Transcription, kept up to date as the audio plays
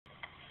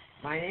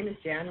My name is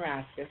Jan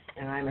Raskus,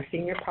 and I'm a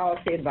Senior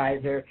Policy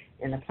Advisor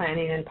in the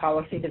Planning and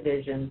Policy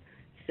Division,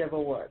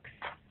 Civil Works.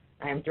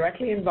 I am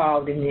directly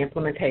involved in the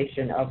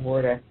implementation of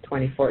WRRDA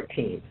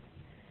 2014.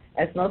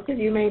 As most of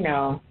you may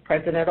know,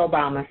 President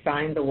Obama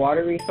signed the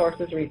Water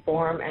Resources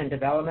Reform and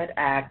Development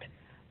Act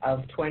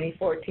of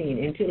 2014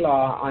 into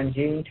law on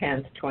June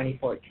 10,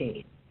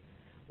 2014.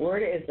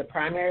 WRRDA is the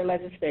primary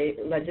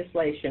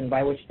legislation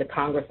by which the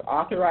Congress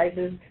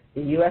authorizes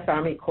the U.S.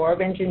 Army Corps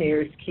of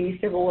Engineers' key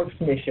civil works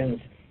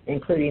missions,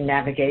 including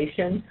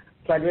navigation,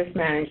 flood risk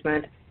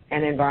management,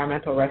 and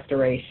environmental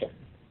restoration.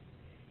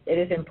 It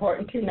is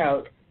important to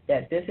note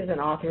that this is an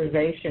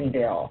authorization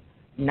bill,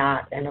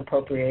 not an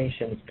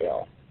appropriations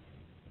bill.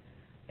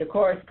 The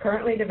Corps is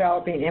currently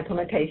developing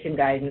implementation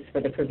guidance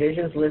for the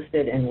provisions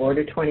listed in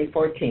WRRDA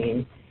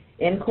 2014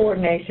 in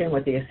coordination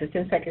with the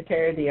Assistant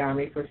Secretary of the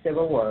Army for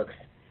Civil Works,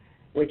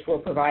 which will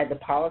provide the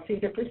policies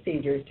and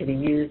procedures to be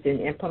used in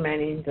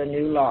implementing the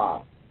new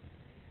law.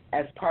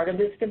 As part of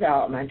this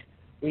development,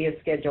 we have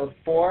scheduled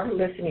 4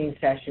 listening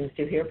sessions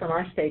to hear from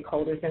our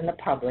stakeholders and the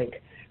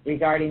public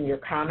regarding your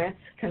comments,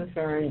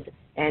 concerns,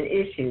 and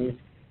issues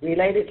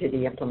related to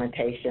the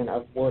implementation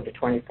of WRRDA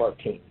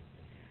 2014.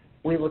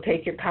 We will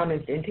take your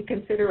comments into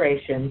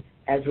consideration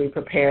as we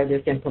prepare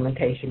this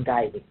implementation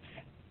guidance.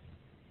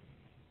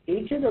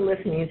 Each of the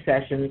listening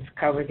sessions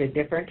covers a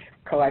different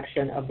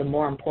collection of the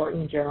more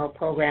important general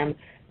program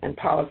and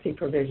policy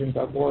provisions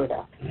of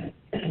WRRDA.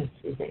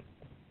 Excuse me.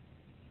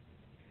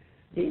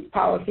 These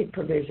policy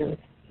provisions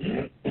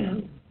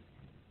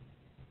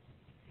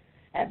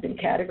have been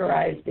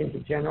categorized into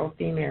general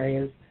theme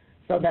areas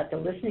so that the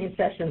listening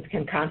sessions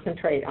can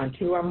concentrate on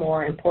 2 or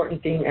more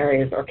important theme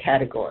areas or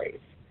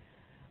categories.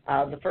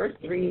 The first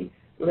 3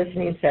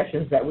 listening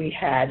sessions that we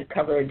had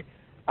covered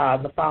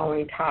the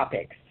following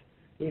topics.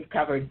 We've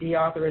covered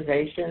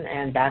deauthorization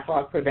and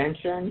backlog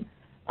prevention,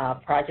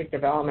 project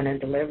development and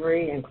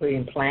delivery,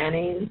 including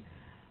planning,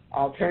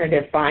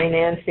 alternative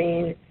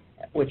financing,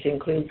 which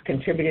includes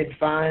contributed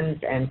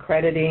funds and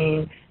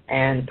crediting,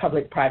 and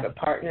public-private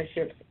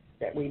partnerships.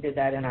 That we did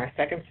that in our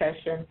second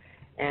session.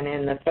 And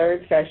in the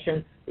third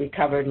session, we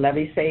covered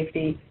levee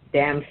safety,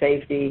 dam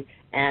safety,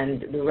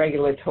 and the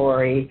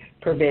regulatory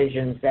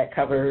provisions that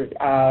cover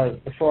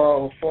the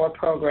 404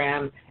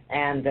 program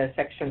and the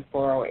Section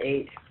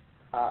 408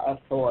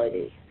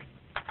 authority.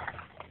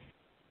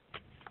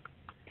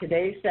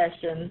 Today's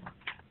session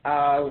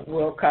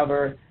will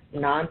cover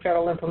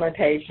non-federal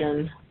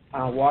implementation,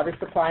 water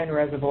supply and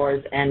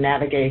reservoirs, and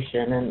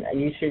navigation. And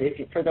you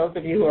should, for those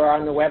of you who are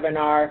on the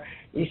webinar,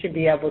 you should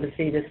be able to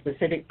see the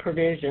specific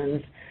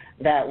provisions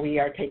that we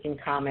are taking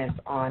comments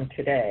on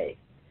today.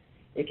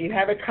 If you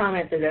have a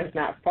comment that does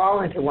not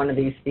fall into one of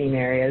these theme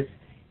areas,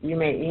 you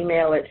may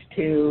email it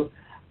to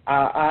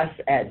us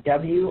at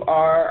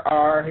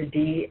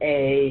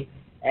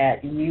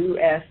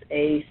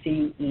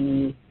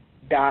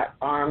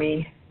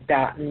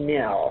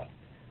wrrda@usace.army.mil,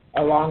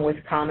 along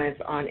with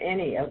comments on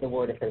any of the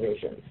WRRDA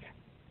provisions.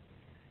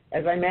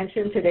 As I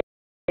mentioned,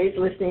 today's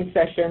listening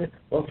session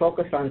will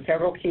focus on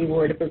several key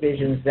WRRDA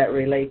provisions that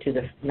relate to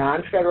the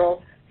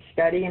non-federal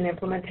study and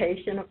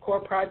implementation of core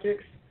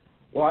projects,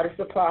 water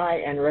supply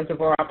and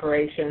reservoir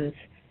operations,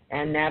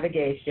 and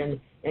navigation,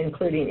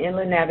 including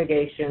inland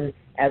navigation,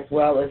 as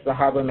well as the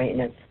Harbor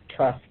Maintenance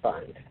Trust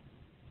Fund.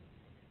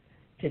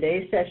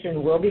 Today's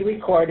session will be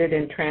recorded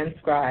and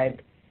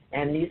transcribed,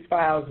 and these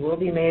files will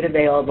be made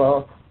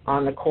available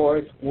on the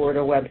Corps'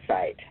 WRRDA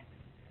website.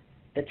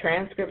 The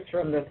transcripts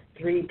from the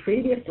 3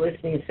 previous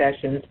listening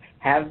sessions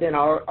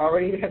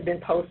already have been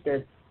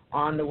posted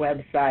on the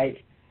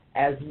website,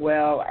 as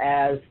well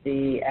as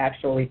the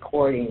actual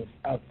recordings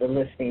of the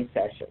listening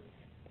sessions.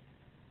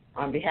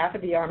 On behalf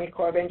of the Army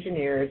Corps of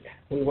Engineers,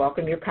 we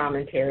welcome your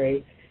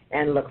commentary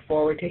and look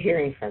forward to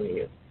hearing from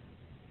you.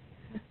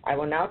 I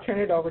will now turn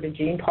it over to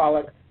Gene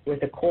Pollock with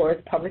the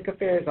Corps' Public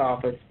Affairs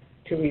Office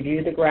to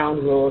review the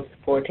ground rules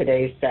for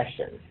today's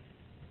session.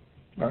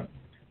 All right.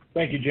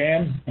 Thank you,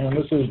 Jan. And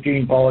this is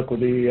Gene Pollock with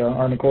the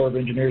Army Corps of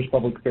Engineers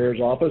Public Affairs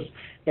Office.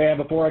 And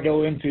before I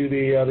go into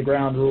the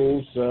ground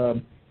rules,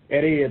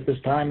 Eddie, at this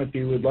time, if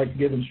you would like to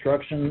give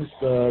instructions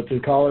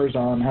to callers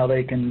on how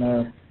they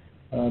can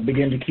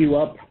begin to queue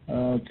up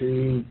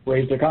to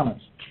raise their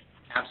comments.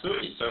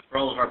 Absolutely. So for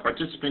all of our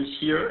participants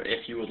here,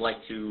 if you would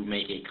like to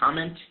make a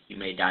comment, you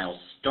may dial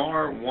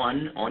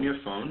 *1 on your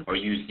phone or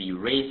use the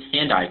raise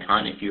hand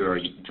icon if you are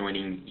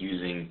joining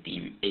using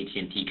the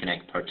AT&T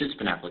Connect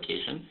participant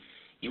application.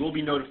 You will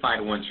be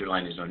notified once your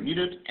line is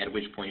unmuted, at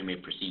which point you may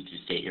proceed to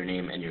state your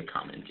name and your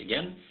comment.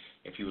 Again,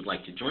 if you would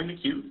like to join the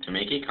queue to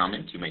make a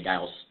comment, you may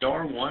dial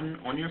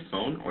 *1 on your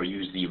phone or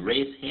use the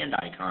raise hand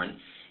icon.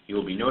 You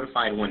will be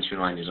notified once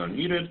your line is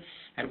unmuted,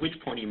 at which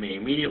point you may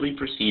immediately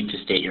proceed to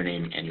state your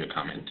name and your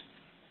comment.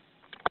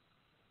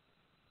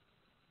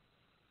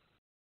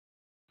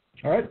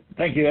 All right.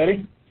 Thank you,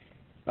 Eddie.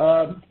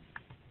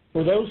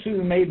 For those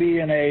who may be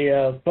in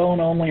a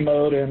phone-only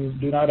mode and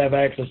do not have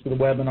access to the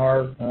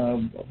webinar,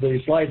 the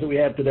slides that we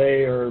have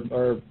today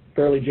are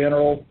fairly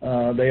general.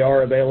 They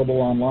are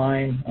available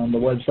online on the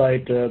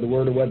website, the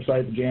WRRDA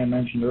website that Jan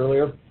mentioned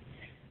earlier.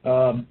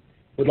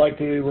 Would like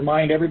to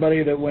remind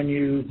everybody that when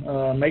you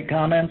make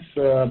comments,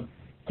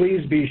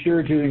 please be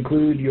sure to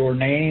include your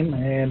name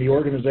and the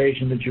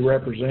organization that you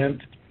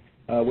represent.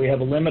 We have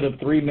a limit of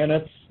 3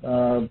 minutes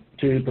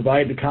to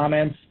provide the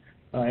comments.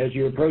 As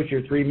you approach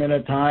your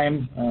 3-minute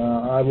time,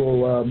 I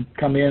will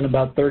come in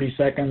about 30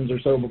 seconds or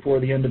so before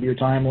the end of your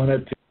time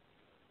limit to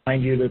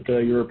remind you that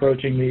you're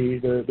approaching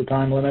the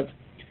time limit.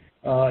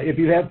 If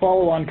you have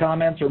follow-on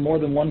comments or more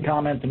than one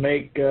comment to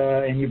make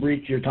and you've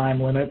reached your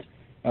time limit,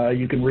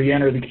 you can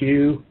re-enter the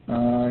queue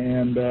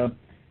and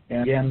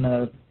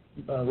again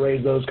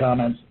raise those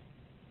comments.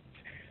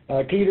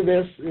 Key to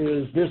this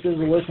is a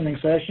listening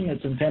session.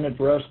 It's intended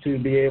for us to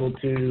be able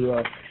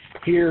to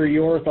hear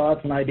your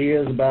thoughts and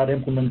ideas about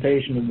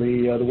implementation of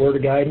the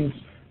WRRDA guidance.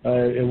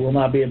 It will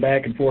not be a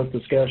back and forth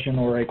discussion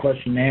or a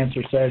question and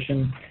answer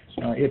session.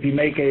 If you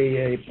make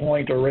a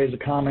point or raise a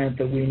comment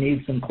that we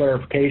need some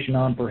clarification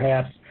on,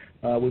 perhaps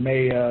we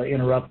may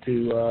interrupt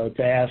to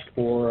ask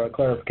for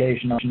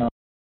clarification on.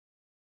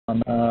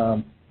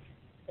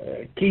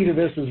 Key to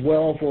this as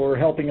well for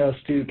helping us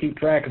to keep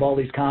track of all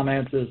these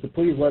comments is to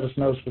please let us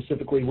know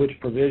specifically which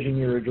provision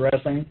you're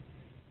addressing.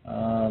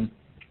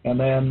 And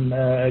then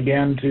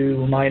again, to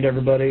remind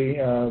everybody,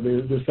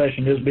 the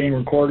session is being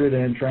recorded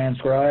and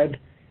transcribed,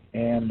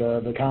 and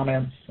the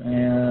comments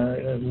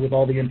with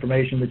all the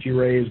information that you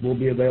raise will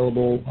be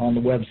available on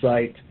the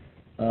website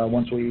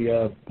once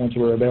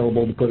we're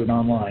available to put it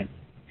online.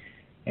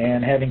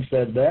 And having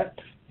said that,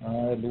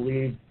 I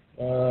believe,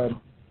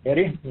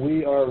 Eddie,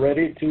 we are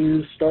ready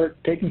to start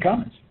taking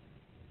comments.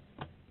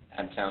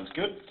 That sounds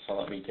good. So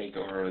let me take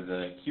over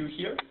the queue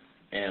here,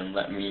 and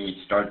let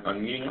me start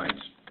unmuting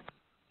lines.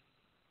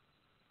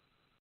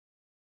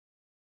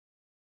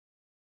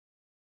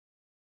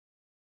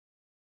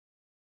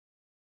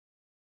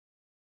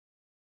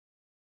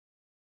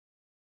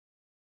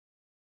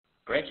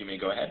 Greg, you may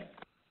go ahead.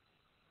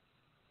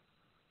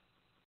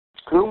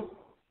 Who?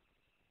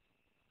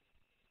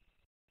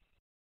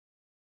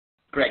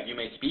 Greg, you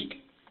may speak.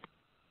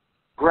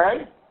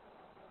 Greg?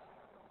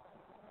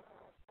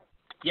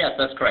 Yes,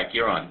 that's correct.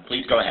 You're on.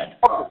 Please go ahead.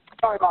 Oh,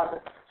 sorry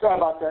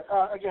about that.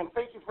 Again,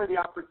 thank you for the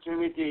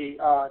opportunity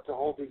to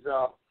hold these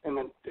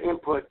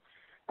input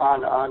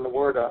on the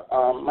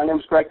WRRDA. My name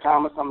is Greg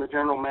Thomas. I'm the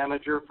General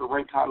Manager for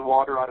Rincon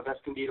Water out of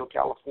Escondido,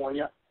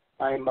 California.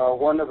 I'm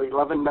one of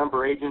 11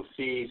 member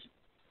agencies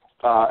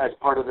as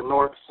part of the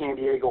North San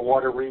Diego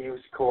Water Reuse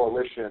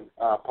Coalition,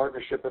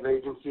 partnership of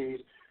agencies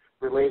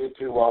related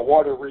to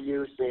water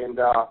reuse and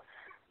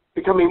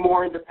becoming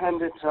more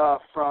independent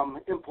from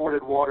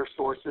imported water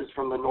sources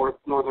from the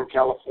Northern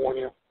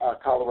California,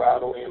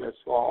 Colorado, and as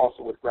well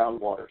also with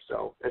groundwater.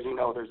 So, as you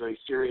know, there's a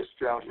serious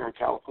drought here in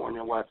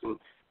California,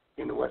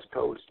 in the West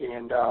Coast,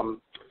 and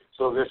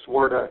so this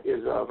WRRDA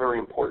is very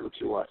important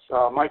to us.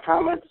 My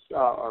comments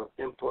or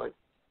input,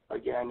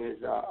 again,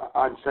 is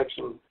on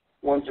Section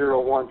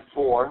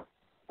 1014,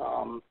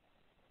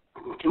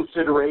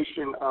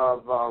 consideration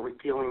of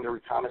repealing the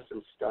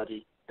reconnaissance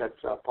study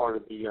that's part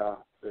of the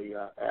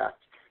Act.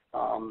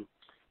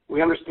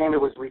 We understand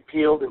it was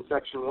repealed in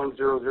Section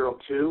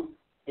 1002,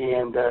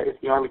 and if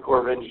the Army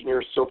Corps of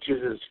Engineers still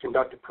chooses to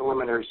conduct a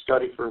preliminary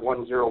study for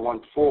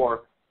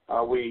 1014,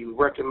 we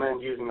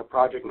recommend using a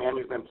project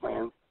management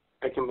plan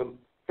that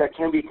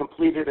can be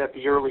completed at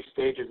the early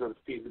stages of the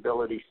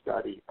feasibility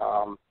study.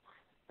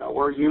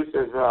 We're used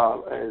as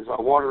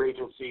water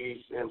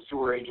agencies and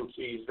sewer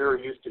agencies,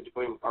 very used to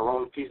doing our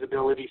own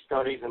feasibility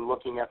studies and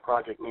looking at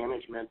project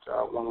management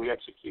when we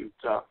execute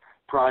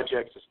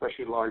projects,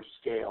 especially large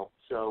scale.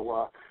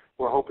 So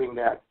we're hoping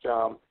that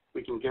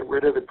we can get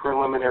rid of the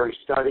preliminary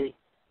study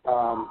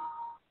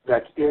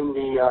that's in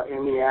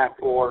the Act,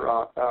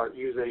 or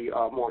use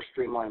a more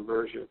streamlined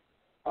version.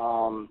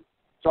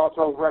 It's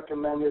also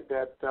recommended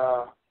that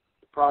the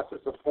process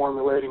of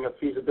formulating a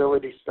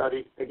feasibility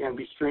study, again,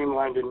 be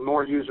streamlined and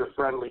more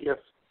user-friendly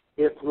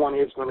if one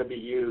is going to be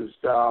used.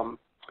 And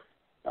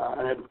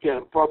again,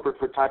 appropriate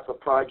for types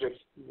of projects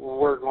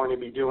we're going to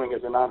be doing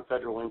as a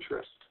non-federal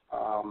interest.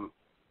 And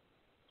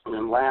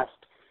then last,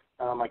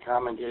 my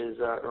comment is,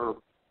 or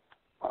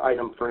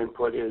item for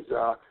input is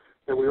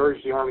that we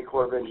urge the Army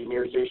Corps of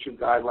Engineers to issue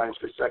guidelines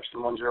for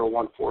Section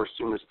 1014 as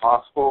soon as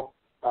possible.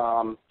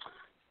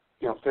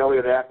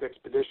 Failure to act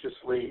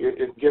expeditiously,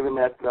 given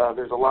that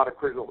there's a lot of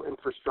critical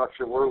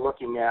infrastructure we're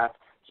looking at,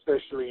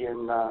 especially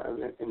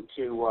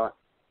to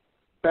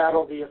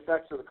battle the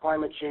effects of the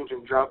climate change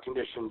and drought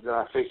conditions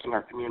facing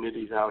our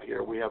communities out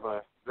here. We have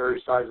a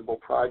very sizable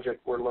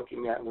project we're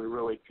looking at, and we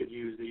really could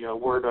use the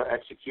WRRDA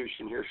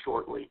execution here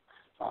shortly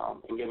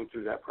in getting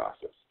through that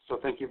process. So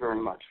thank you very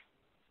much.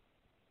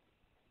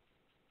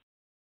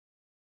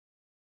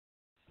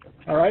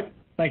 All right.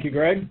 Thank you,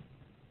 Greg.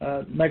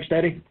 Next,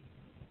 Eddie.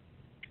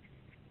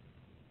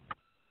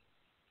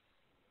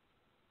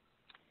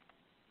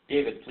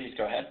 David, please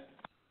go ahead.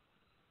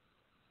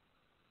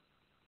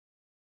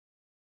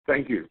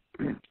 Thank you.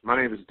 My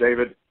name is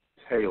David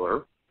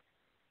Taylor.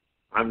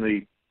 I'm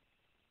the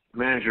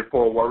manager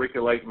for Wairika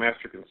Lake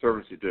Master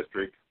Conservancy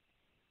District,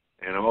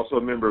 and I'm also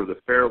a member of the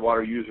Fair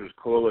Water Users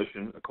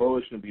Coalition, a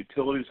coalition of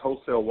utilities,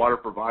 wholesale water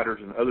providers,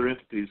 and other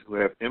entities who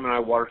have M&I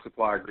water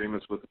supply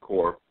agreements with the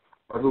Corps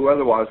or who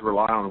otherwise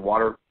rely on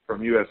water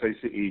from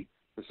USACE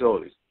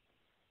facilities.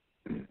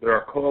 There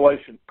are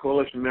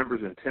coalition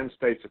members in 10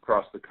 states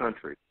across the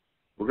country.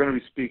 We're going to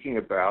be speaking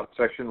about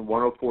Section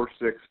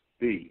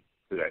 1046B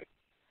today.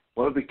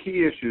 One of the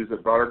key issues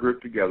that brought our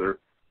group together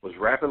was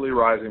rapidly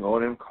rising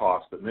O&M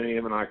costs that many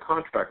M&I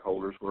contract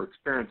holders were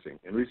experiencing.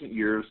 In recent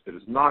years, it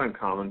is not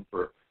uncommon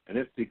for an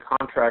entity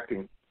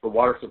contracting for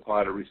water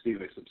supply to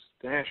receive a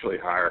substantially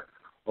higher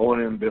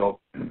O&M bill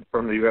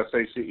from the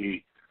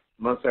USACE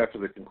months after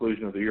the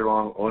conclusion of the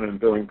year-long O&M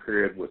billing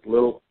period with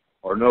little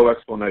or no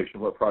explanation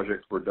what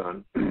projects were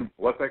done,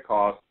 what they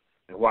cost,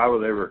 and why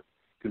they were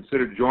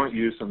considered joint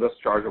use and thus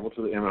chargeable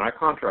to the M&I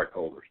contract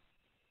holders.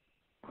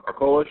 Our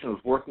coalition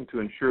is working to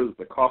ensure that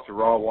the cost of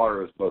raw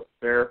water is both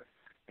fair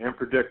and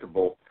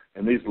predictable,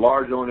 and these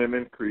large O&M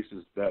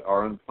increases that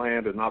are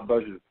unplanned and not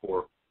budgeted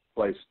for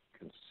place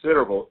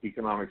considerable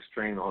economic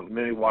strain on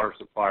many water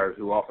suppliers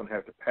who often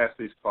have to pass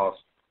these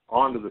costs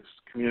on to the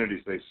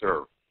communities they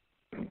serve.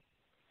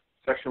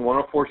 Section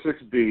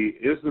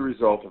 1046B is the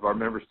result of our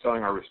members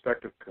telling our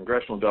respective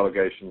congressional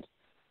delegations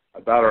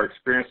about our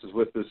experiences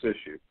with this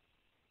issue.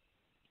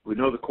 We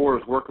know the Corps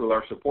has worked with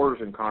our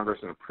supporters in Congress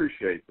and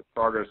appreciate the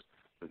progress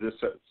that this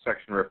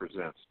section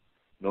represents.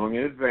 Knowing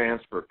in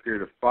advance for a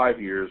period of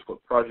 5 years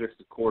what projects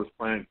the Corps is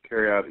planning to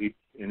carry out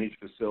in each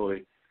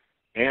facility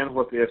and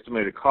what the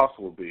estimated cost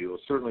will be will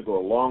certainly go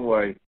a long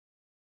way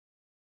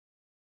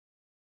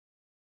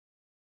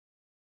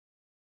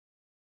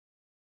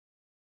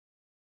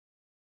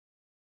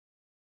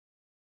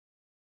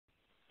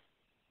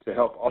to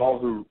help all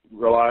who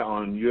rely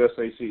on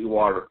USACE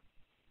water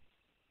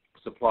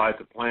supply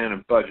to plan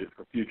and budget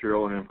for future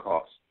O&M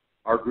costs.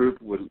 Our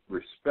group would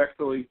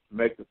respectfully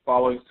make the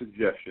following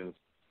suggestions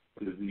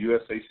to the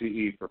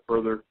USACE for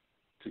further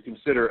to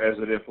consider as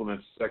it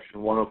implements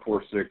Section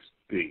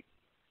 1046B.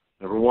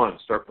 Number one,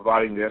 start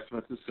providing the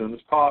estimates as soon as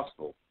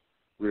possible.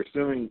 We're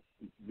assuming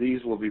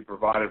these will be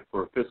provided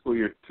for fiscal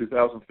year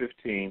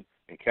 2015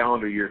 and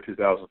calendar year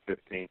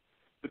 2015,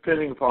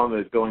 depending upon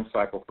the billing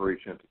cycle for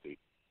each entity.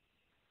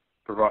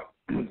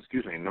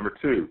 Number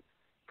two,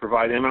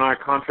 provide M&I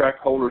contract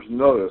holders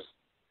notice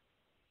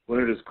when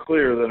it is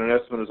clear that an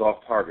estimate is off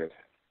target.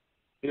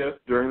 If,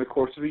 during the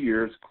course of a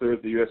year, it's clear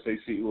that the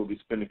USACE will be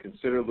spending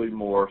considerably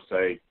more,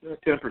 say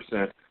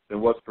 10%,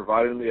 than what's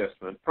provided in the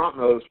estimate, prompt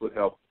notice would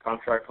help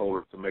contract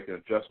holders to make an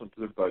adjustment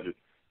to their budget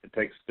and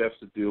take steps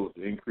to deal with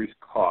the increased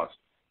cost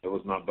that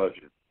was not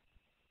budgeted.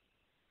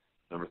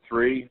 Number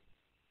three,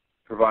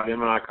 provide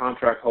M&I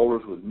contract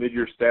holders with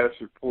mid-year status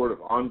report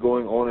of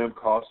ongoing O&M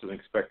costs and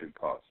expected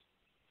costs.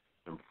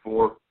 Number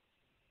four,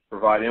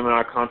 provide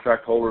M&I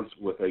contract holders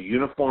with a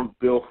uniform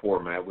bill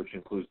format which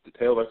includes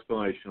detailed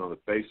explanation on the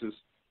basis of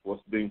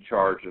what's being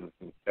charged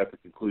at the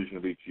conclusion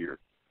of each year.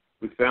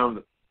 We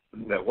found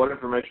that what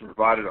information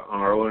provided on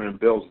our O&M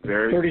bills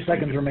varies 30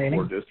 seconds remaining.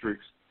 For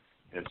districts,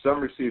 and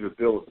some receive a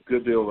bill with a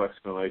good deal of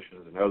explanation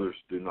and others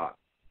do not.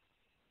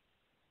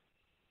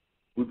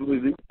 We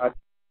believe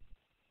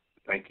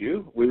Thank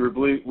you. We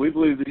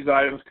believe these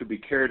items could be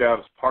carried out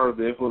as part of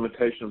the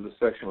implementation of the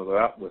section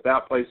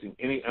without placing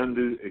any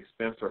undue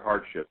expense or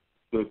hardship.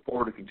 We look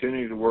forward to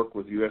continuing to work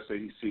with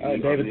USACE.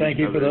 David, thank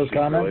you for those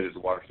comments. Related to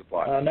water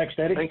supply. Next,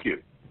 Eddie. Thank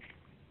you.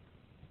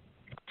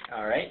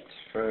 All right.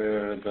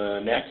 For the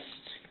next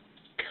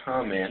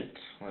comment,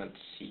 let's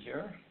see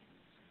here.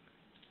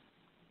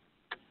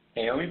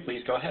 Naomi,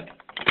 please go ahead.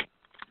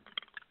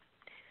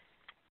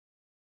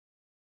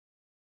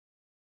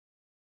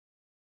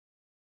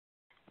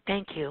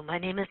 Thank you. My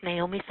name is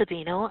Naomi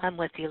Sabino. I'm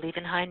with the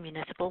Levenheim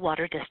Municipal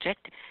Water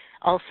District,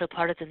 also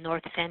part of the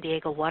North San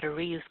Diego Water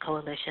Reuse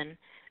Coalition,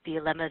 the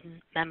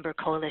 11-member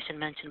coalition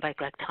mentioned by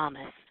Greg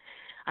Thomas.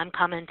 I'm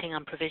commenting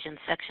on provision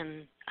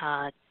section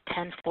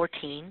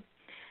 1014,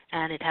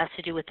 and it has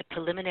to do with the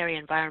preliminary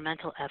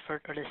environmental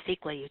effort, or the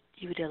CEQA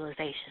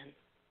utilization.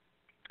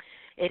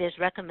 It is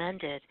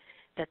recommended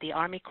that the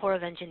Army Corps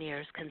of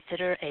Engineers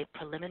consider a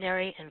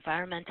preliminary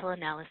environmental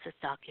analysis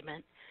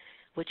document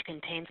which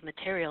contains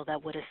material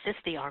that would assist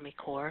the Army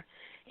Corps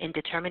in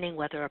determining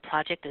whether a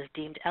project is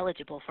deemed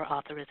eligible for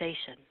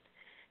authorization.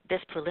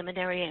 This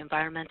preliminary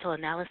environmental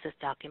analysis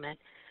document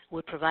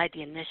would provide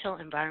the initial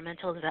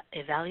environmental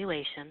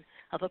evaluation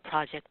of a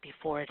project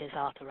before it is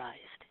authorized,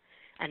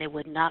 and it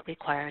would not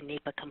require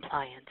NEPA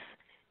compliance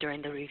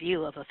during the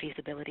review of a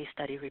feasibility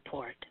study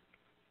report.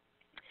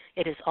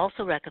 It is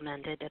also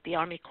recommended that the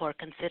Army Corps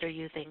consider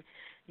using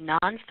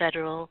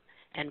non-federal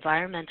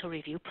environmental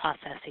review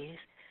processes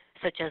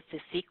such as the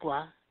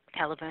CEQA,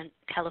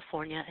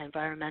 California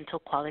Environmental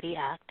Quality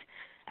Act,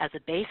 as a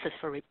basis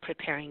for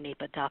preparing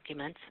NEPA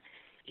documents,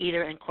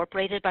 either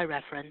incorporated by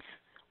reference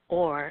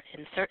or,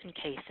 in certain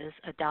cases,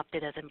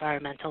 adopted as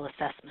environmental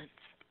assessments.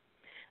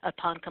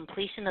 Upon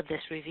completion of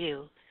this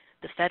review,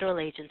 the federal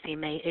agency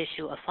may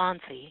issue a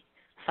FONSI,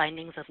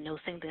 findings of no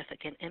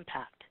significant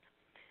impact.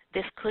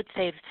 This could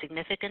save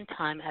significant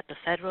time at the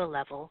federal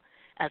level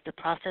as the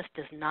process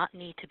does not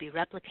need to be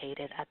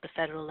replicated at the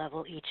federal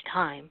level each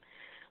time,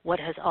 what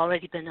has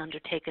already been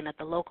undertaken at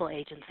the local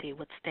agency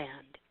would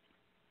stand.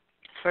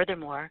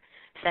 Furthermore,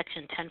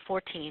 Section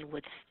 1014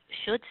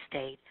 should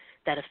state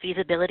that a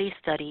feasibility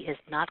study is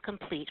not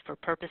complete for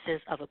purposes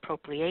of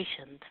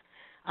appropriations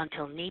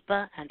until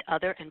NEPA and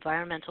other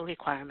environmental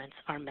requirements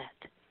are met.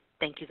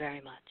 Thank you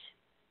very much.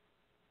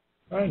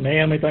 All right,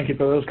 Naomi, thank you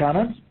for those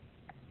comments.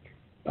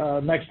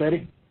 Next,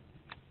 Eddie.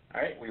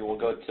 All right, we will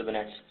go to the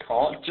next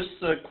call. Just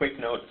a quick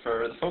note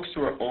for the folks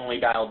who are only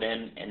dialed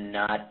in and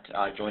not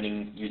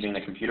joining using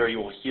the computer, you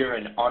will hear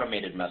an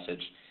automated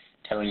message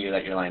telling you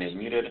that your line is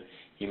muted.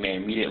 You may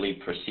immediately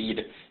proceed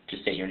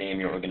to state your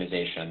name, your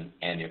organization,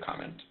 and your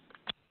comment.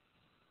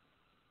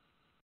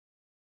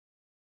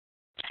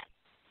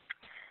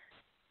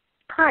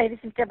 Hi, this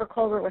is Deborah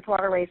Colbert with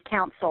Waterways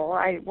Council.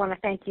 I want to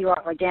thank you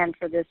all again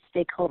for this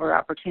stakeholder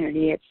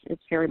opportunity.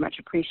 It's very much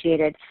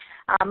appreciated.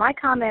 My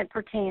comment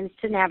pertains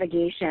to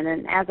navigation,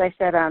 and as I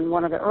said on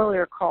one of the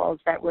earlier calls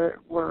that were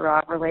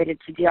related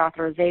to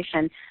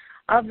deauthorization,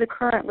 of the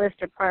current list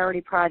of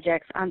priority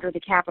projects under the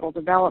Capital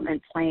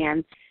Development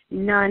Plan,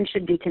 none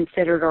should be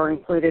considered or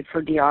included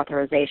for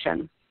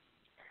deauthorization.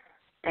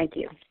 Thank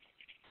you.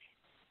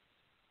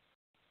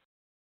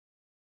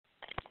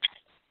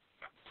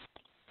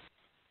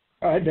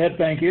 All right, Deb,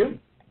 thank you.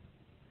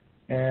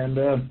 And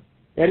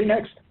Eddie,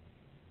 next.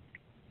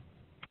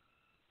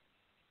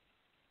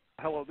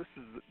 Hello, this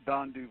is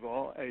Don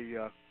Duval,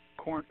 a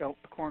corn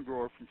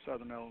grower from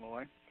Southern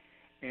Illinois,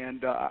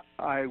 and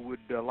I would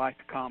like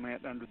to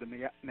comment under the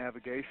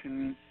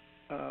navigation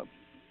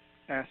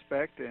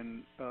aspect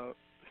and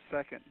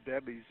second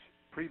Debbie's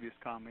previous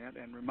comment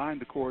and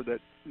remind the Corps that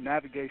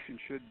navigation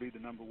should be the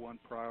 #1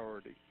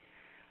 priority.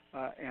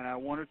 And I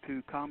wanted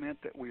to comment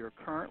that we are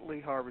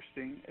currently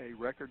harvesting a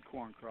record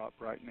corn crop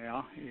right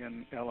now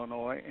in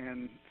Illinois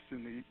and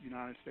in the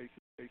United States,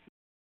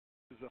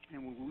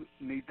 and we will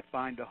need to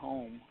find a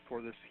home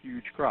for this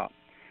huge crop.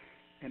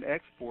 And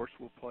exports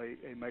will play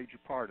a major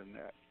part in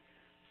that.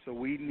 So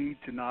we need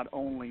to not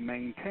only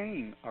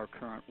maintain our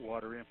current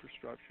water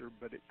infrastructure,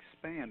 but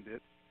expand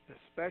it,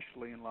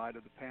 especially in light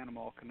of the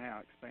Panama Canal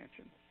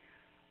expansion.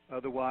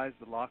 Otherwise,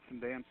 the locks and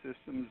dam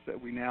systems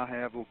that we now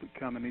have will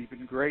become an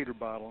even greater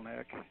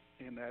bottleneck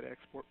in that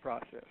export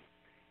process.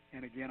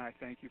 And again, I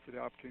thank you for the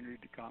opportunity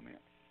to comment.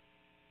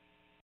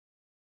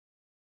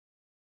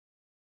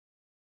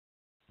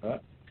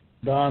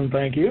 Don,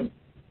 thank you.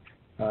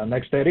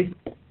 Next, Eddie.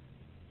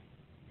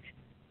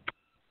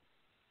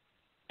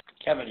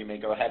 Kevin, you may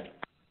go ahead.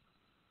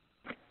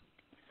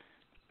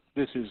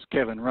 This is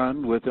Kevin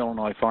Rund with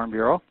Illinois Farm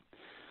Bureau.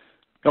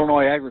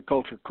 Illinois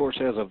agriculture, of course,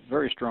 has a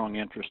very strong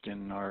interest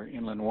in our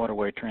inland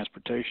waterway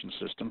transportation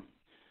system,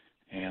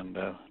 and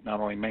not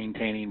only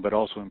maintaining but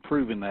also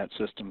improving that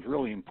system is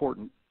really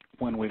important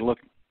when we look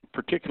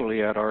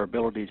particularly at our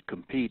ability to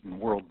compete in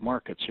world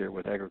markets here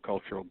with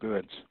agricultural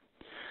goods.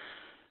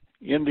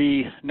 In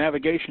the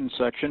navigation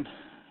section,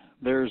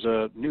 there's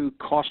a new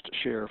cost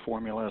share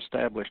formula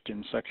established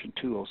in Section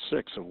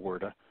 206 of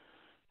WRRDA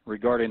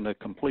regarding the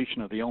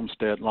completion of the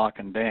Olmsted Lock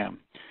and Dam.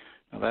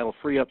 Now, that'll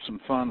free up some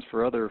funds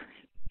for other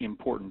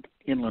important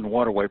inland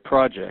waterway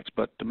projects,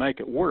 but to make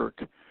it work,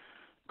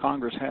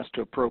 Congress has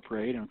to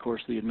appropriate, and of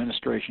course the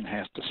administration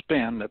has to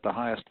spend at the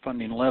highest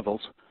funding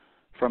levels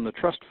from the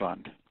trust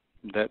fund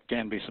that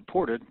can be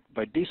supported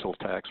by diesel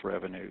tax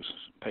revenues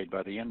paid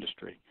by the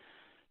industry.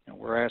 And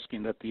we're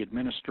asking that the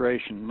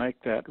administration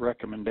make that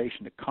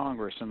recommendation to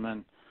Congress and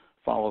then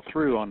follow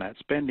through on that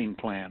spending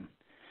plan.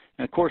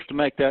 And of course, to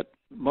make that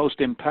most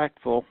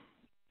impactful,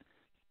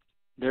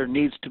 there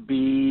needs to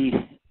be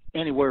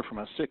anywhere from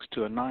a 6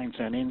 to a 9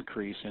 cent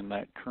increase in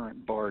that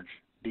current barge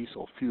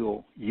diesel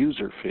fuel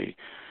user fee.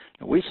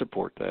 And we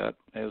support that,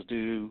 as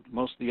do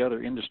most of the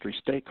other industry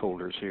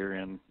stakeholders here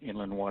in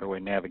inland waterway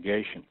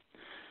navigation.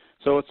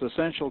 So it's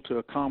essential to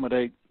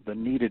accommodate the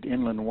needed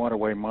inland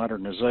waterway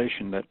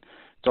modernization that's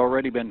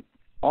already been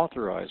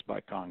authorized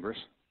by Congress.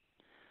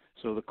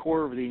 So the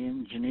Corps of the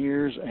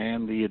Engineers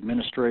and the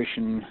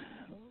administration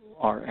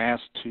are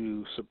asked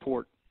to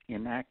support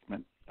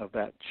enactment of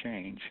that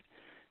change.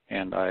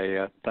 And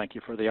I thank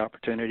you for the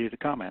opportunity to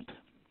comment.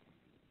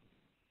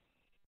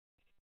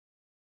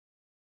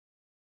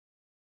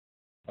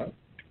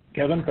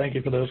 Kevin, thank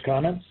you for those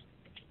comments.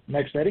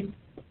 Next, Eddie.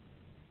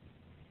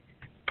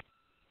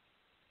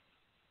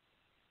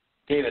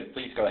 David,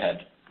 please go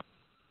ahead.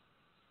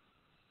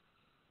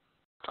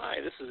 Hi,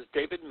 this is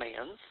David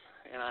Manns,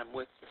 and I'm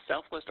with the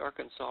Southwest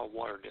Arkansas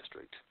Water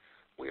District.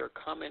 We are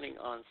commenting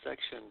on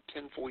Section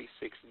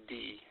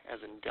 1046D, as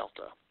in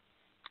Delta.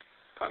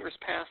 Congress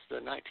passed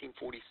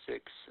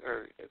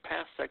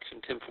passed Section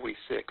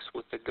 1046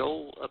 with the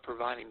goal of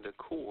providing the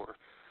Corps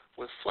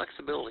with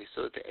flexibility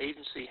so that the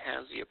agency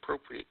has the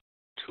appropriate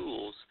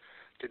tools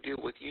to deal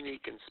with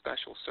unique and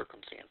special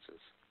circumstances.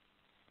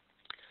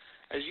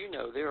 As you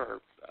know, there are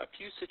a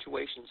few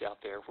situations out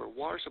there where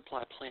water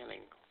supply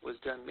planning was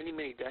done many,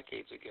 many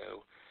decades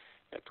ago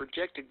that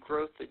projected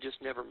growth that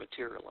just never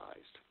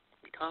materialized.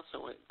 And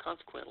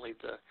consequently,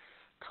 the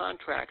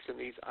contracts in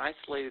these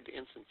isolated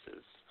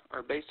instances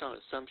are based on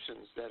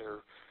assumptions that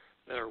are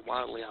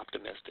wildly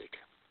optimistic.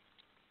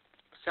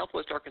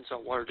 Southwest Arkansas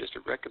Water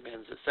District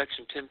recommends that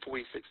Section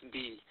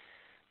 1046D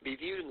be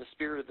viewed in the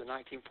spirit of the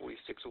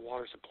 1946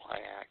 Water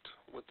Supply Act,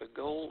 with the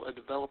goal of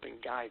developing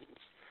guidance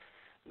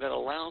that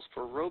allows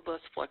for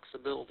robust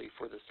flexibility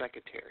for the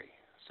Secretary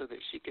so that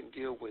she can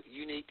deal with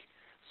unique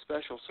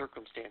special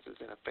circumstances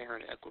in a fair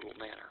and equitable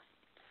manner.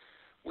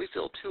 We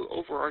feel two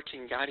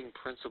overarching guiding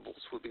principles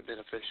would be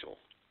beneficial.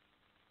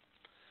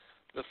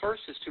 The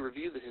first is to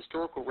review the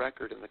historical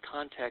record in the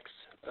context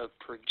of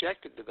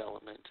projected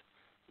development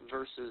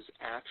versus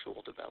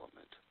actual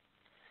development.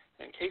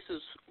 In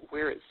cases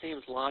where it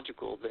seems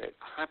logical that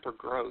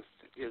hypergrowth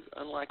is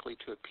unlikely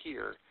to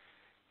appear,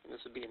 and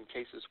this would be in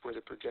cases where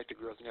the projected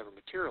growth never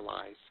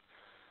materialized,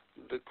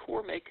 the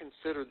Corps may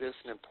consider this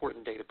an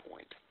important data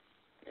point.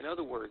 In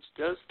other words,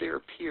 does there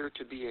appear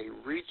to be a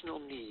regional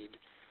need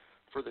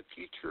for the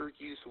future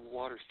use of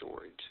water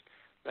storage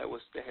that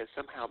has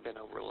somehow been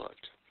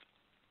overlooked?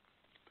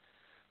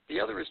 The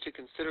other is to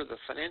consider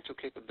the financial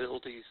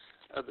capabilities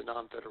of the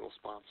non-federal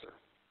sponsor.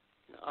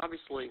 Now,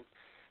 obviously,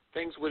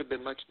 things would have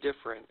been much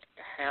different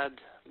had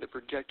the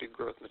projected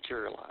growth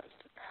materialized.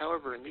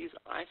 However, in these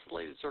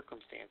isolated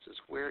circumstances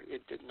where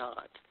it did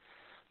not,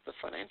 the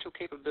financial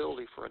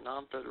capability for a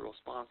non-federal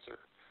sponsor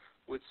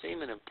would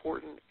seem an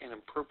important and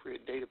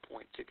appropriate data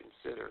point to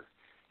consider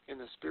in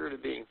the spirit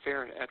of being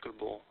fair and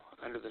equitable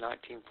under the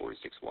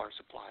 1946 Water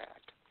Supply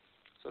Act.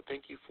 So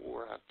thank you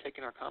for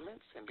taking our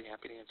comments, and be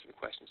happy to answer the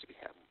questions if you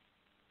have them.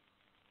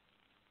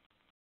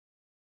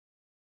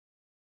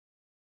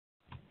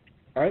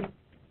 All right.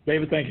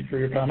 David, thank you for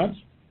your comments.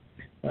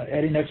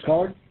 Eddie, next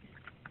caller.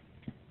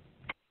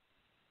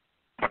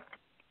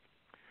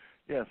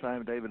 Yes,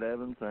 I'm David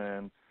Evans,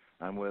 and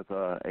I'm with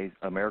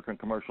American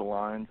Commercial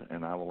Lines,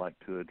 and I would like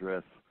to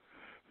address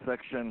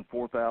Section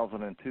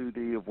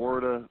 4002D of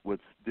WRRDA,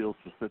 which deals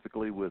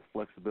specifically with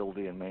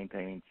flexibility in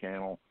maintaining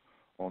channel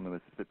on the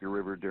Mississippi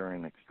River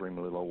during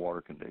extremely low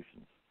water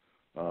conditions.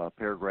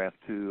 Paragraph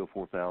 2 of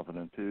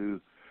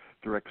 4002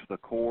 directs the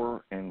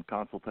Corps in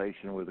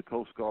consultation with the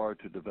Coast Guard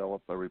to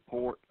develop a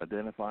report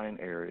identifying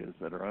areas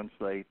that are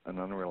unsafe and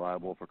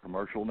unreliable for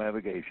commercial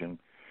navigation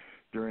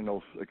during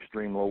those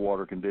extreme low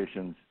water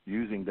conditions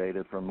using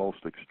data from most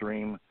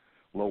extreme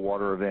low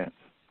water events.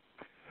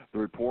 The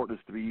report is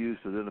to be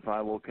used to identify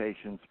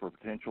locations for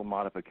potential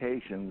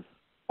modifications,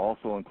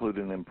 also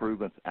including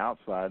improvements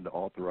outside the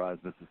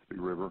authorized Mississippi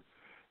River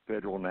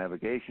Federal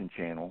Navigation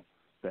Channel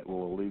that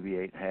will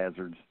alleviate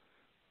hazards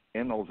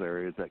in those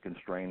areas that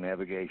constrain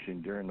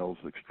navigation during those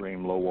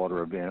extreme low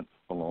water events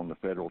along the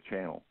federal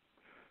channel.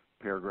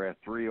 Paragraph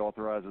 3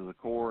 authorizes the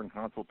Corps in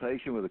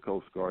consultation with the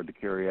Coast Guard to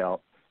carry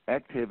out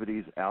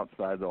activities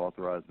outside the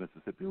authorized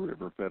Mississippi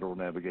River Federal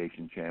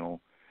Navigation Channel,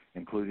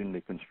 including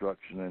the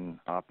construction and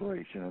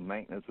operation and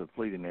maintenance of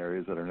fleeting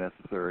areas that are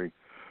necessary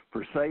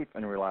for safe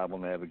and reliable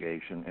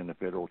navigation in the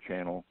federal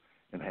channel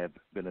and have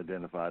been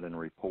identified in the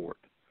report.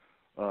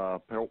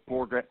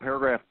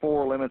 Paragraph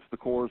 4 limits the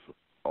Corps'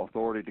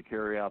 authority to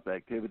carry out the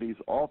activities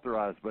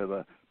authorized by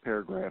the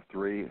paragraph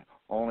 3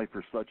 only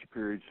for such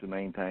periods to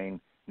maintain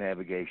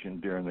navigation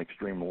during the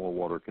extreme low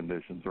water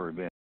conditions or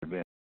events.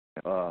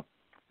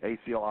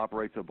 ACL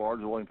operates a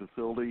barge loading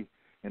facility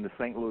in the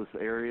St. Louis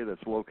area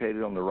that's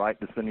located on the right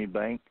descending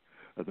bank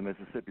of the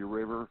Mississippi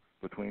River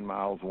between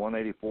miles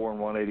 184 and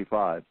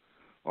 185.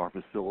 Our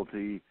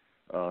facility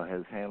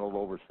has handled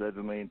over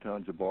 7 million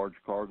tons of barge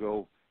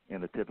cargo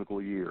in a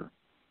typical year.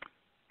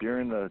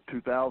 During the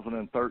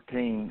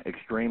 2013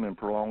 extreme and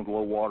prolonged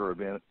low water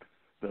event,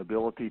 the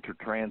ability to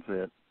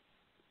transit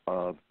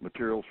of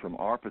materials from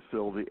our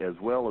facility as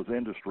well as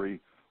industry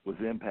was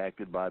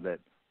impacted by that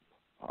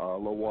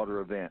low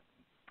water event.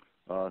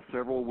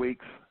 Several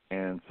weeks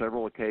and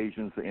several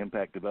occasions the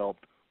impact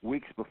developed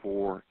weeks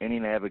before any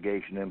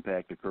navigation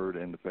impact occurred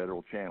in the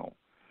federal channel.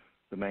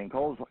 The main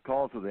cause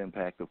of the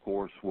impact, of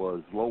course,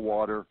 was low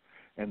water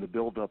and the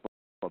buildup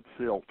of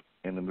silt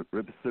in the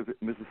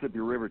Mississippi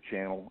River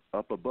channel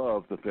up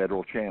above the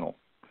federal channel.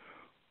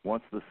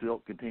 Once the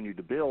silt continued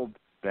to build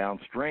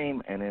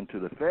downstream and into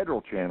the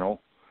federal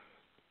channel,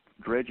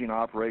 dredging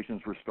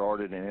operations were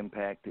started and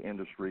impact to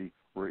industry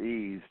were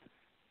eased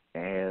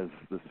as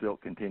the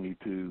silt continued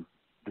to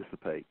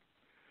dissipate.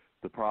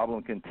 The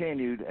problem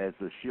continued as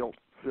the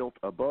silt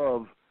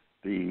above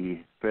the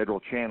federal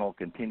channel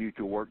continued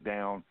to work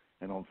down,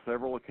 and on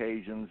several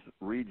occasions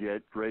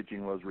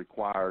dredging was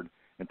required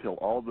until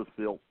all the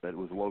silt that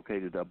was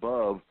located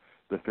above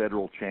the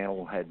federal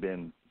channel had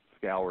been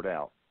scoured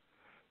out.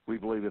 We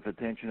believe if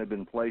attention had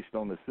been placed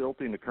on the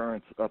silting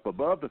occurrence up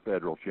above the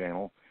federal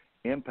channel,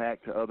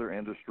 impact to other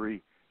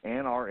industry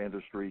and our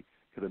industry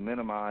could have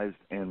minimized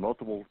and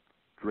multiple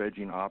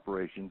dredging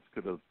operations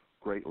could have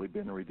greatly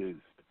been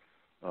reduced.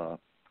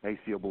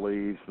 ACO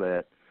believes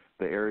that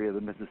the area of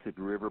the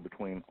Mississippi River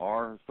between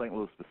our St.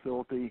 Louis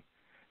facility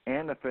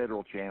and the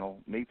federal channel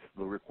meets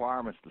the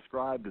requirements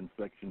described in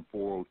Section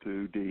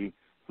 402D,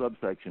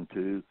 subsection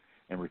 2,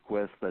 and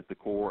requests that the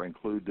Corps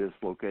include this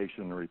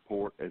location in the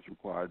report as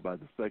required by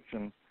the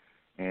section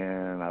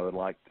and I would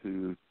like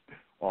to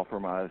offer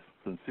my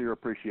sincere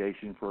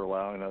appreciation for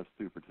allowing us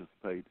to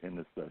participate in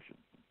this session.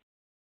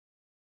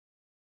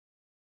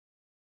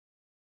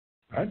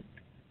 All right.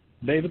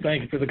 David,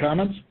 thank you for the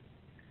comments.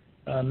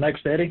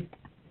 Next, Eddie.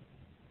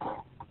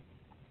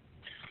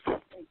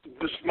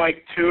 This is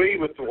Mike Toohey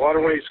with the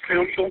Waterways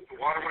Council.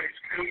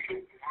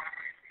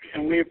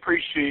 And we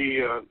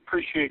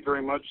appreciate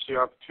very much the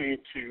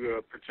opportunity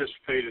to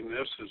participate in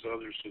this, as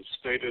others have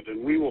stated,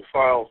 and we will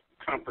file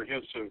a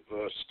comprehensive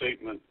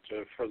statement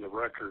for the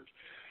record.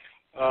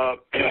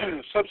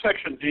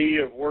 Subsection D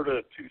of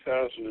WRRDA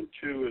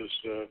 2002 is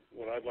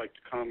what I'd like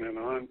to comment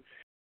on.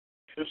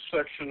 This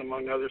section,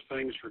 among other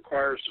things,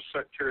 requires the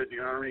Secretary of the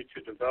Army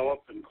to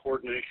develop, in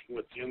coordination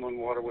with the Inland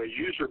Waterway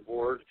User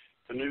Board,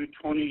 the new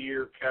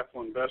 20-year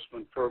capital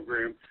investment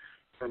program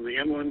from the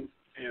inland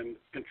and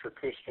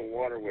intracoastal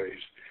waterways,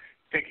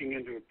 taking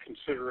into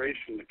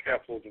consideration the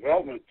capital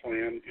development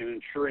plan and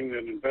ensuring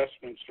that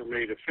investments are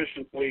made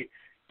efficiently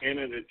and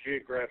in a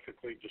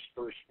geographically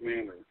dispersed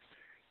manner.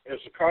 As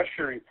the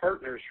cost-sharing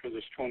partners for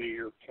this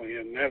 20-year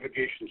plan,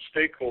 navigation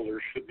stakeholders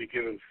should be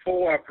given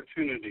full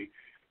opportunity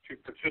to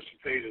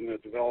participate in the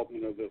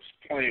development of this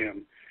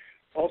plan.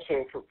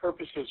 Also, for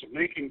purposes of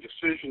making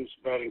decisions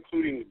about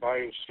including the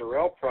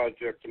BioSorrel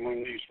project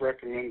among these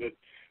recommended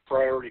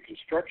priority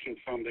construction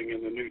funding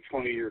in the new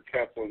 20-year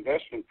capital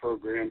investment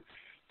program,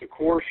 the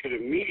Corps should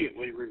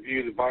immediately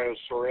review the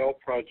BioSorrel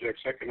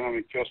project's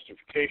economic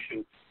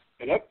justification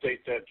and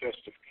update that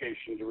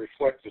justification to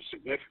reflect the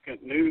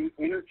significant new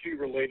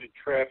energy-related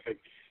traffic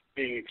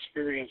being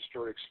experienced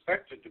or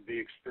expected to be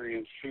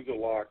experienced through the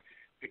lock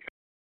because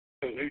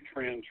of new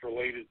trends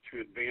related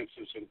to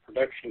advances in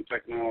production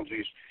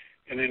technologies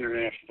and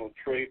international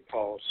trade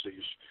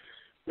policies.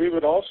 We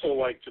would also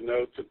like to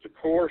note that the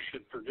Corps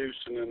should produce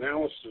an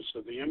analysis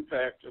of the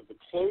impact of the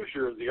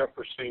closure of the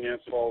Upper St.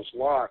 Anthony Falls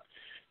lock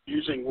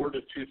using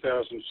WRRDA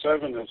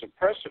 2007 as a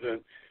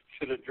precedent,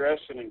 should address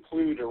and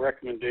include a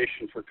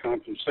recommendation for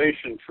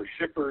compensation for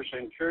shippers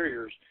and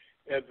carriers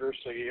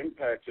adversely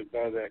impacted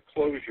by that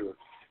closure.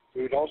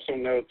 We would also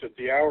note that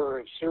the hour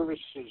of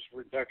services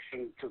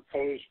reduction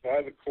proposed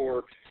by the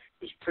Corps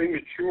is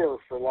premature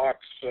for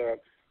locks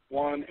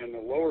 1 and the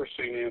Lower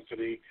St.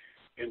 Anthony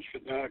and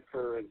should not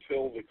occur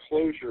until the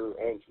closure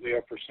of the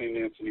Upper St.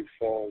 Anthony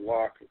Fall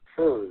lock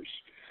occurs.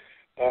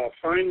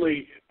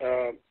 Finally,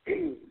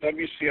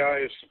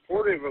 WCI is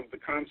supportive of the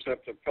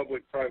concept of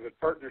public-private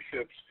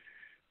partnerships,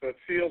 but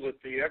feel that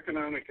the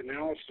economic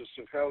analysis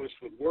of how this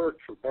would work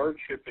for barge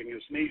shipping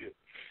is needed.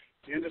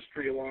 The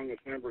industry, along with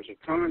members of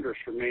Congress,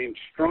 remains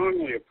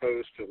strongly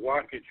opposed to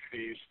lockage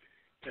fees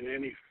in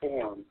any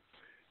form.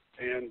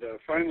 And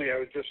finally, I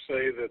would just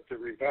say that the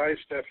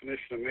revised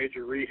definition of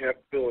major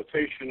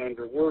rehabilitation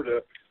under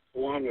WRRDA,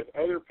 along with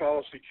other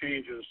policy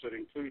changes that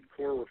include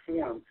core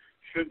reform,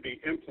 should be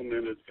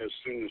implemented as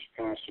soon as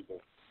possible.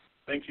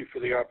 Thank you for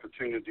the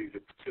opportunity to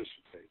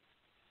participate.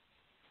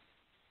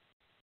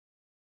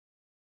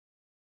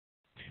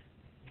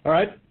 All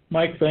right,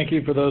 Mike, thank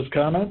you for those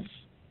comments.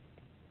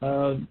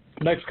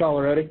 Next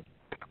caller, Eddie.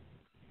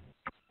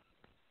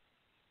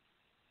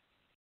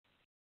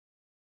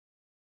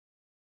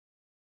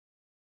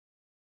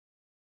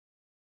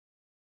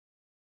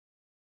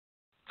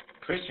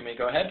 Chris, you may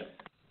go ahead.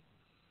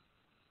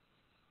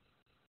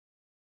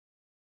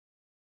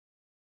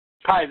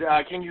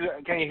 Hi, can you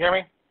hear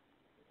me?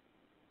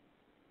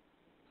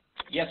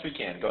 Yes, we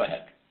can. Go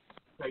ahead.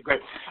 Okay,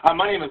 great.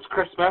 My name is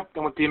Chris Smith.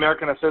 I'm with the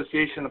American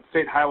Association of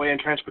State Highway and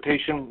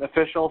Transportation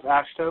Officials,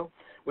 AASHTO.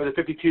 We're the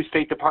 52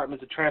 state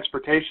departments of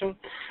transportation.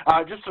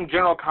 Just some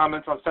general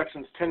comments on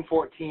sections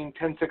 1014,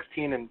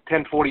 1016, and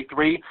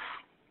 1043.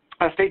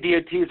 State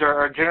DOTs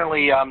are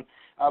generally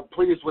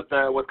pleased with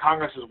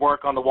Congress's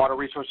work on the Water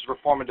Resources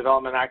Reform and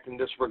Development Act in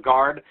this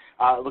regard,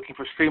 looking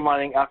for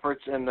streamlining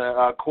efforts in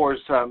the Corps'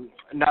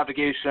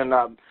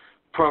 navigation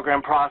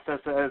program process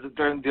as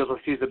it deals with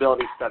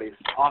feasibility studies.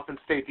 Often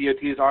state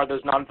DOTs are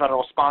those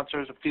non-federal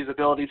sponsors of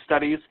feasibility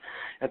studies,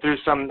 and through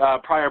some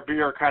prior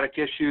bureaucratic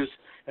issues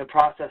and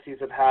processes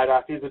have had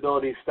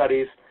feasibility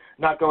studies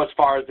not go as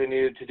far as they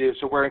needed to do.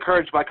 So we're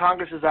encouraged by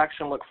Congress's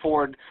action, look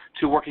forward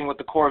to working with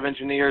the Corps of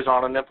Engineers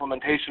on an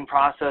implementation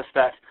process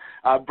that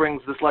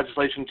brings this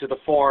legislation to the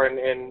fore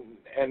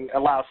and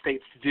allows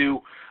states to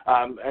do,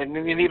 and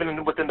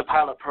even within the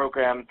pilot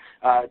program,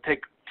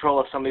 take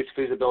control of some of these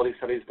feasibility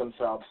studies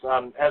themselves.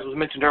 As was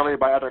mentioned earlier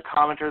by other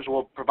commenters,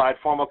 we'll provide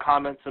formal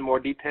comments in more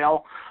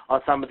detail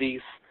on some of these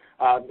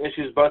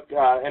issues both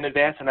in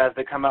advance and as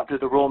they come out through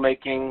the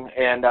rulemaking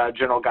and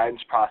general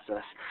guidance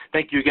process.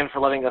 Thank you again for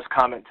letting us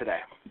comment today.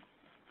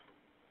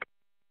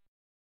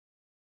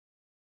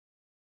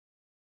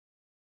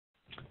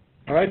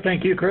 All right,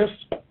 thank you, Chris.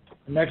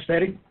 Next,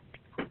 Eddie.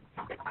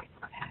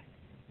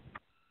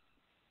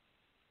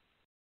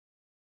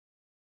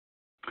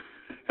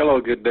 Hello,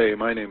 good day.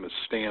 My name is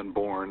Stan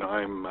Bourne.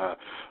 I'm a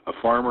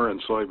farmer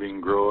and soybean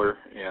grower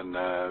and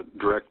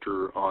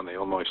director on the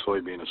Illinois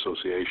Soybean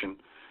Association.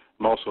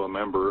 I'm also a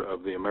member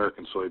of the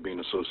American Soybean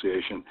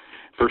Association.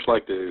 First, I'd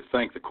like to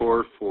thank the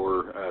Corps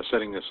for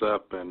setting this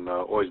up and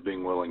always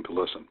being willing to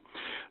listen.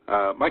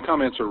 My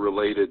comments are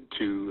related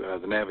to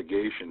the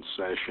navigation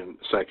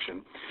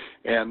section,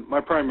 and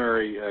my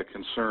primary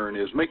concern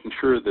is making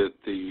sure that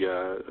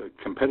the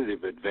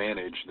competitive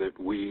advantage that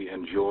we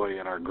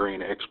enjoy in our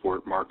grain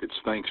export markets,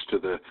 thanks to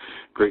the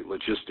great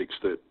logistics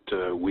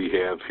that we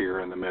have here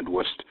in the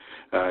Midwest,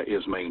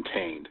 is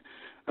maintained.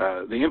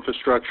 The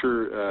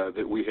infrastructure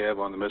that we have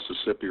on the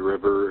Mississippi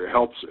River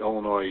helps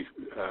Illinois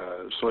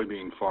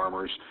soybean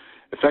farmers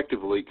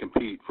effectively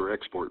compete for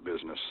export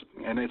business.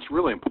 And it's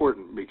really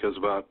important because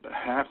about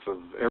half of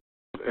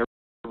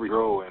every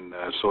row in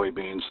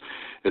soybeans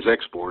is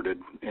exported.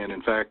 And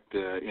in fact,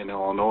 in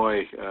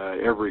Illinois,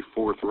 every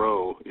fourth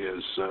row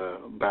is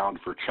bound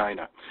for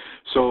China.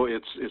 So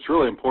it's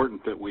really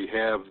important that we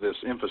have this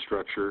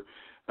infrastructure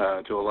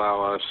to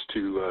allow us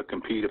to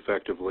compete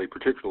effectively,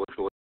 particularly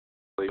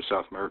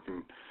South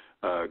American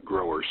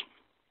growers.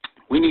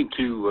 We need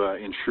to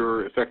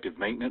ensure effective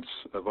maintenance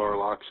of our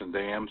locks and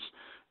dams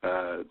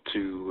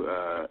to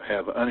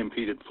have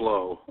unimpeded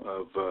flow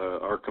of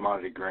our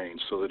commodity grains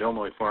so that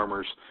Illinois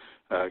farmers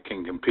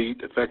can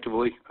compete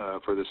effectively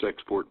for this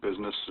export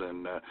business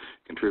and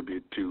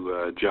contribute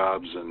to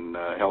jobs and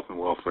health and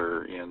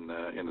welfare in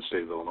the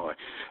state of Illinois.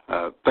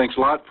 Thanks a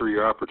lot for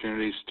your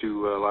opportunities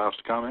to allow us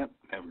to comment.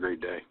 Have a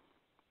great day.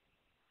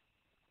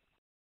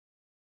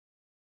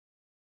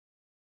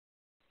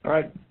 All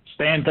right,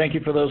 Stan, thank you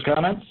for those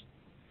comments.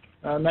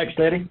 Next,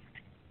 Eddie.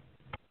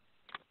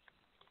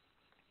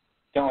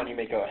 Dawn, you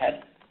may go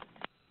ahead.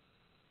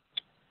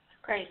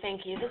 Great,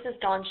 thank you. This is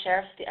Dawn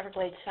Sheriff, the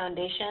Everglades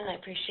Foundation. I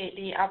appreciate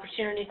the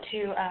opportunity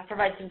to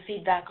provide some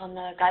feedback on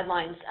the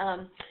guidelines.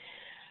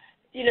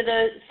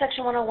 The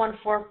Section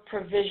 101.4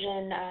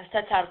 provision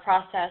sets out a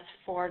process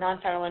for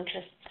non-federal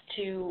interests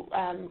to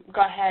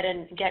go ahead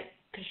and get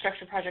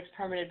construction projects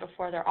permitted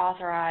before they're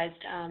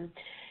authorized.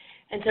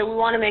 And so we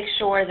want to make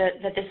sure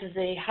that this is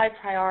a high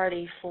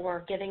priority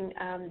for getting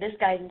this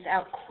guidance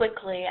out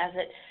quickly, as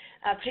it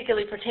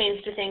particularly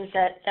pertains to things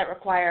that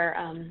require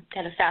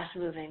kind of fast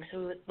moving. So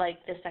we would like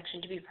this section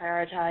to be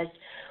prioritized.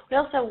 We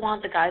also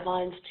want the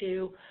guidelines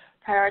to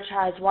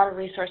prioritize water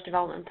resource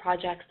development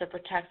projects that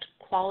protect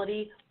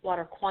quality,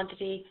 water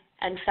quantity,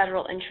 and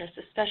federal interests,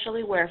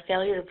 especially where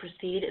failure to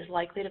proceed is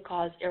likely to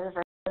cause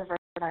irreversible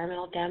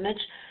environmental damage,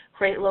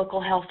 create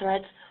local health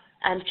threats,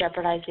 and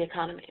jeopardize the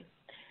economy.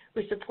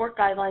 We support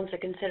guidelines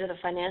that consider the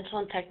financial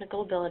and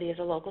technical ability of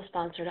the local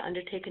sponsor to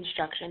undertake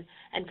construction,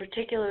 and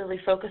particularly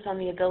focus on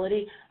the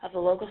ability of the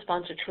local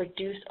sponsor to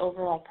reduce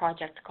overall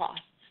project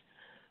costs.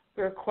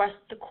 We request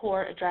the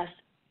Corps address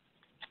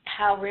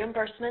how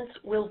reimbursements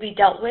will be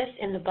dealt with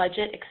in the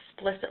budget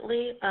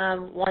explicitly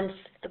once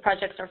the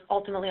projects are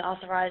ultimately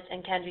authorized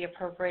and can be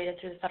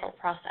appropriated through the federal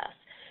process.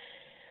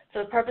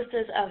 For the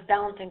purposes of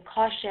balancing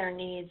cost-share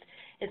needs,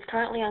 it's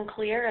currently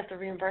unclear if the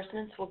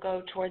reimbursements will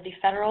go toward the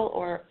federal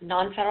or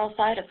non-federal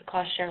side of the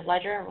cost-share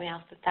ledger, and we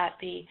ask that that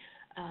be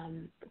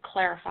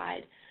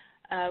clarified.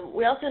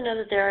 We also know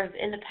that there have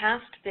in the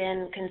past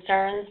been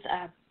concerns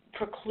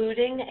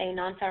precluding a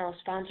non-federal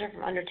sponsor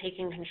from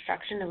undertaking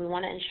construction, and we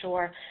want to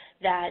ensure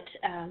that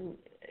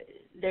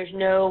there's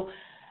no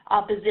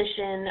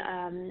opposition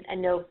and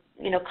no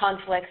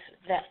conflicts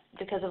that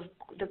because of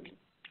the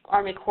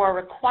Army Corps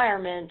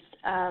requirements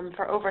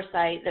for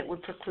oversight that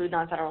would preclude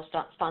non-federal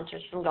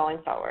sponsors from going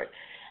forward.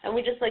 And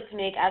we'd just like to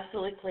make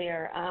absolutely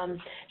clear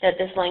that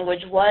this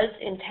language was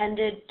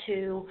intended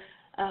to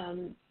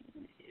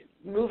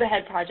move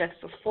ahead projects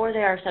before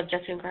they are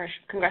subject to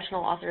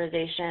congressional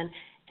authorization,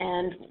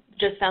 and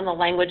just found the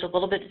language a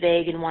little bit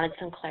vague and wanted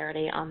some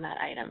clarity on that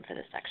item for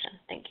this section.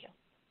 Thank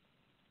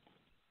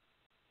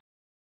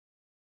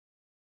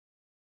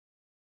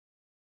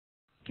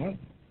you. Well,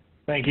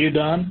 thank you,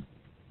 Don.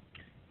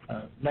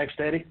 Next,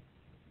 Eddie.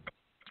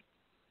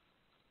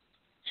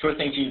 Sure,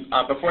 thank you.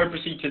 Before I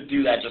proceed to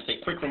do that, just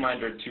a quick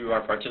reminder to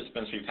our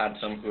participants. We've had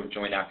some who have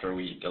joined after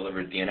we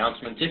delivered the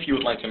announcements. If you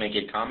would like to make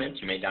a comment,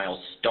 you may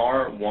dial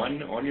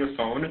 *1 on your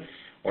phone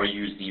or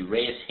use the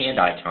raise hand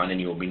icon,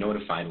 and you will be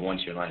notified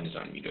once your line is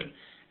unmuted.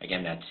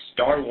 Again, that's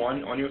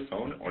 *1 on your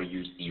phone or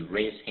use the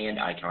raise hand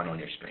icon on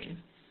your screen.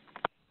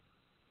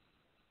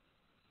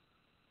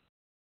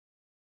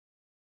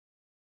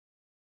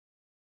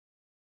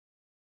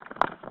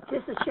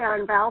 This is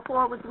Sharon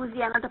Balfour with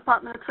Louisiana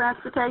Department of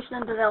Transportation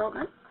and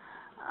Development.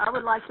 I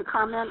would like to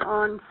comment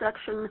on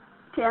Section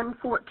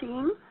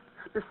 1014,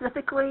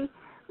 specifically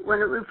when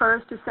it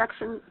refers to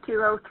Section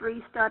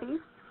 203 studies.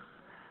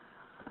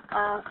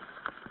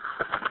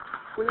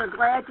 We are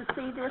glad to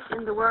see this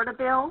in the WRRDA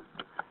bill.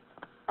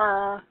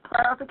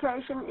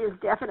 Clarification is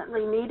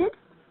definitely needed.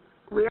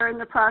 We are in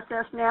the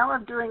process now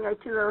of doing a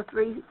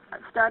 203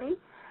 study,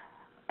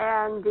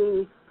 and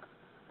the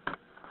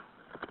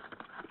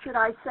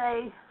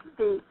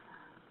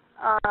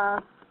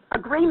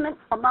agreement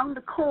among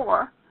the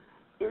Corps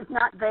is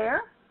not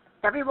there.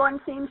 Everyone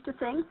seems to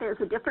think there's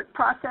a different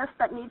process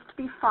that needs to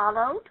be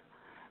followed,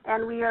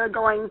 and we are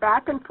going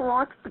back and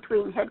forth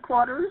between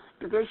headquarters,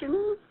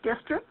 division,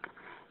 district,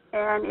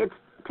 and it's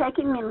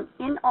taking an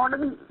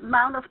inordinate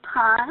amount of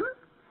time,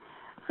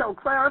 so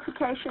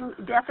clarification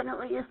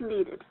definitely is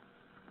needed.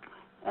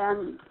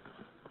 And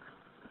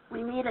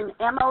we need an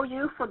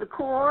MOU for the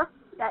Corps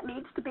that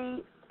needs to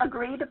be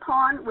agreed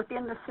upon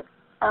within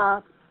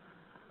the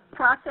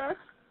process,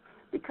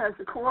 because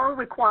the Corps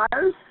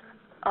requires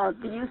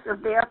the use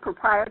of their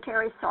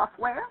proprietary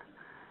software,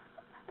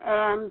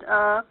 and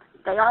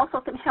they also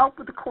can help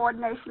with the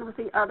coordination with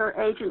the other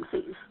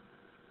agencies.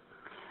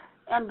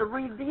 And the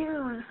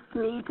reviews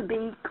need to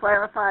be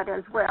clarified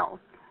as well.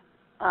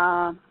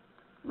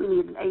 We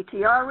need an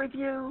ATR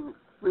review,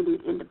 we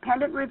need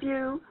independent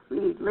review, we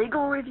need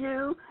legal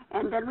review,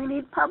 and then we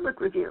need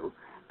public review.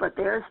 But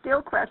there is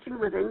still question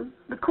within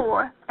the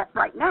Corps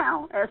right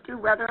now as to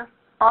whether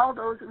all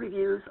those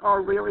reviews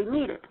are really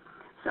needed.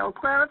 So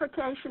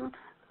clarification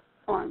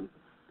on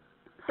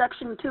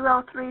Section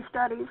 203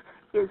 studies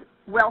is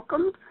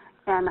welcomed,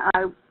 and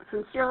I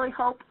sincerely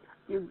hope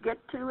you get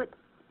to it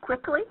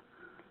quickly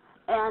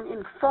and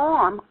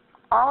inform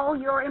all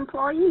your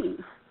employees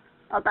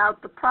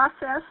about the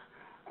process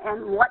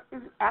and what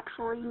is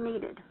actually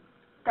needed.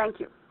 Thank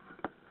you.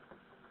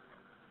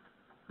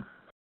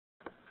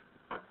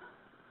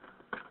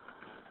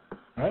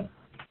 All right.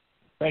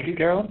 Thank you,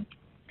 Carolyn.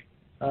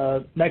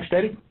 Next,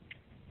 Eddie.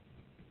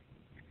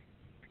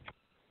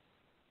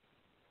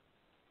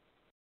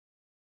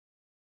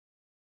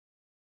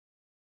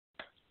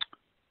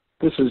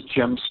 This is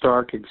Jim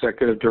Stark,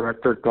 Executive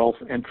Director, Gulf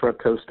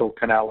Intracoastal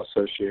Canal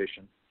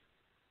Association.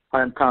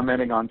 I am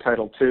commenting on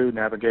Title II,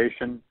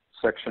 Navigation,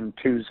 Section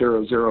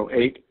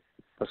 2008,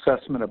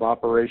 Assessment of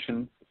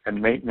Operation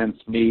and Maintenance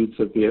Needs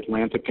of the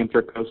Atlantic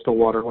Intracoastal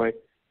Waterway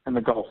and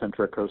the Gulf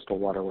Intracoastal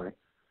Waterway.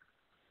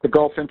 The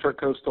Gulf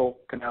Intracoastal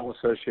Canal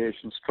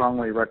Association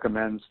strongly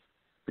recommends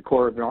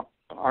the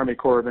Army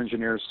Corps of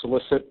Engineers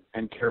solicit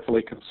and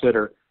carefully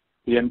consider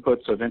the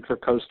inputs of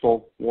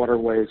intracoastal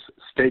waterways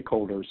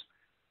stakeholders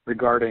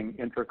regarding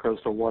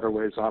intracoastal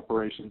waterways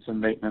operations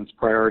and maintenance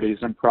priorities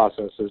and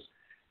processes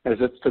as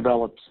it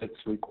develops its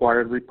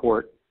required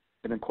report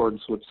in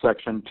accordance with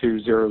Section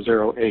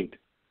 2008.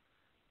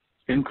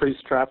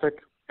 Increased traffic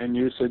and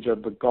usage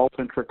of the Gulf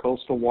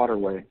Intracoastal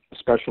Waterway,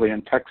 especially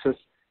in Texas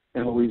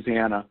and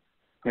Louisiana,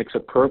 makes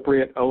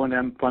appropriate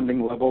O&M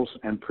funding levels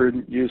and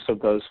prudent use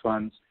of those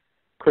funds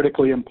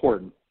critically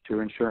important to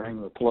ensuring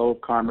the flow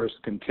of commerce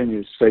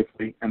continues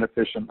safely and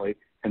efficiently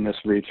in this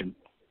region.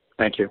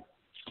 Thank you.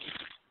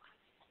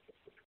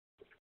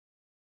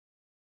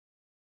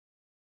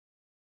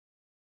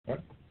 All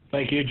right.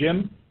 Thank you,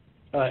 Jim.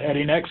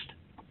 Eddie, next.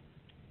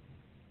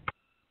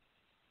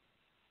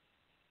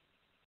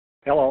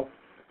 Hello.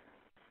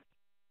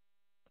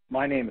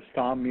 My name is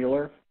Tom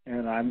Mueller,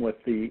 and I'm with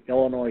the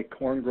Illinois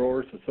Corn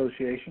Growers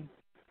Association.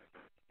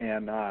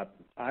 And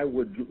I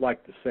would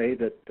like to say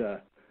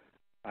that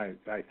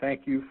I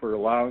thank you for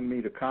allowing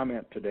me to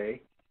comment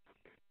today,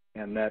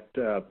 and that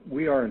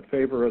we are in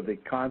favor of the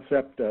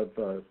concept of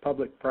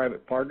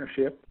public-private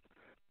partnership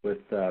with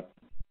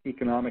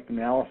economic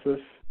analysis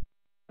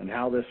and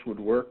how this would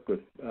work with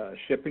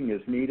shipping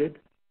as needed.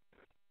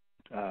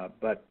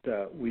 But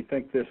we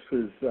think this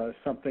is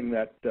something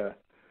that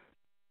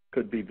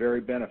could be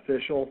very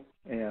beneficial,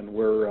 and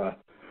we're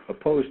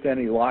opposed to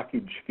any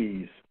lockage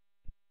fees.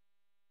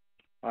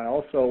 I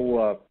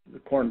also, the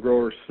corn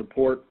growers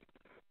support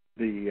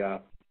the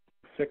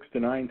 6 to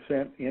 9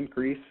 cent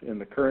increase in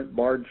the current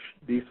barge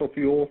diesel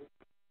fuel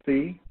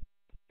fee,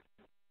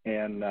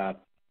 and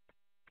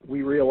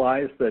we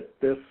realize that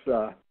this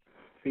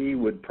fee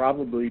would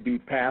probably be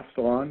passed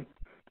on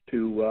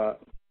to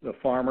the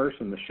farmers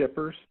and the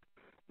shippers,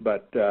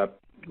 but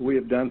we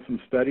have done some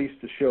studies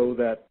to show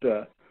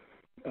that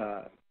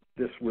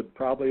this would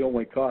probably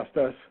only cost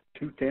us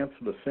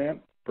 0.2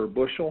 cents per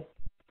bushel,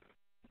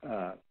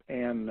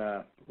 and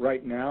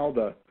right now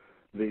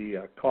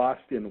the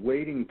cost in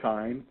waiting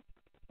time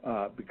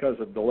because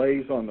of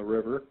delays on the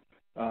river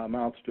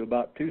amounts to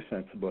about 2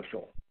 cents a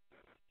bushel.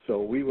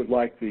 So we would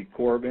like the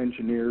Corps of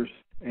Engineers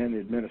and the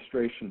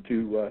administration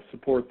to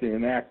support the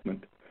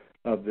enactment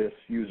of this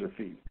user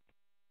fee.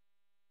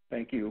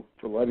 Thank you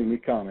for letting me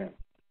comment.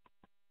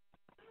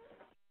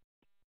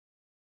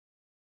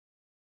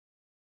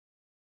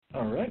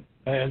 All right,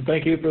 and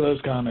thank you for those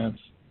comments.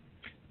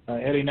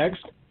 Eddie,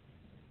 next.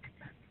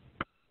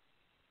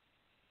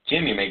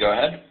 Jim, you may go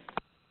ahead.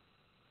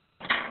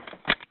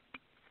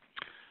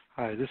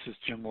 Hi, this is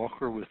Jim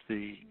Walker with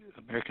the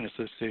American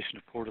Association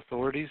of Port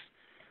Authorities.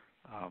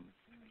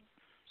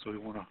 So we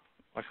want to,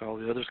 like all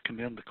the others,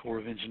 commend the Corps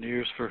of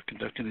Engineers for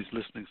conducting these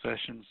listening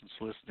sessions and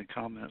soliciting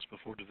comments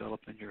before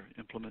developing your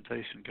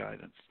implementation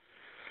guidance.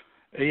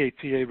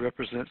 AAPA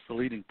represents the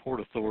leading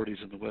port authorities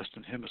in the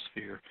Western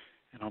Hemisphere,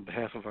 and on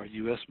behalf of our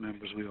U.S.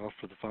 members, we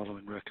offer the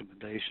following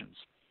recommendations.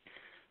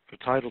 For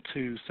Title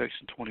II,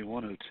 Section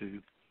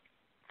 2102,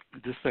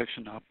 this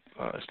section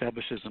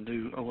establishes a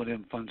new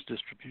O&M funds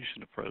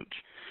distribution approach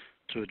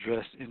to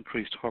address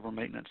increased harbor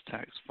maintenance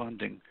tax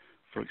funding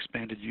for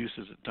expanded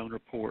uses at donor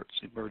ports,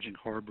 emerging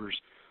harbors,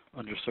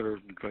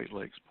 underserved, and Great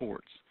Lakes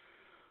ports.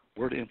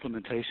 WRRDA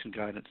implementation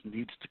guidance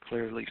needs to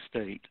clearly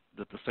state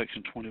that the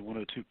Section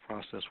 2102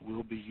 process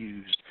will be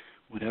used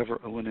whenever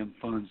O&M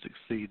funds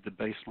exceed the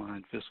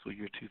baseline fiscal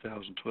year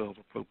 2012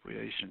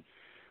 appropriation,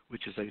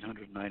 which is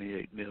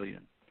 $898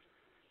 million.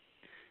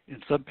 In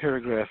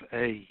subparagraph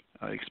A,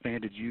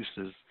 expanded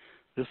uses,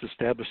 this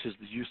establishes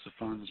the use of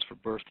funds for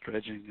berth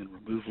dredging and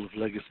removal of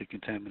legacy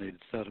contaminated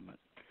sediment.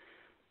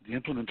 The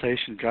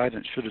implementation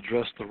guidance should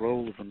address the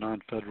role of the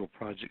non-federal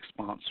project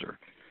sponsor.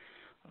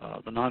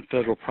 The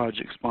non-federal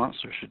project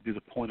sponsor should be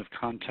the point of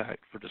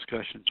contact for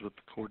discussions with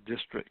the core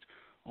district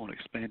on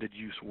expanded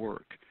use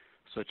work,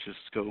 such as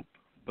scope,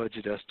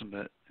 budget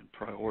estimate, and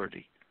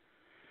priority.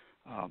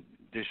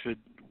 They should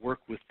work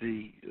with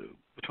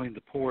between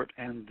the port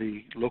and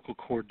the local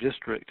core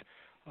district.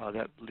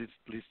 That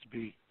needs to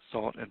be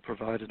sought and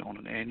provided on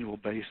an annual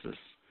basis.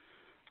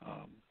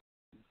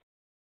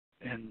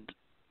 And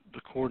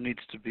the Corps needs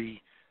to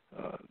be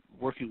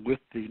working with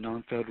the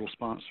non-federal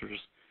sponsors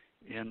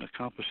in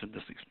accomplishing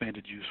this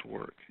expanded use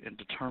work and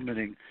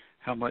determining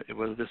how much,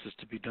 whether this is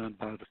to be done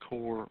by the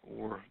Corps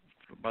or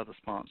by the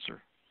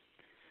sponsor.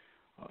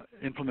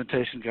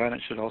 Implementation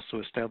guidance should also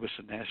establish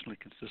a nationally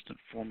consistent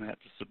format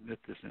to submit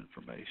this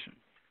information.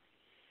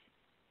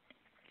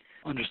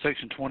 Under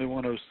Section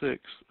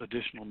 2106,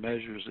 additional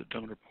measures at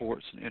donor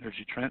ports and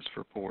energy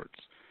transfer ports,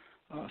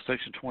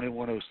 Section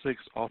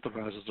 2106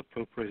 authorizes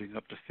appropriating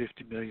up to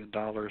 $50 million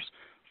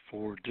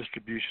for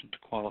distribution to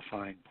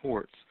qualifying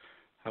ports.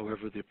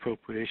 However, the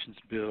appropriations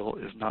bill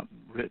is not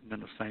written in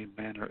the same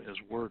manner as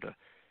WRRDA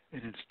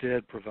and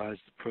instead provides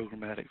the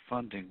programmatic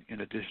funding in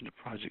addition to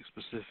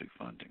project-specific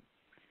funding.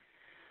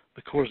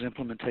 The Corps'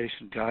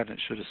 implementation guidance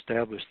should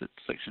establish that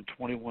Section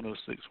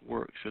 2106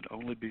 work should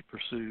only be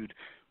pursued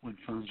when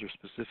funds are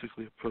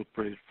specifically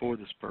appropriated for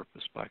this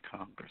purpose by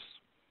Congress.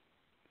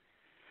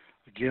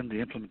 Again, the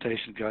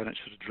implementation guidance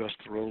should address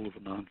the role of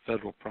a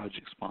non-federal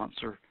project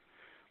sponsor.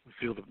 We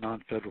feel that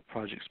non-federal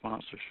project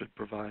sponsors should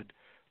provide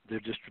their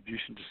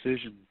distribution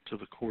decision to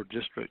the core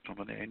district on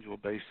an annual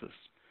basis.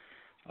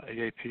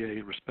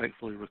 AAPA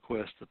respectfully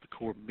requests that the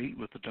Corps meet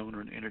with the donor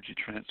and energy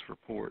transfer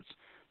ports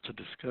to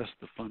discuss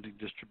the funding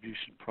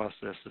distribution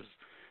processes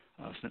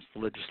since the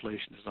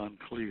legislation is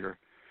unclear,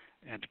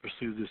 and to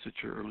pursue this at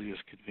your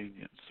earliest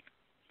convenience.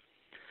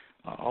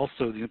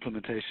 Also, the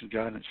implementation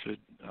guidance should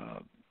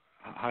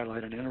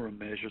highlight an interim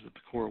measure that the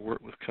Corps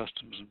work with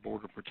Customs and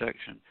Border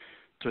Protection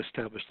to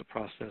establish the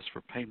process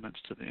for payments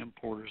to the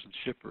importers and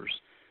shippers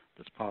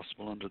that's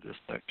possible under this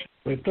section.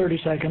 We have 30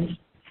 seconds.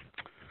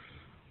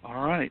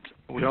 All right.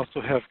 We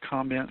also have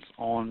comments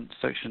on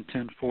Section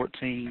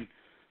 1014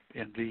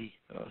 in the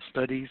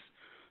studies.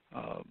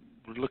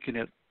 We're looking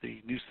at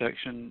the new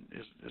section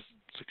is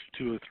Section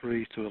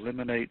 203 to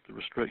eliminate the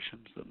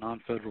restrictions that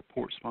non-federal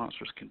port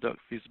sponsors conduct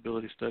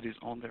feasibility studies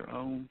on their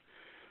own,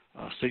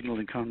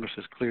 signaling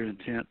Congress's clear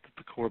intent that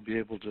the Corps be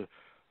able to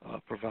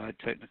provide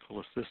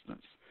technical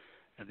assistance.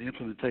 And the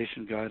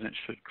implementation guidance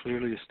should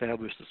clearly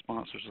establish the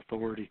sponsor's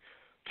authority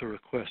to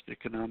request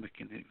economic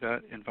and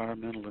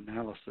environmental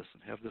analysis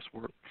and have this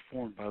work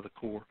performed by the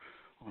Corps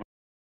on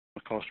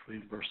a cost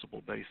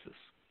reimbursable basis.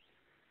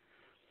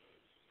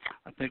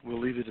 I think we'll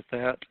leave it at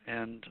that,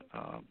 and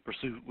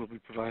we'll be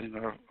providing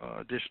our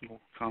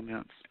additional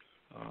comments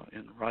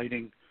in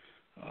writing.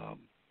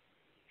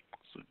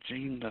 So,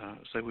 Gene,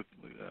 say we've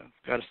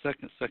got a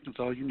second. Second's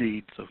all you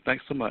need, so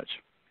thanks so much.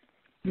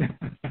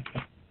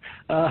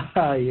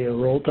 Yeah,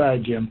 roll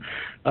tide, Jim.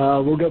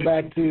 We'll go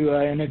back to,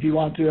 and if you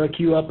want to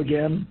queue up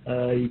again,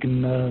 you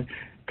can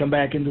come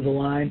back into the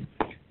line.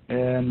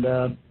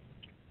 And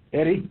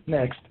Eddie,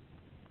 next.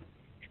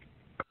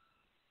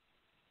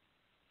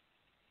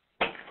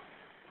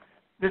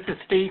 This is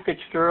Steve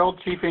Fitzgerald,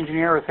 Chief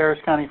Engineer with Harris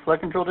County Flood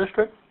Control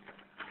District.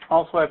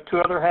 Also have two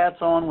other hats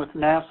on with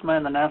NASMA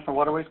and the National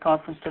Waterways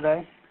Conference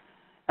today.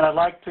 And I'd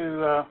like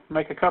to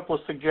make a couple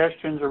of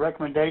suggestions or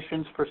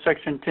recommendations for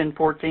Section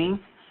 1014.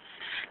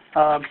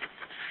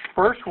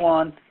 First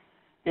one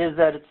is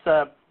that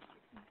it's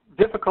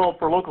difficult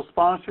for local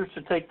sponsors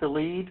to take the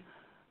lead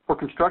for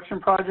construction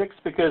projects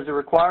because it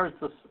requires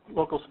the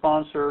local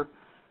sponsor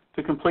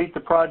to complete the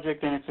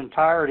project in its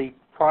entirety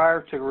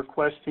prior to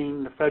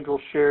requesting the federal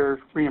share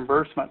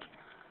reimbursement.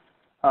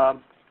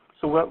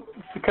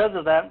 Because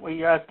of that,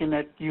 we're asking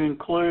that you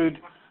include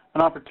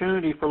an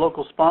opportunity for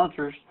local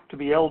sponsors to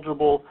be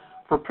eligible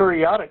for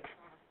periodic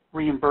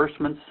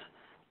reimbursements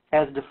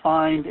as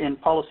defined in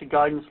Policy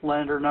Guidance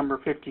Letter number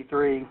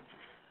 53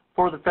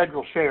 for the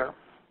federal share.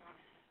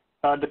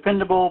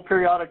 Dependable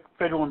periodic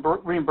federal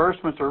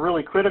reimbursements are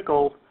really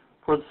critical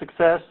for the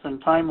success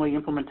and timely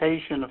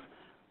implementation of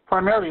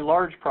primarily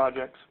large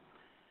projects.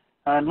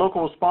 And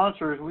local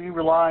sponsors, we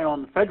rely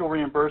on the federal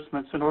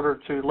reimbursements in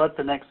order to let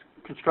the next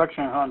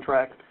construction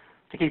contract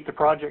to keep the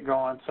project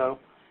going. So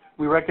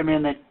we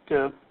recommend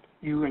that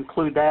you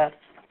include that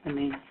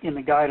in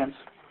the guidance.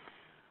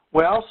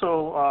 We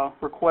also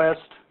request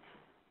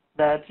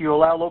that you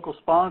allow local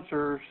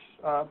sponsors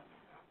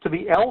to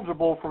be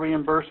eligible for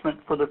reimbursement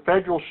for the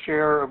federal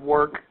share of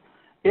work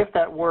if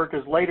that work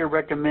is later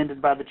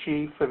recommended by the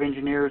Chief of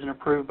Engineers and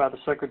approved by the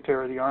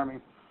Secretary of the Army.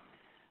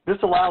 This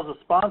allows the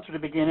sponsor to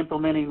begin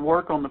implementing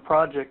work on the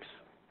projects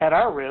at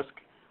our risk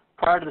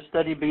prior to the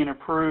study being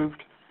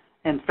approved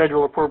in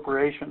federal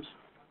appropriations.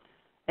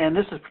 And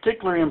this is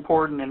particularly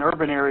important in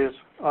urban areas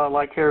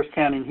like Harris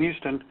County and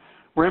Houston,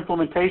 where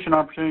implementation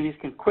opportunities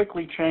can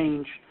quickly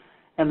change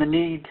and the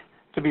need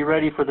to be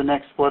ready for the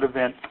next flood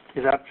event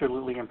is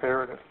absolutely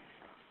imperative.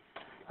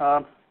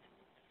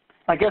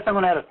 I guess I'm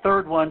going to add a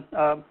third one.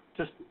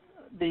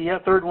 The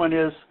third one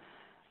is,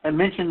 it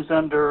mentions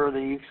under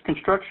the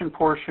construction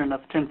portion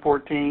of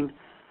 1014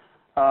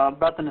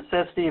 about the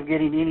necessity of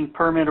getting any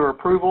permit or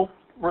approval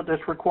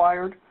that's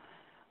required,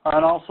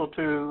 and also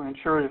to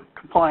ensure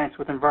compliance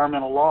with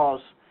environmental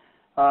laws.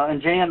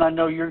 And Jan, I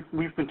know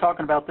we've been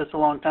talking about this a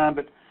long time,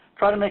 but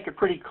try to make it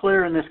pretty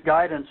clear in this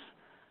guidance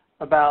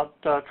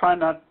about try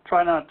not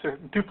to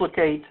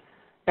duplicate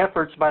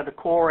efforts by the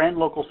Corps and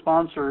local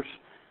sponsors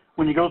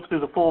when you go through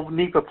the full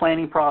NEPA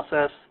planning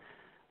process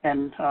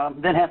and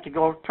then have to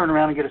go turn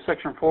around and get a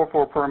Section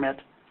 404 permit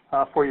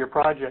for your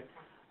project.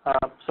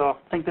 So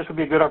I think this would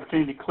be a good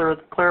opportunity to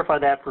clarify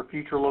that for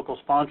future local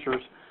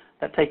sponsors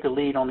that take the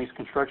lead on these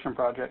construction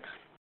projects.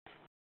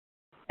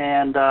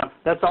 And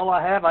that's all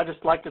I have. I'd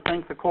just like to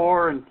thank the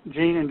Corps and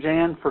Gene and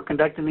Jan for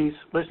conducting these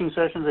listening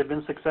sessions. They've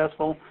been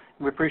successful,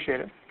 and we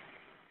appreciate it.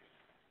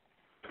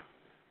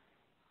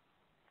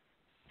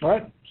 All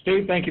right,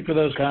 Steve, thank you for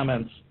those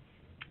comments.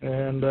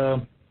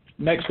 And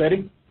next,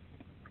 Eddie.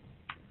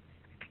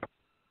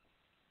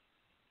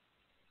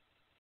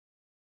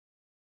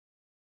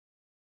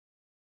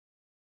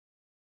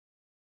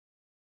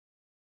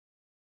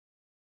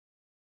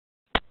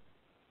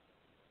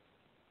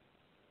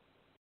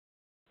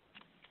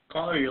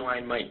 Caller, your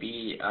line might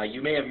be,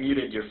 you may have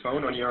muted your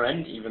phone on your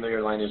end, even though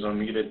your line is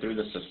unmuted through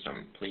the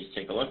system. Please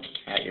take a look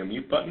at your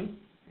mute button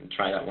and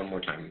try that one more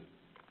time.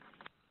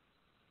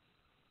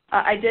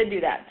 I did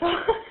do that, so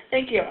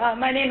thank you.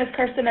 My name is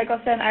Kirsten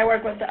Mickelson. I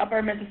work with the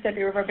Upper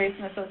Mississippi River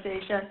Basin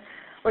Association,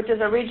 which is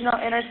a regional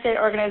interstate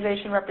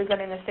organization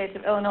representing the states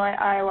of Illinois,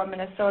 Iowa,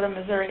 Minnesota,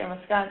 Missouri, and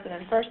Wisconsin.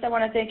 And first, I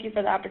want to thank you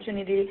for the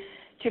opportunity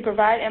to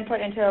provide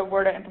input into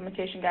WRRDA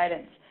implementation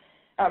guidance.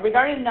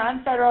 Regarding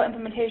non-federal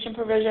implementation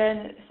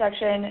provision,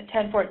 Section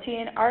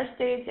 1014, our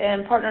states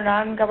and partner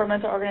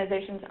non-governmental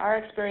organizations are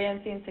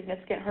experiencing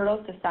significant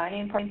hurdles to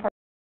signing partnerships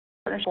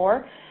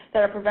that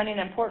are preventing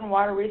important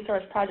water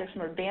resource projects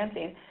from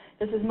advancing.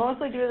 This is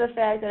mostly due to the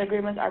fact that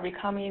agreements are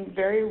becoming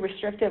very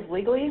restrictive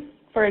legally.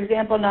 For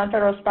example,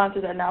 non-federal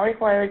sponsors are now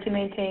required to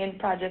maintain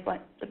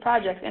the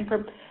projects in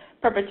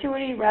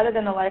perpetuity rather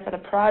than the life of the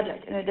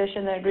project. In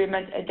addition, the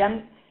agreements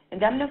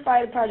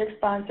indemnify the project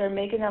sponsor,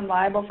 making them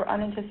liable for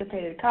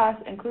unanticipated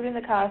costs, including the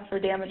costs for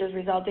damages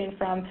resulting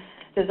from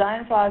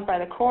design flaws by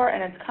the Corps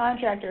and its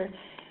contractor.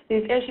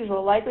 These issues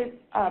will likely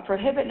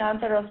prohibit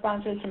non-federal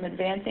sponsors from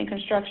advancing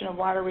construction of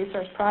water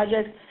resource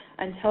projects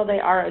until they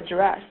are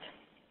addressed.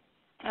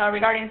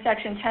 Regarding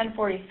Section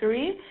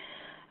 1043,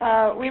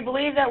 we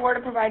believe that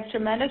WRRDA provides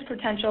tremendous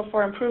potential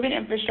for improving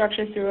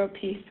infrastructure through a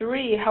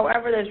P3.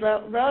 However, there's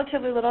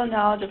relatively little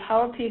knowledge of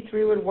how a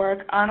P3 would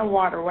work on a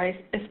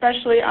waterway,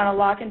 especially on a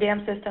lock and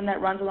dam system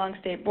that runs along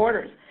state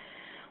borders.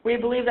 We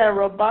believe that a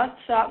robust,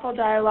 thoughtful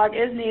dialogue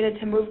is needed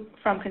to move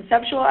from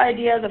conceptual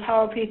ideas of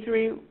how a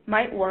P3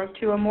 might work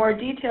to a more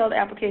detailed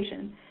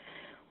application.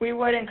 We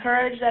would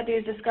encourage that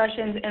these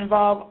discussions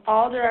involve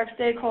all direct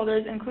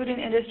stakeholders, including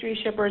industry,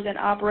 shippers, and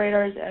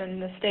operators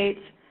in the states.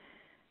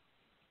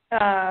 There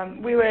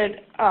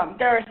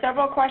are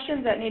several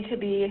questions that need to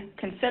be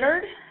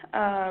considered,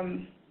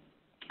 and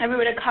we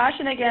would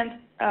caution against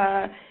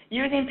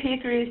using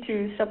P3s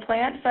to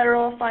supplant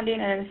federal funding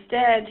and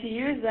instead to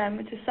use them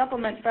to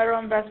supplement federal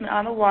investment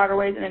on the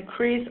waterways and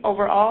increase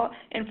overall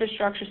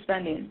infrastructure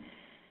spending.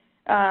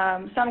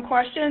 Some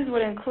questions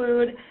would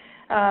include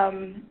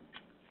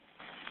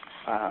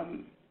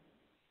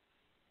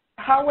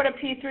how would a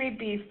P3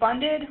 be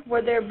funded?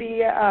 Would there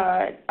be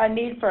a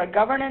need for a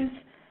governance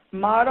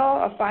model,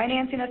 a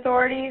financing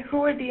authority?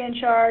 Who would be in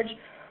charge?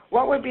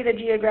 What would be the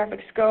geographic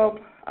scope?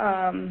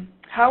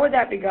 How would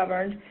that be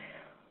governed?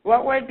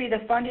 What would be the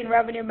funding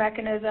revenue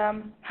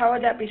mechanism? How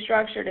would that be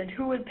structured and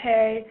who would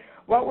pay?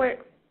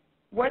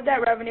 Would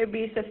that revenue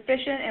be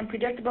sufficient and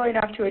predictable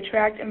enough to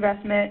attract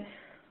investment?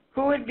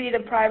 Who would be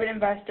the private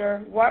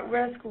investor? What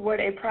risk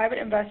would a private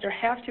investor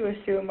have to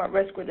assume? What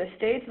risk would the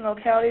states and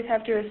localities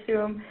have to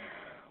assume?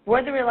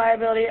 Would the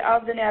reliability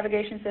of the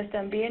navigation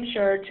system be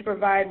ensured to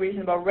provide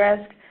reasonable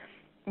risk?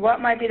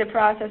 What might be the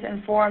process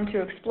and forum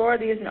to explore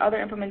these and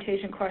other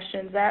implementation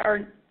questions that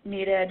are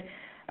needed,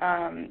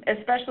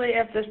 especially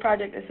if this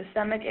project is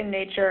systemic in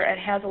nature and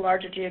has a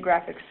larger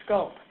geographic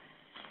scope?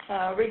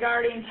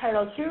 Regarding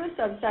Title II,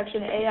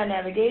 subsection A on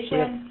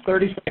navigation.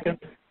 30 seconds.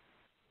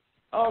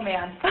 Oh,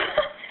 man.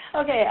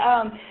 Okay.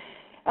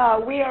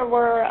 We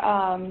were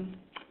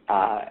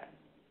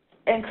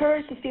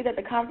encouraged to see that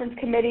the conference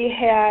committee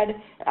had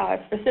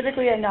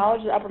specifically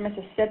acknowledged the Upper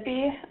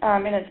Mississippi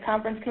in its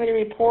conference committee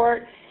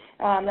report,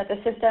 that the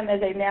system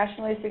is a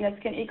nationally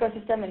significant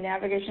ecosystem and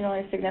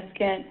navigationally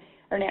significant,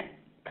 or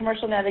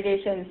commercial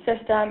navigation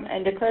system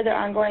and declare their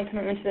ongoing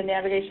commitment to the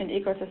navigation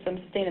ecosystem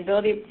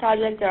sustainability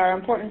project. There are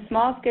important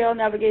small-scale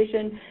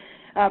navigation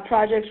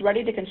projects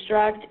ready to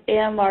construct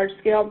and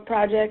large-scale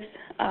projects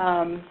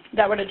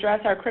that would address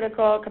our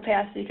critical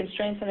capacity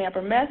constraints in the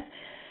Upper Miss.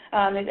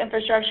 These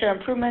infrastructure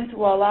improvements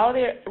will allow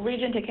the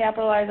region to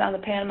capitalize on the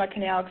Panama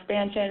Canal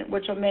expansion,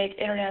 which will make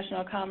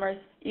international commerce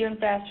even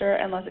faster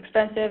and less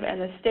expensive.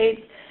 And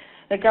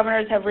the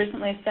governors have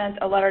recently sent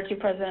a letter to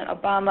President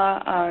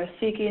Obama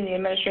seeking the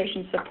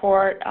administration's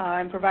support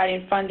and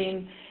providing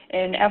funding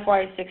in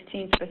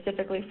FY16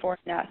 specifically for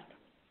NESP.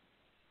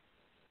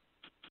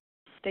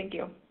 Thank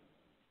you.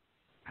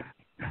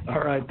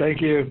 All right,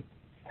 thank you.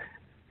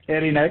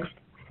 Eddie, next.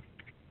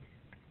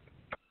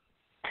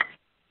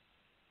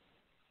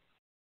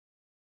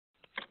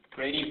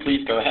 Grady,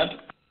 please go ahead.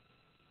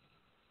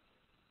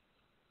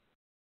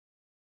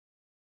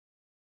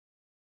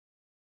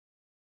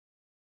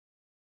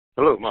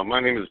 Hello, my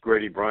name is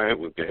Grady Bryant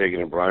with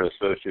Gahagan & Bryant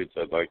Associates.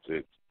 I'd like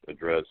to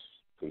address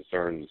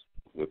concerns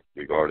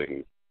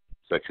regarding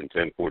Section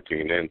 1014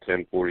 and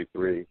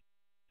 1043.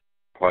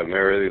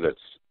 Primarily,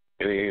 that's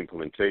any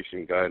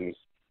implementation guidance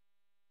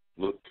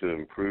look to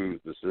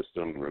improve the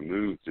system,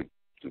 remove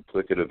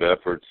duplicative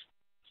efforts.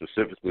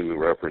 Specifically,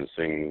 we're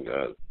referencing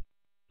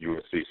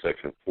USACE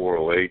Section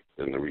 408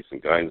 and the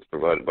recent guidance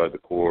provided by the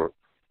Corps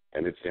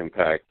and its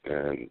impact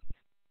and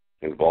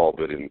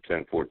involvement in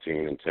 1014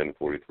 and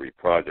 1043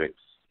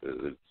 projects.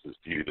 This is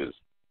viewed as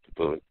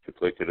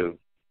duplicative,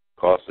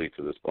 costly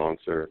to the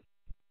sponsor,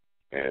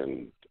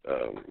 and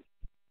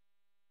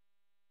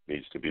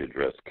needs to be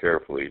addressed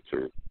carefully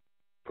to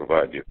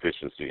provide the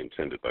efficiency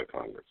intended by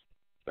Congress.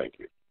 Thank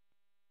you.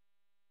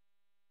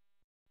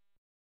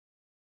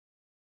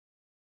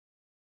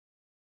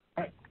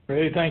 All right,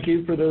 Ray, thank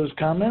you for those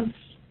comments.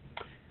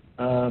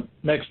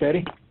 Next,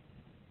 Eddie.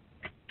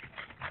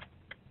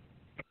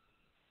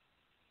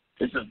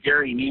 This is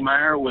Gary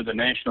Niemeyer with the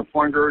National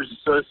Corn Growers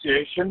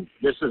Association.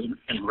 This is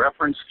in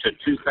reference to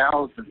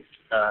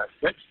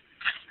 2006.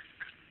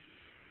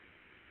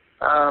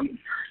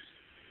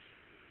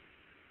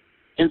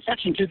 In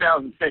Section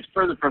 2006,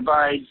 further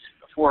provides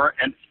for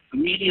an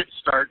immediate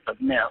start of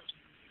NESP.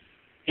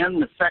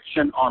 In the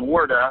section on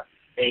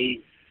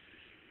WRRDA,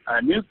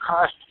 a new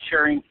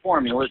cost-sharing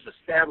formula is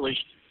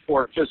established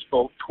for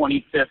fiscal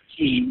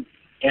 2015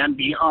 and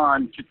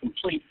beyond to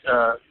complete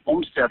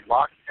homestead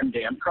lock and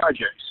dam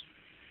projects.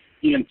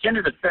 The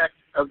intended effect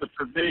of the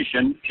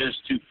provision is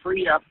to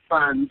free up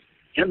funds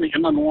in the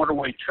Inland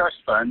Waterway Trust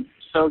Fund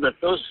so that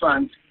those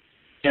funds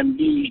can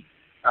be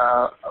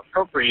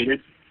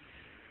appropriated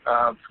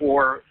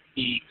for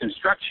the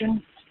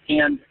construction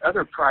and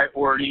other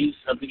priorities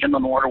of the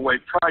Inland Waterway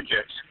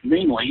projects,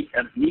 mainly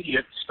an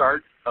immediate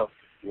start of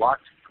Lot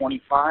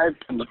 25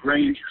 and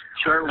LaGrange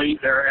shortly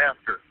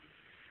thereafter.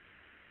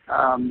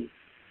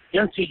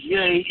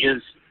 NCGA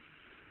is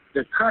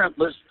the current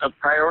list of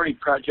priority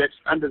projects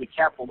under the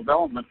Capital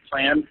Development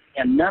Plan,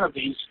 and none of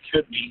these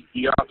should be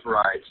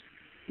deauthorized.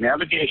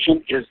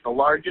 Navigation is the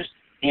largest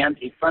and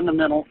a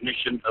fundamental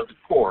mission of the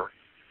Corps.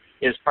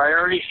 Its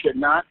priorities should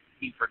not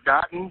be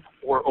forgotten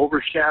or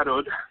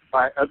overshadowed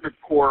by other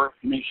core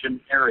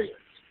mission areas.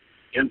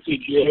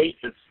 NCGA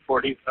is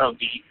supportive of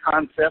the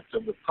concept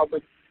of the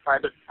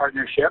public-private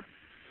partnership,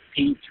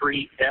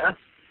 P3S,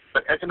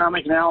 but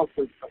economic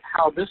analysis of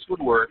how this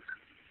would work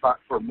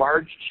for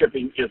barge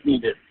shipping is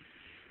needed.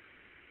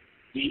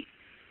 The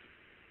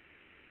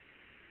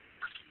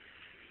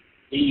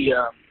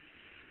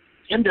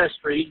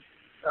industry,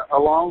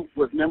 along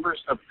with members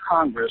of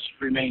Congress,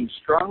 remain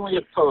strongly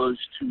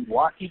opposed to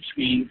blockage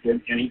fees in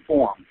any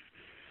form.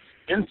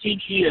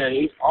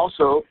 NCGA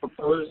also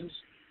proposes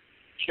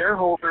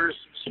shareholders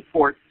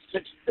support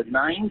 6 to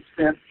 9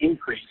 cent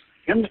increase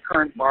in the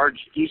current barge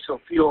diesel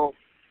fuel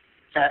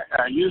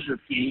user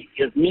fee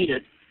is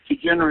needed to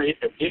generate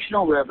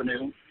additional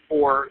revenue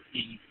for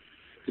the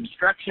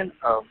construction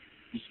of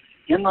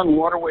the Inland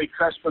Waterway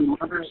Trust Fund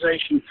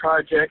modernization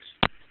projects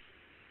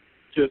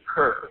to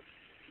occur.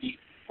 The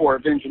Corps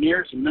of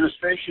Engineers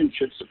administration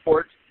should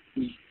support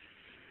the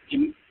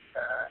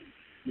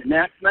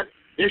enactment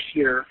this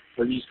year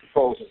for these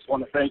proposals. I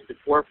want to thank the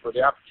Corps for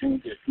the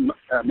opportunity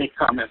to make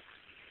comments.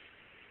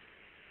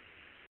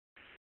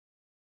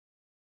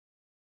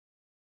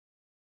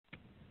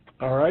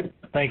 All right.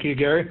 Thank you,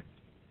 Gary.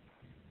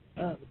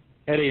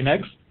 Eddie,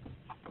 next.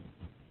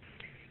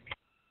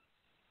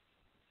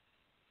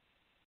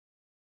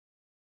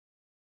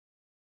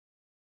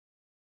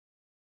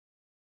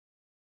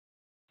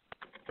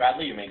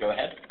 Bradley, you may go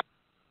ahead.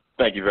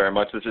 Thank you very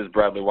much. This is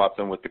Bradley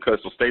Watson with the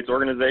Coastal States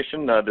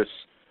Organization.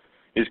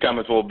 These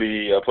comments will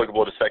be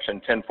applicable to Section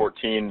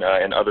 1014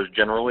 and others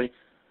generally.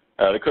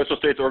 The Coastal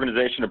States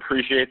Organization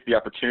appreciates the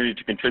opportunity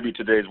to contribute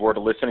to today's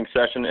WRRDA listening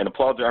session and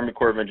applauds the Army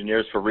Corps of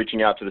Engineers for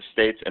reaching out to the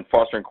states and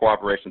fostering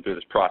cooperation through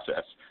this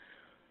process.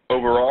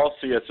 Overall,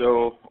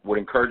 CSO would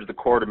encourage the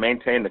Corps to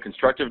maintain the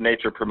constructive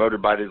nature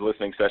promoted by these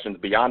listening sessions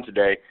beyond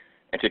today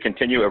and to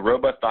continue a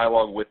robust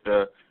dialogue with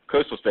the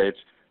coastal states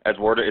as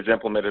WRRDA is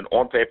implemented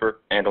on paper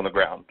and on the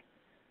ground.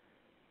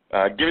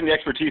 Given the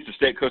expertise of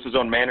state coastal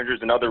zone managers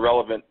and other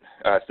relevant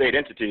state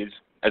entities,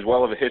 as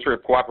well as a history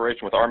of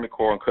cooperation with Army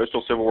Corps on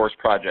coastal civil works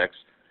projects,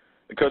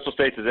 the coastal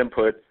states'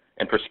 input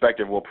and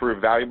perspective will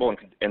prove valuable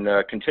in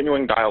the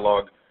continuing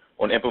dialogue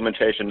on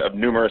implementation of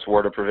numerous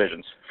WRRDA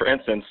provisions. For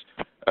instance,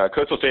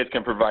 coastal states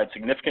can provide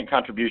significant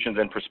contributions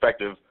and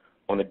perspective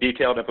on the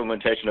detailed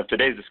implementation of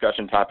today's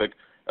discussion topic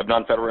of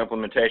non-federal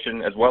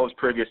implementation, as well as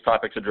previous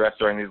topics addressed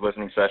during these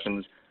listening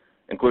sessions,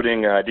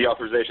 including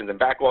deauthorizations and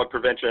backlog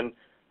prevention,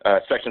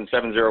 Section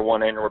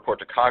 701 annual report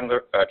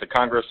to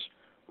Congress,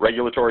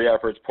 regulatory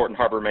efforts, port and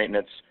harbor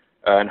maintenance,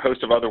 and a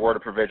host of other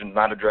WRRDA provisions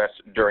not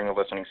addressed during the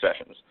listening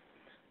sessions.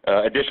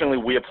 Additionally,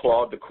 we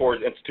applaud the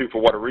Corps' Institute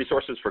for Water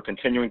Resources for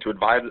continuing to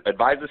advise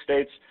the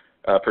states,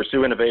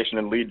 pursue innovation,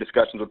 and lead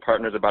discussions with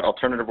partners about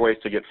alternative ways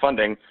to get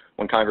funding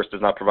when Congress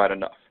does not provide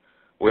enough.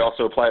 We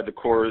also applaud the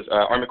Corps'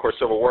 Army Corps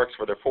Civil Works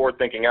for their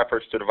forward-thinking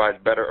efforts to devise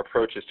better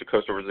approaches to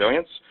coastal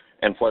resilience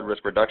and flood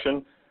risk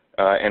reduction,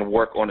 and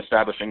work on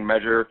establishing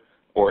measure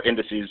or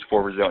indices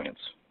for resilience.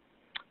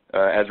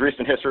 As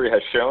recent history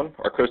has shown,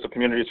 our coastal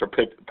communities are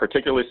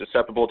particularly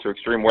susceptible to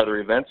extreme weather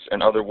events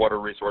and other water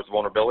resource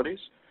vulnerabilities.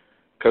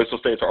 Coastal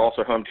states are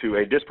also home to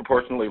a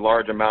disproportionately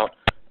large amount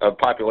of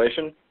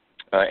population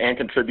and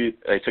contribute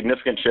a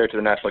significant share to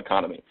the national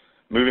economy.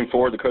 Moving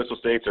forward, the coastal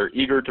states are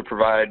eager to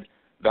provide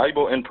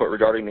valuable input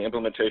regarding the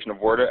implementation of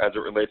WRRDA as it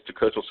relates to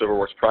coastal civil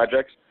works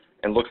projects,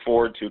 and look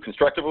forward to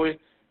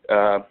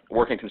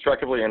working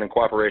constructively and in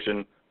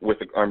cooperation with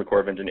the Army Corps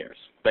of Engineers.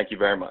 Thank you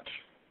very much.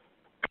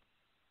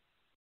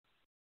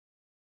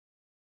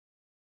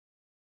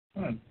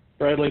 All right.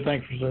 Bradley,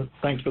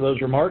 thanks for those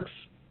remarks.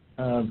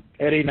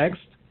 Eddie, next.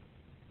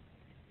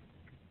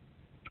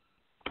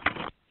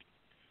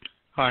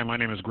 Hi, my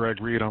name is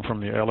Greg Reed. I'm from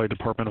the LA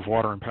Department of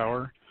Water and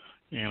Power,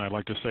 and I'd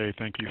like to say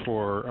thank you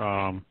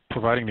for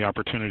providing the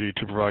opportunity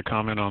to provide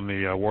comment on the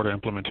WRRDA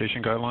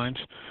implementation guidelines.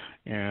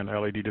 And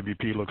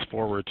LADWP looks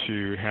forward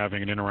to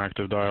having an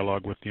interactive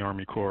dialogue with the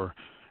Army Corps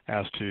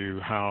as to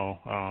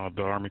how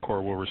the Army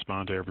Corps will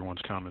respond to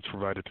everyone's comments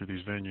provided through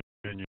these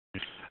venues.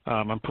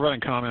 I'm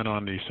providing comment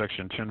on the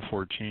Section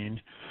 1014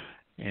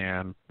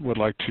 and would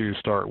like to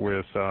start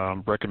with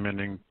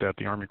recommending that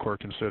the Army Corps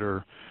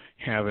consider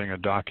having a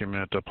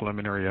document, a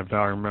preliminary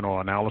environmental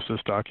analysis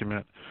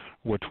document,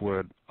 which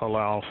would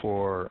allow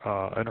for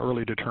an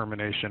early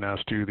determination as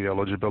to the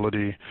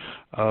eligibility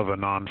of a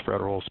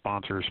non-federal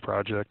sponsor's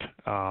project,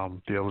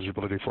 the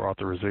eligibility for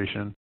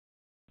authorization.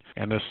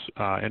 And this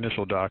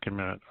initial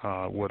document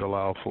would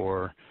allow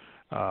for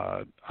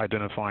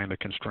identifying the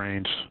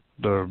constraints,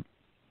 the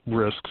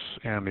risks,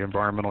 and the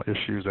environmental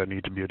issues that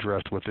need to be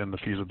addressed within the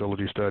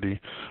feasibility study,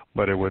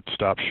 but it would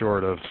stop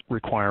short of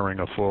requiring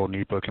a full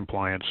NEPA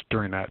compliance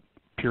during that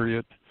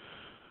period.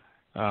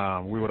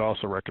 We would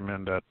also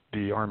recommend that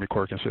the Army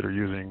Corps consider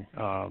using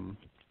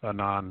a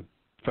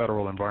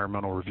non-federal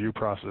environmental review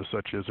process,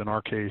 such as in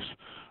our case,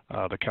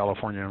 the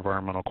California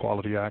Environmental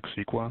Quality Act,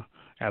 CEQA,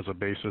 as a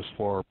basis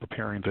for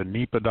preparing the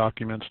NEPA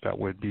documents that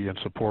would be in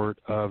support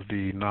of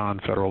the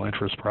non-federal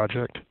interest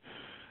project.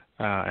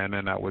 And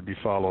then that would be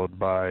followed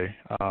by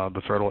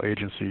the federal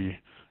agency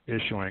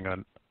issuing a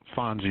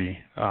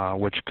FONSI,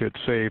 which could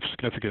save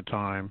significant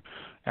time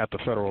at the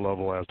federal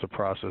level, as the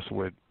process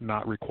would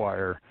not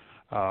require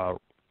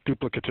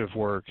duplicative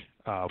work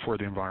for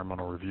the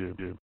environmental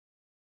review.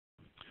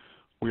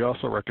 We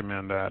also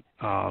recommend that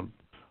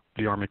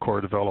the Army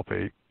Corps develop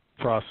a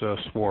process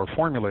for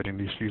formulating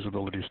these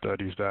feasibility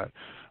studies that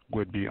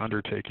would be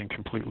undertaken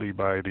completely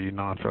by the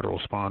non-federal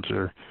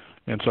sponsor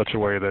in such a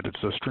way that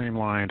it's a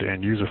streamlined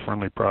and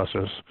user-friendly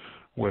process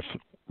with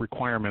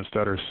requirements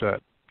that are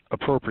set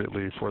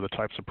appropriately for the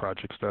types of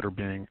projects that are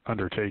being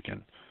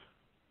undertaken.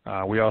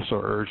 We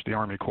also urge the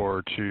Army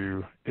Corps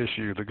to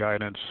issue the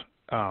guidance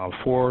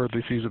for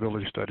the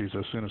feasibility studies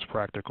as soon as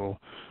practical,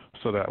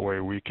 so that way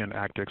we can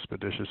act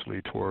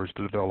expeditiously towards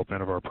the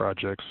development of our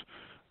projects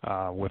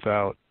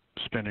without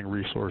spending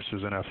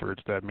resources and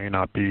efforts that may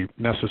not be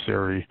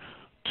necessary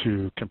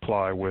to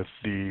comply with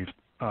the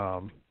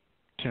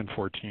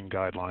 1014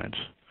 guidelines.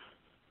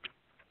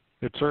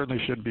 It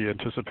certainly should be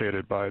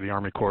anticipated by the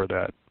Army Corps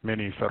that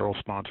many federal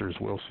sponsors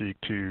will seek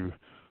to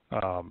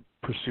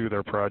pursue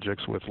their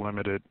projects with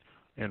limited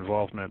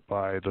involvement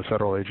by the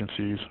federal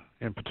agencies.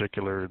 In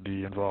particular,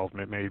 the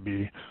involvement may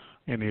be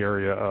in the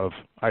area of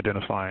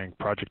identifying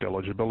project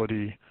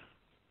eligibility,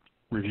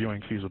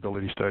 reviewing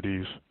feasibility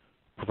studies,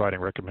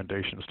 providing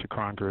recommendations to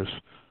Congress,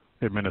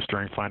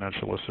 administering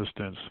financial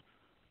assistance,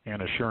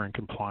 and assuring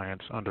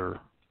compliance under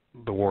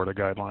the WRRDA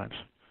guidelines.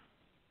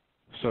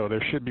 So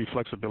there should be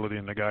flexibility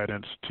in the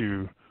guidance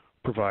to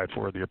provide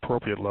for the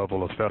appropriate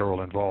level of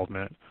federal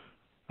involvement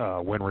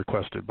when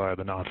requested by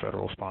the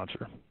non-federal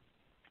sponsor.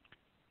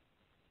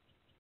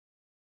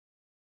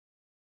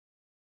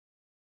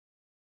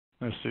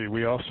 Let's see,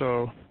 we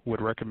also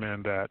would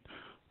recommend that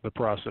the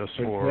process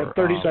for... You have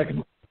 30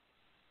 seconds.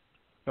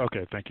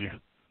 Okay, thank you.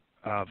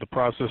 The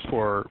process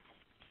for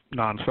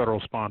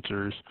non-federal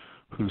sponsors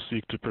who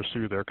seek to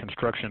pursue their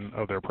construction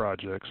of their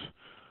projects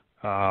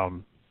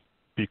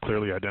be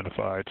clearly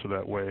identified, so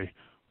that way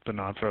the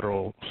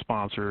non-federal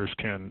sponsors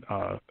can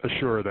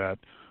assure that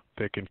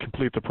they can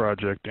complete the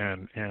project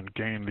and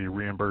gain the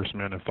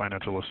reimbursement and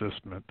financial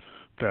assistance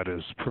that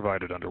is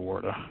provided under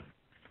WRRDA.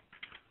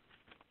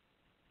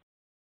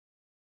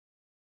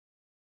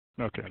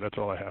 Okay, that's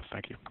all I have.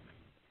 Thank you.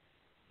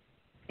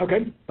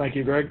 Okay, thank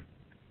you, Greg.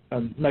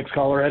 Next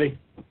caller, Eddie.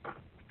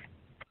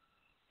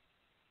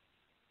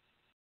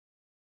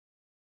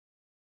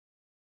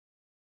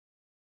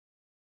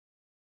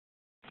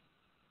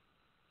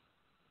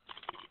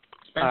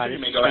 Spencer, you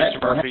may go ahead.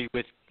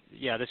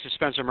 This is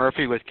Spencer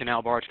Murphy with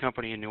Canal Barge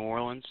Company in New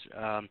Orleans.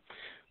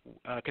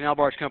 Canal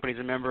Barge Company is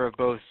a member of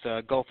both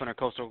Gulf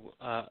Intercoastal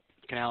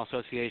Canal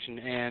Association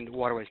and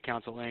Waterways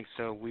Council, Inc.,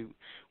 so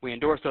we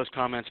endorse those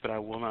comments, but I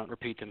will not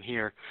repeat them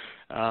here.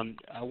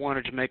 I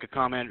wanted to make a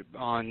comment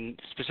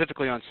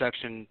specifically on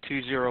Section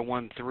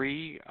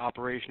 2013,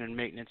 Operation and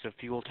Maintenance of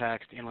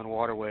Fuel-Taxed Inland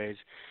Waterways,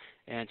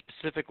 and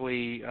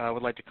specifically I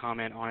would like to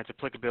comment on its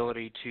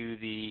applicability to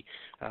the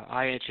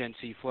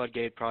IHNC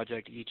floodgate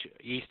project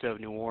east of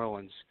New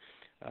Orleans.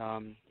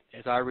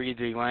 As I read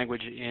the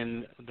language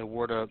in the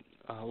WRRDA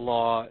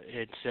law,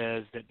 it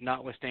says that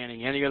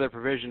notwithstanding any other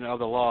provision of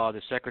the law,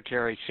 the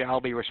Secretary shall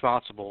be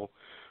responsible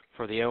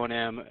for the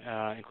O&M,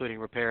 including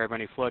repair of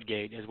any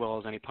floodgate, as well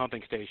as any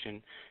pumping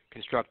station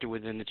constructed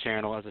within the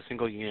channel as a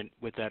single unit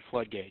with that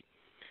floodgate.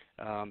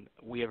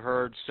 We have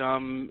heard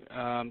some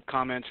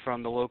comments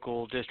from the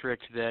local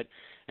district that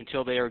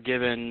until they are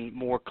given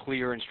more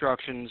clear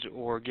instructions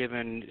or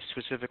given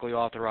specifically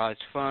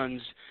authorized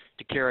funds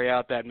to carry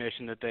out that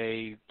mission, that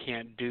they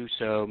can't do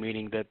so,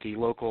 meaning that the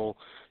local,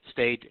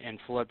 state, and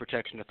flood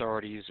protection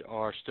authorities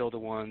are still the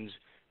ones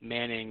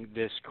manning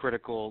this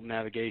critical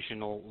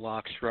navigational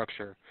lock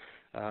structure.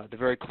 The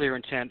very clear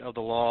intent of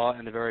the law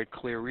and the very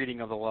clear reading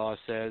of the law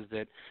says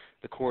that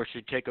the Corps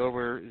should take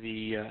over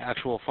the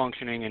actual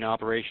functioning and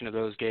operation of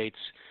those gates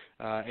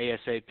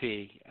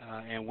ASAP,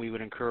 and we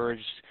would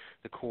encourage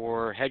the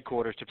Corps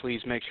headquarters to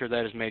please make sure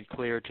that is made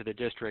clear to the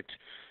district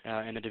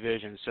and the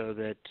division, so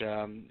that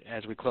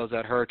as we close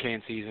out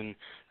hurricane season,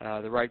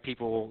 the right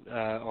people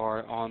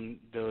are on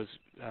those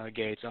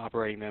gates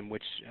operating them,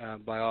 which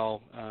by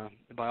all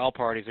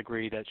parties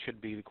agree that should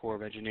be the Corps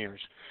of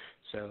Engineers.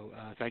 So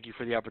thank you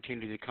for the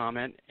opportunity to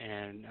comment,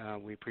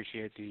 and we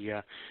appreciate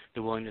the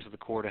willingness of the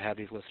Corps to have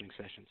these listening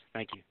sessions.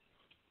 Thank you.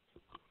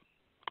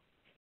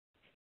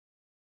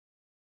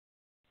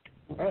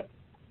 All right.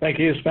 Thank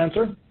you,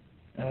 Spencer.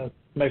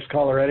 Next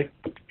caller, Eddie.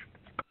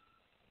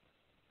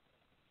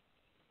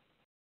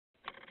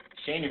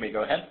 Shane, you may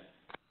go ahead.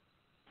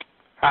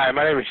 Hi,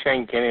 my name is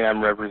Shane Kenny, and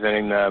I'm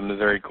representing the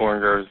Missouri Corn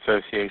Growers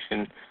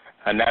Association.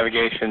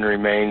 Navigation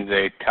remains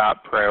a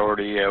top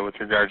priority with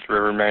regards to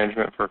river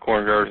management for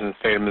corn growers in the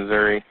state of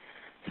Missouri.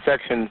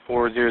 Section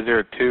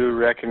 4002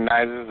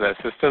 recognizes that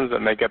systems that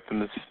make up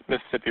the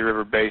Mississippi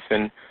River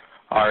Basin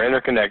are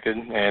interconnected,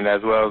 and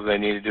as well as they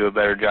need to do a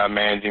better job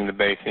managing the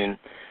basin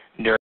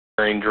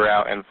during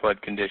drought and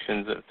flood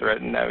conditions that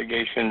threaten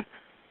navigation.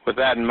 With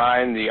that in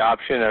mind, the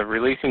option of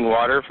releasing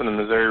water from the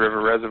Missouri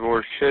River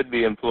reservoirs should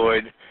be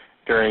employed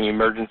during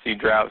emergency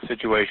drought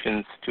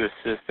situations to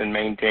assist in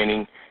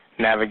maintaining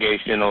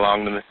navigation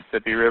along the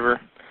Mississippi River.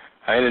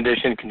 In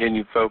addition,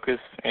 continued focus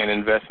and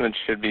investments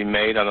should be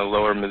made on the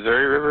lower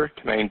Missouri River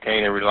to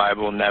maintain a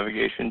reliable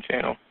navigation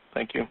channel.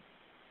 Thank you.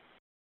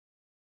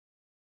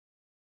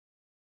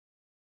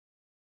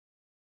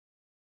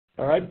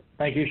 All right.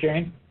 Thank you,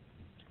 Shane.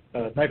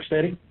 Next,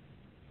 Eddie.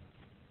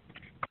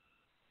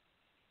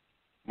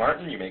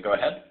 Martin, you may go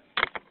ahead.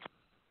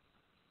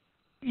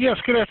 Yes,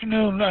 good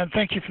afternoon, and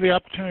thank you for the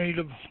opportunity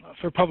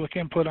for public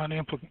input on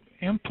the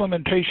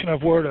implementation of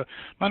WRRDA.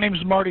 My name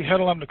is Marty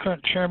Heddle. I'm the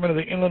current chairman of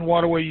the Inland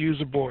Waterway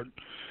User Board.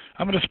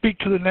 I'm going to speak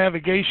to the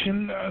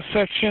navigation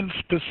section,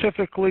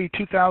 specifically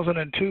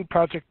 2002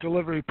 Project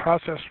Delivery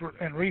Process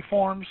and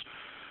Reforms,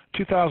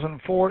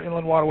 2004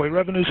 Inland Waterway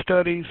Revenue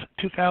Studies,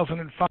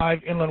 2005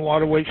 Inland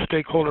Waterway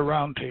Stakeholder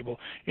Roundtable.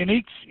 In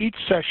each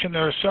section,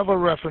 there are several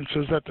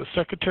references that the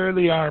Secretary of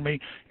the Army,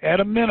 at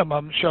a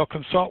minimum, shall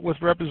consult with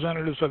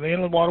representatives of the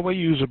Inland Waterway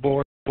User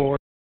Board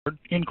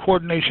in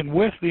coordination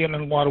with the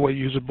Inland Waterway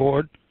User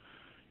Board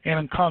and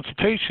in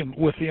consultation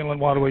with the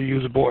Inland Waterway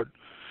User Board.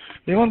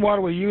 The Inland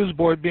Waterway User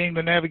Board being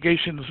the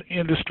navigation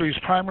industry's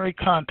primary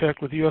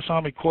contact with the U.S.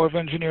 Army Corps of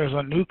Engineers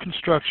on new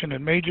construction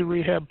and major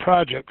rehab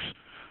projects,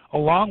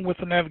 along with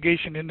the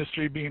navigation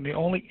industry being the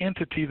only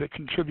entity that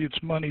contributes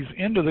monies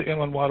into the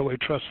Inland Waterway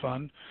Trust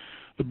Fund,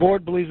 the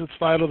Board believes it's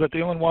vital that the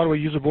Inland Waterway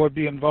User Board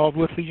be involved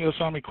with the U.S.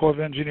 Army Corps of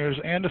Engineers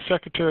and the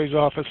Secretary's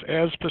Office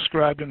as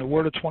prescribed in the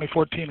WRRDA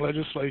 2014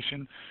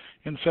 legislation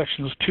in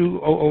Sections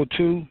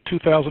 2002,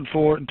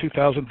 2004, and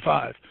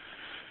 2005.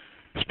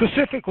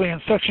 Specifically,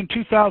 in Section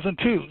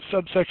 2002,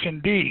 subsection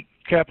D,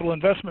 Capital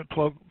Investment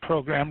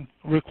Program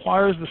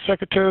requires the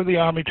Secretary of the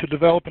Army to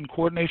develop in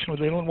coordination with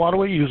the Inland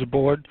Waterway User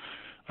Board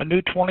a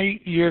new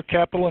 20-year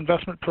capital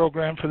investment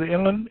program for the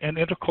inland and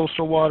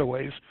intercoastal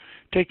waterways,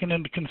 taking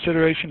into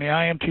consideration the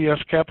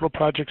IMTS capital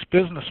projects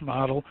business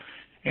model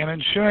and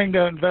ensuring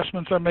that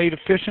investments are made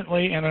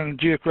efficiently and in a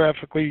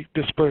geographically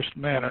dispersed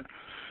manner.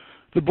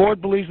 The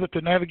board believes that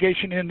the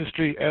navigation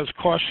industry, as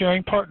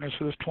cost-sharing partners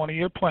for this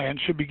 20-year plan,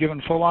 should be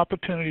given full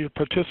opportunity to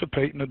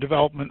participate in the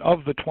development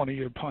of the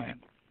 20-year plan.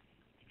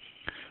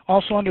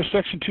 Also under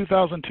Section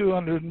 2002,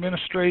 under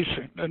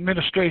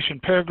administration,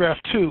 paragraph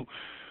 2,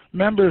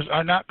 members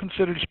are not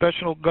considered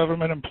special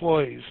government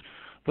employees.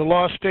 The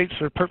law states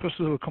for purposes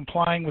of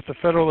complying with the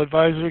Federal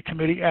Advisory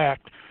Committee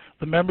Act,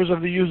 the members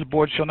of the user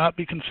board shall not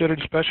be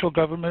considered special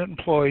government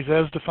employees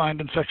as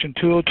defined in Section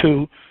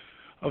 202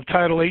 of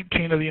Title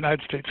 18 of the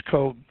United States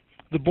Code.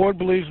 The board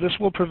believes this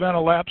will prevent a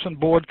lapse in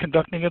board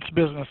conducting its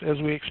business as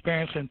we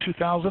experienced in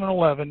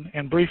 2011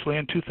 and briefly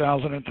in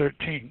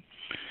 2013.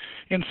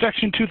 In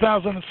Section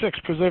 2006,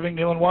 Preserving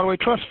the Inland Waterway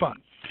Trust Fund,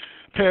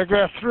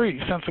 paragraph 3,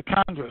 sense of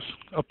Congress,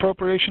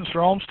 appropriations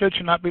for Olmsted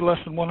should not be less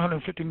than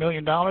 $150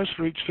 million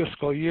for each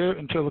fiscal year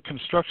until the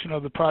construction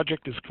of the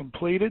project is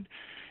completed.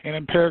 And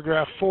in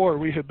paragraph 4,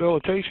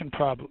 rehabilitation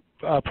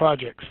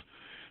projects.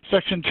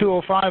 Section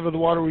 205 of the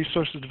Water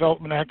Resources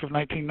Development Act of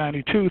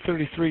 1992,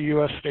 33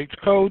 U.S. States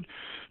Code,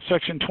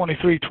 Section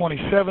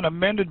 2327,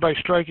 amended by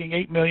striking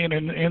 $8 million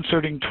and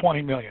inserting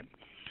 $20 million.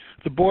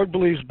 The board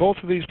believes both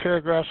of these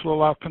paragraphs will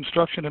allow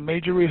construction and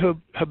major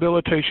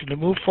rehabilitation to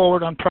move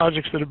forward on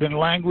projects that have been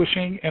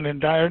languishing and in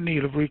dire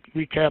need of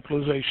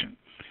recapitalization.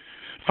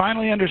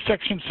 Finally, under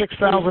Section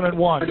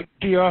 6001,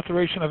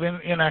 deauthorization of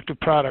inactive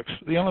products,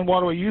 the Inland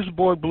Waterway User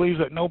Board believes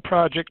that no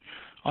project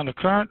on the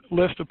current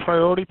list of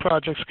priority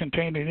projects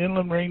contained in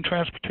Inland Marine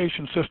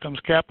Transportation Systems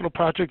Capital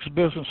Projects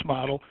Business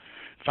Model,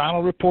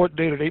 final report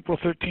dated April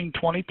 13,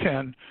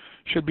 2010,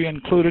 should be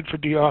included for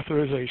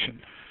deauthorization.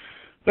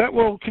 That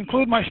will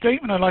conclude my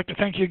statement. I'd like to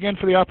thank you again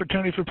for the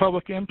opportunity for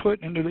public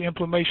input into the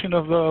implementation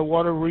of the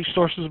Water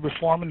Resources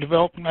Reform and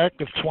Development Act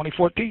of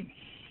 2014.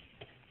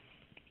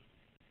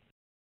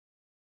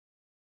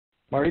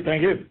 Marty,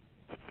 thank you.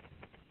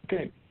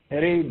 Okay,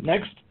 Eddie,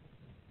 next.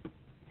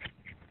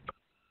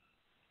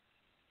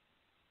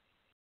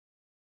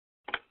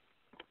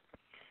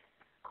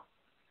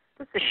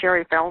 This is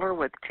Sherry Felder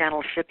with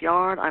Channel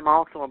Shipyard. I'm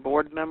also a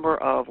board member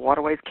of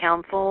Waterways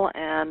Council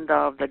and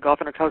of the Gulf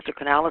Intercoastal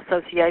Canal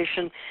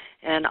Association.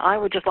 And I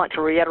would just like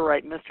to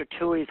reiterate Mr.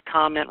 Tuohy's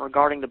comment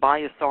regarding the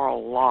Bayou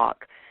Sorrel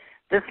lock.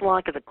 This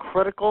lock is a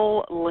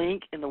critical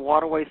link in the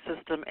waterway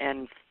system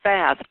and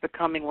fast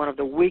becoming one of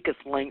the weakest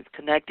links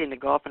connecting the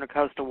Gulf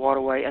Intercoastal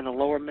Waterway and the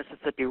lower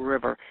Mississippi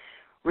River.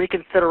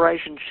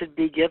 Reconsideration should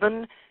be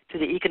given to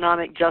the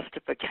economic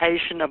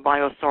justification of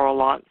Bayou Sorrel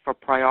lock for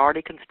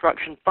priority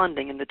construction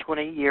funding in the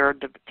 20-year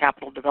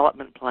capital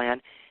development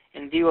plan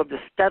in view of the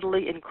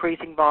steadily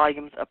increasing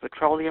volumes of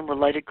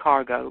petroleum-related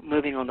cargo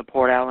moving on the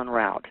Port Allen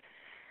route.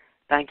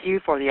 Thank you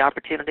for the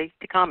opportunity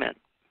to comment.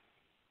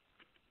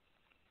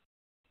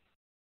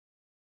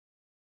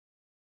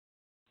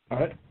 All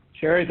right.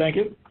 Sherry, thank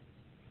you.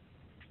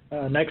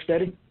 Next,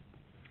 Eddie.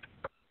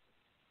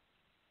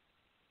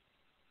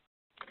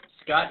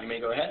 Scott, you may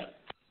go ahead.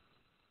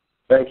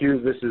 Thank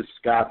you. This is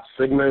Scott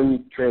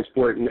Sigmund,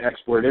 Transport and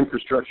Export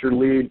Infrastructure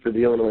Lead for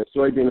the Illinois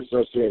Soybean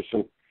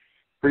Association.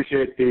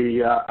 Appreciate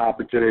the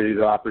opportunity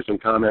to offer some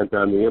comment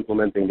on the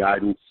implementing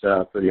guidance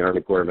for the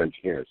Army Corps of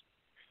Engineers.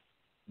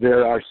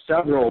 There are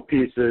several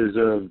pieces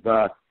of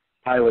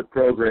pilot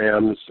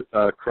programs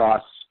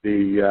across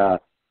the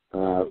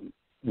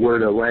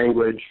WRRDA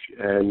language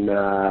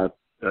and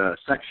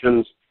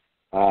sections.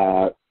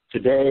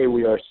 Today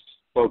we are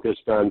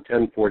focused on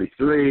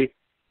 1043,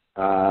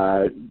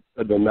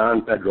 the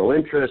non-federal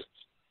interests,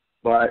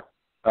 but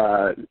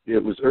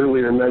it was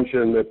earlier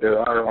mentioned that there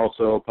are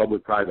also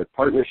public-private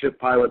partnership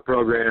pilot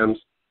programs.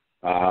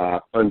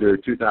 Under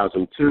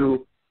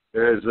 2002,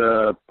 there is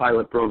a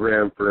pilot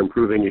program for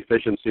improving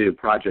efficiency of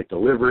project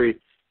delivery.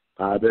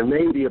 There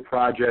may be a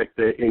project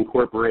that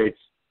incorporates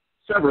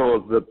several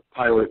of the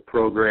pilot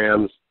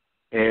programs,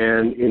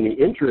 and in the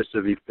interest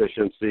of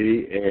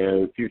efficiency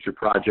and future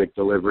project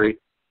delivery,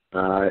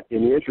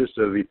 in the interest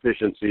of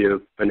efficiency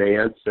of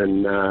finance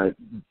and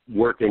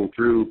working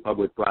through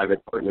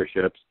public-private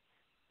partnerships,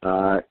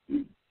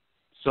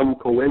 some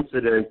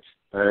coincident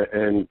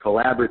and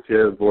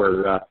collaborative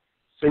or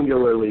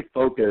singularly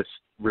focused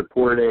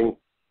reporting,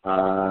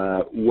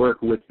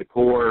 work with the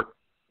Corps,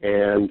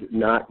 and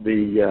not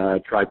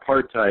the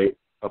tripartite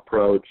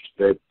approach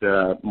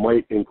that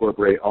might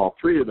incorporate all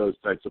three of those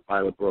types of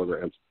pilot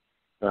programs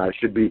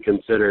should be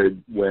considered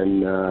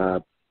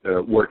when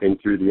working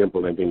through the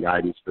implementing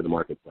guidance for the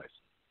marketplace.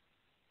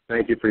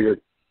 Thank you for your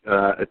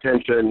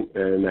attention,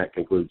 and that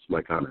concludes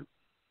my comment.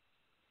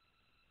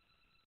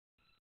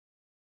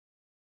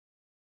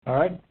 All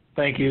right.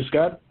 Thank you,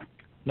 Scott.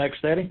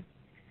 Next, Eddie.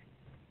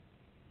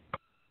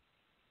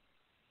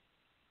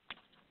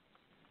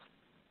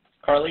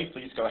 Carly,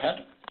 please go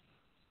ahead.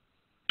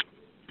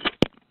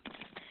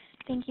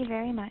 Thank you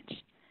very much.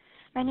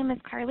 My name is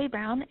Carly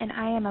Brown, and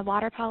I am a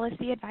water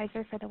policy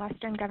advisor for the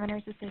Western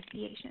Governors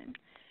Association.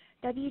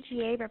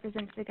 WGA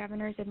represents the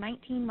governors of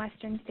 19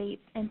 western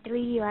states and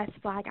 3 U.S.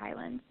 flag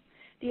islands.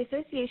 The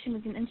association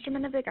is an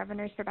instrument of the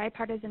governors for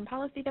bipartisan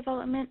policy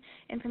development,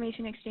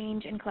 information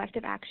exchange, and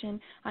collective action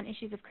on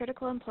issues of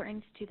critical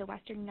importance to the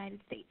western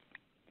United States.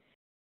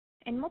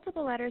 In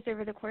multiple letters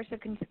over the course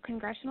of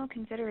congressional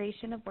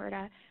consideration of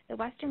WRRDA, the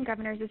Western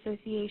Governors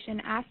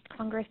Association asked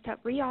Congress to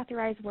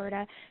reauthorize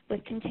WRRDA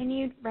with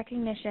continued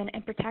recognition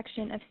and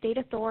protection of state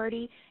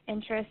authority,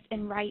 interest,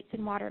 and rights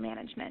in water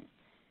management.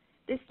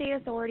 This state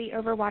authority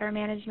over water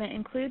management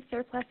includes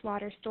surplus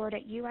water stored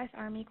at U.S.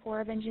 Army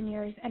Corps of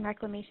Engineers and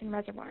reclamation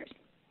reservoirs.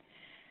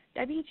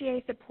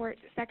 WGA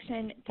supports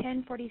Section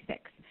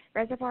 1046,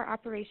 Reservoir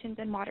Operations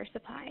and Water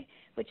Supply,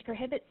 which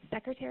prohibits the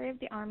Secretary of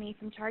the Army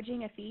from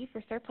charging a fee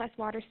for surplus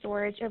water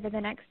storage over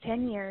the next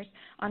 10 years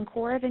on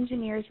Corps of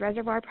Engineers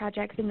reservoir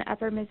projects in the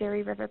upper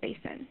Missouri River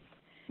Basin.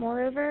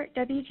 Moreover,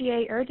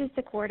 WGA urges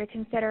the Corps to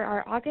consider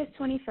our August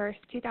 21,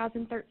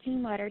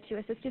 2013 letter to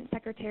Assistant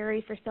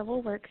Secretary for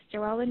Civil Works,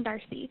 Joellen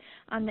Darcy,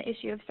 on the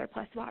issue of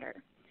surplus water.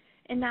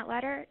 In that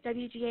letter,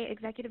 WGA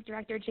Executive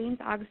Director James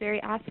Ogsbury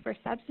asked for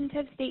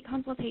substantive state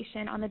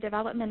consultation on the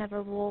development of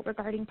a rule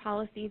regarding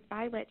policies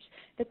by which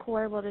the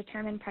Corps will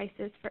determine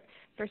prices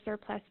for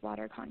surplus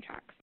water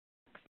contracts.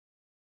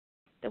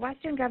 The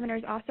Western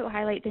Governors also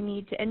highlight the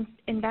need to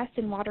invest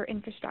in water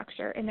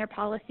infrastructure in their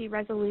Policy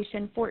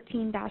Resolution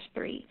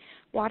 14-3,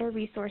 Water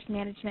Resource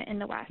Management in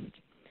the West.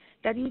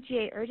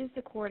 WGA urges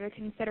the Corps to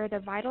consider the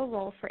vital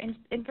role for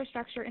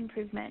infrastructure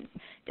improvements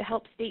to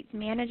help states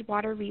manage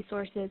water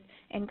resources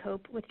and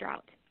cope with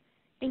drought.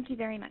 Thank you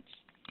very much.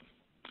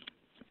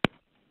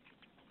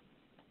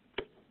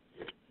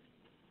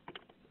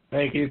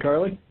 Thank you,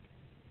 Carly.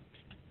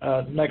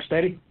 Next,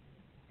 Eddie.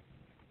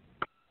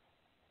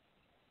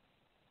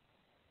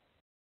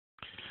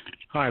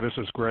 Hi, this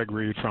is Greg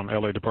Reed from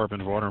LA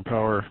Department of Water and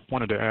Power.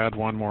 Wanted to add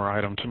one more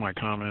item to my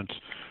comments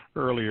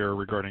earlier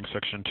regarding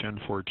Section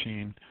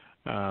 1014.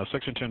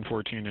 Section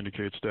 1014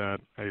 indicates that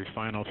a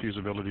final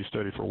feasibility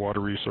study for water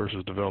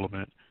resources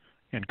development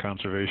and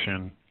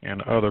conservation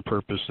and other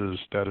purposes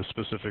that is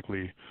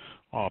specifically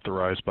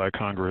authorized by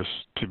Congress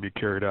to be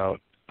carried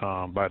out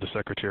by the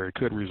Secretary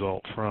could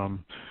result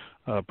from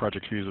a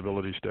project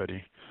feasibility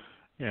study.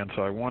 And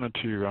so I wanted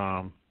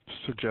to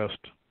suggest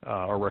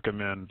or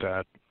recommend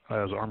that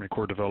as Army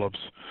Corps develops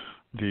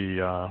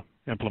the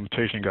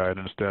implementation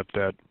guidance,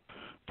 that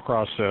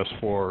process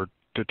for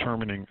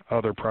determining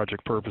other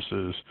project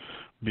purposes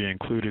be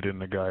included in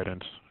the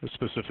guidance,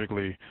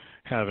 specifically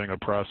having a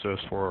process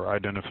for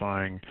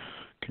identifying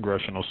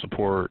congressional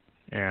support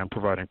and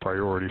providing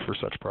priority for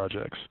such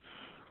projects.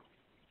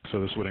 So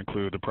this would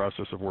include the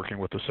process of working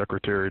with the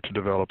Secretary to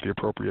develop the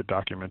appropriate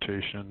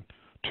documentation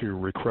to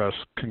request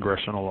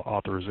congressional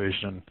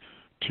authorization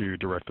to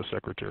direct the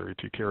Secretary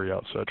to carry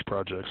out such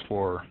projects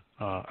for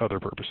other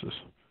purposes.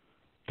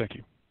 Thank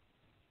you.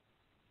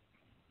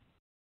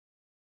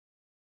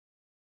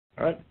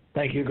 All right.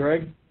 Thank you,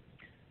 Greg.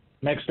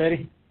 Next,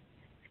 Eddie.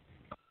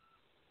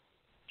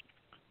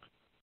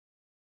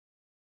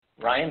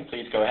 Ryan,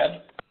 please go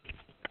ahead.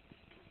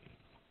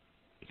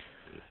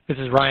 This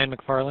is Ryan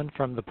McFarland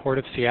from the Port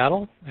of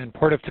Seattle, and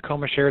Port of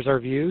Tacoma shares our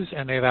views,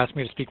 and they have asked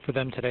me to speak for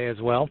them today as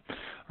well.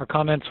 Our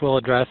comments will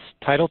address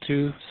Title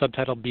II,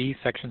 Subtitle B,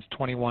 Sections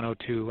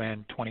 2102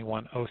 and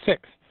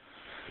 2106.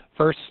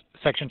 First,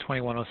 Section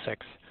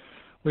 2106.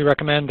 We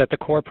recommend that the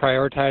Corps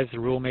prioritize the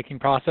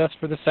rulemaking process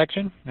for this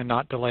section and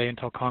not delay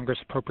until Congress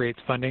appropriates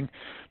funding.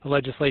 The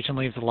legislation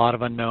leaves a lot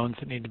of unknowns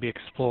that need to be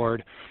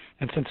explored,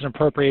 and since an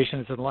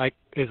appropriation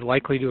is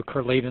likely to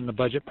occur late in the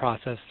budget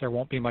process, there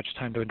won't be much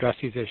time to address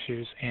these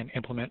issues and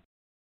implement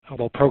a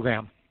whole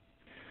program.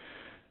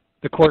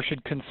 The Corps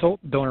should consult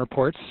donor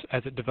ports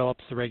as it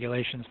develops the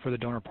regulations for the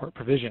donor port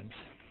provisions.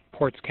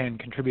 Ports can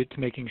contribute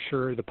to making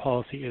sure the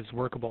policy is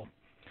workable.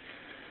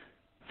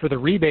 For the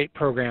rebate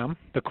program,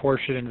 the Corps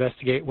should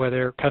investigate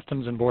whether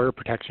Customs and Border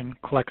Protection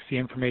collects the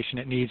information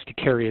it needs to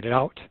carry it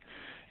out.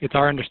 It's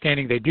our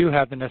understanding they do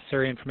have the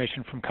necessary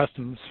information from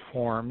Customs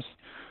forms,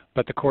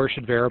 but the Corps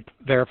should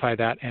verify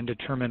that and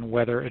determine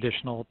whether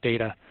additional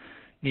data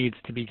needs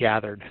to be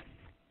gathered.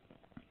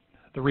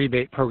 The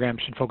rebate program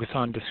should focus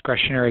on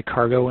discretionary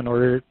cargo in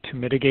order to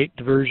mitigate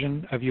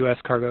diversion of U.S.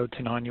 cargo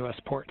to non-U.S.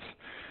 ports.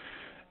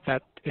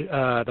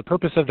 The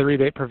purpose of the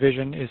rebate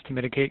provision is to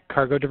mitigate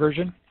cargo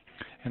diversion,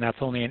 and that's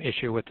only an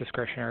issue with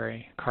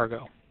discretionary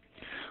cargo.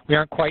 We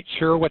aren't quite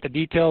sure what the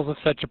details of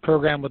such a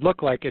program would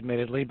look like,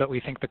 admittedly, but we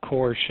think the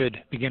Corps should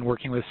begin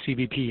working with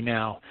CBP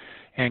now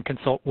and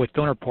consult with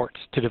donor ports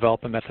to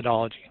develop a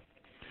methodology.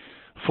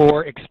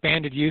 For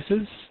expanded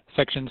uses,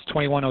 Sections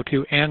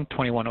 2102 and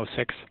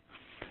 2106,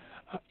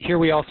 here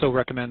we also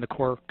recommend the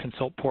Corps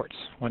consult ports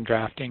when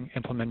drafting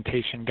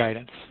implementation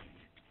guidance.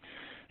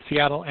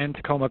 Seattle and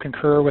Tacoma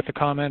concur with the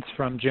comments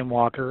from Jim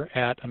Walker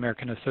at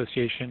American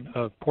Association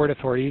of Port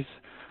Authorities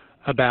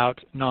about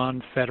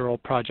non-federal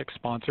project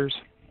sponsors.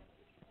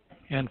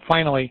 And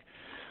finally,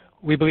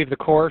 we believe the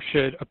Corps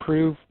should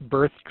approve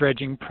berth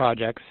dredging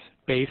projects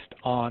based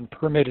on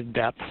permitted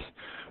depths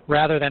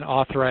rather than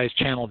authorized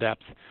channel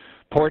depth.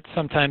 Ports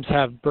sometimes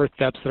have berth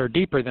depths that are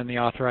deeper than the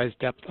authorized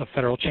depth of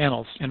federal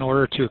channels in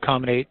order to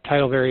accommodate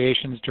tidal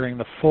variations during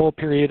the full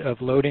period of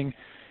loading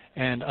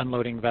and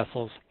unloading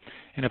vessels.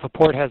 And if a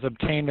port has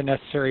obtained the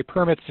necessary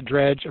permits to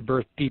dredge a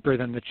berth deeper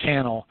than the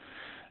channel,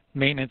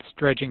 maintenance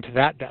dredging to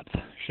that depth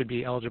should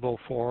be eligible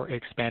for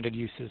expanded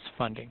uses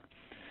funding.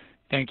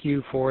 Thank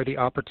you for the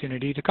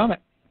opportunity to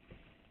comment.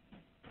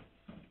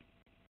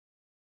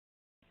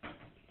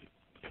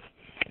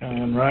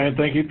 And Ryan,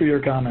 thank you for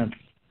your comments.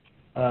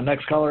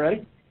 Next caller,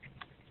 Eddie.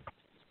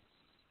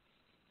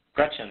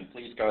 Gretchen,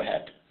 please go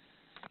ahead.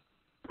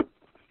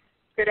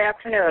 Good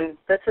afternoon.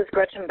 This is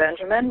Gretchen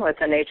Benjamin with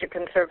the Nature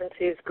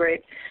Conservancy's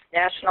Great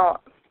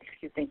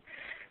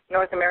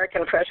North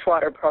American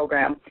Freshwater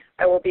Program.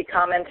 I will be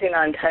commenting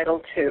on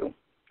Title II.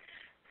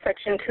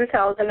 Section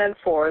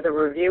 2004, the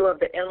review of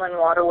the Inland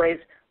Waterways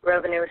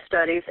Revenue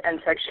Studies,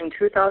 and Section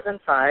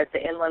 2005,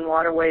 the Inland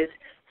Waterways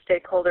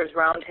Stakeholders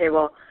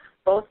Roundtable,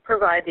 both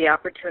provide the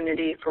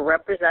opportunity for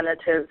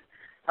representatives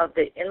of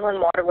the Inland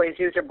Waterways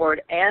User Board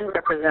and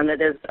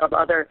representatives of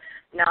other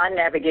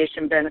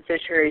non-navigation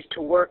beneficiaries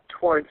to work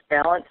towards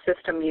balanced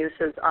system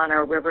uses on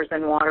our rivers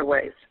and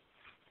waterways.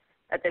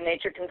 At the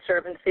Nature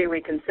Conservancy,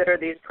 we consider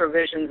these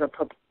provisions a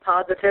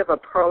positive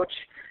approach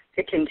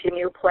to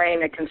continue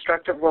playing a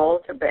constructive role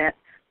to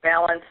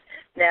balance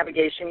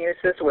navigation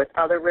uses with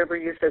other river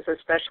uses,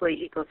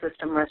 especially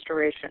ecosystem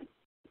restoration.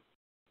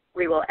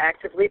 We will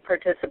actively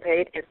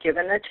participate if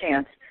given a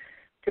chance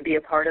to be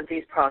a part of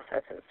these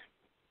processes.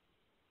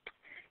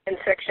 In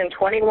Section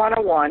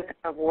 2101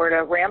 of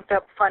WRRDA,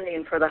 ramped-up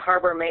funding for the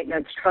Harbor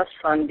Maintenance Trust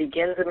Fund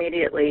begins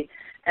immediately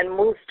and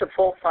moves to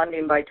full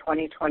funding by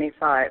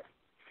 2025.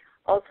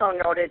 Also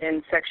noted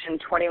in Section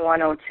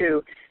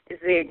 2102 is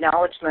the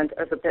acknowledgement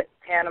of the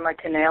Panama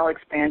Canal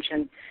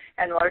expansion,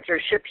 and larger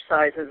ship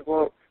sizes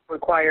will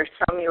require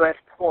some U.S.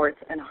 ports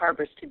and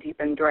harbors to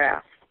deepen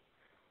drafts.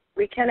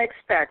 We can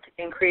expect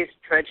increased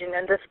dredging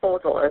and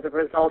disposal as a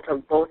result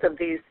of both of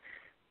these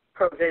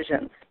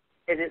provisions.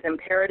 It is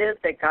imperative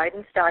that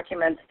guidance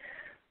documents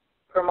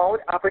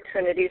promote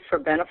opportunities for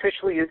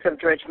beneficial use of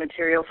dredge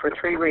material for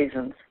three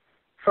reasons.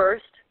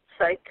 First,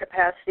 site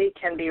capacity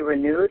can be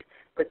renewed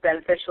with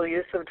beneficial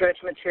use of dredge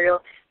material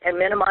and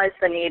minimize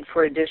the need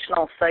for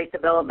additional site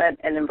development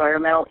and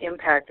environmental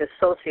impact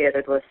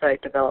associated with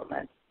site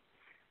development.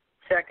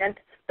 Second,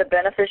 the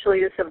beneficial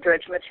use of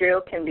dredge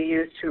material can be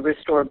used to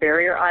restore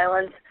barrier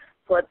islands,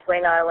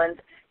 floodplain islands,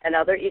 and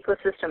other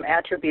ecosystem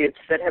attributes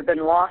that have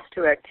been lost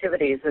to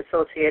activities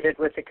associated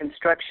with the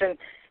construction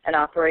and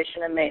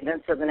operation and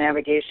maintenance of the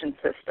navigation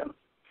system.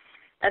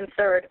 And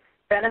third,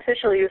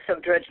 beneficial use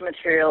of dredge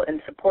material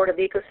in support of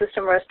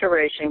ecosystem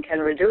restoration can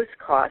reduce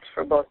costs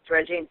for both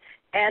dredging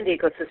and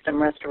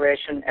ecosystem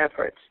restoration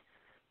efforts.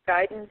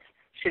 Guidance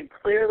should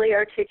clearly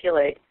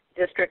articulate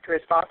district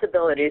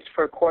responsibilities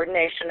for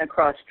coordination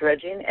across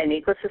dredging and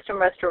ecosystem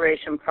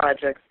restoration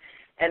projects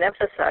and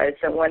emphasize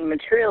that when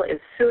material is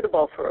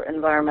suitable for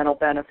environmental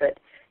benefit,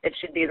 it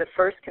should be the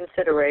first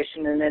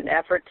consideration in an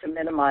effort to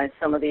minimize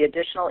some of the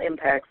additional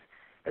impacts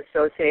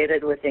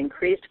associated with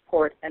increased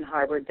port and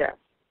harbor depth.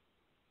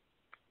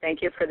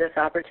 Thank you for this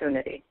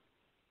opportunity.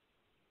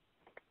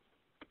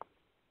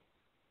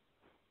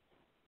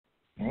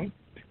 All right.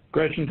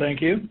 Gretchen,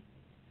 thank you.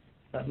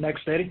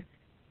 Next, Eddie.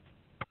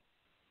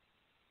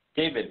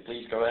 David,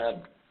 please go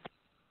ahead.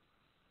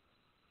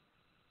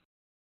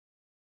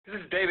 This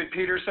is David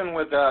Peterson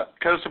with the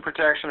Coastal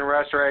Protection and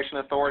Restoration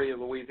Authority of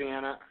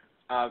Louisiana.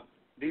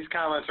 These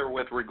comments are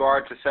with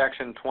regard to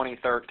Section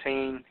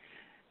 2013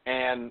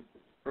 and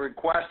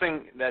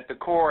requesting that the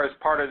Corps, as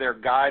part of their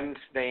guidance,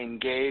 they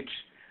engage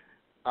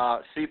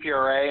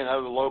CPRA and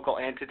other local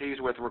entities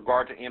with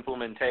regard to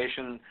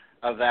implementation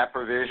of that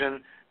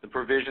provision. The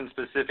provision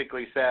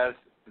specifically says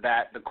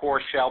that the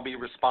Corps shall be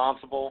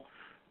responsible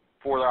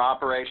for their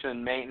operation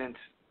and maintenance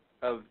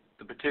of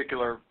the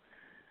particular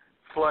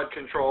flood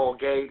control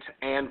gates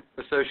and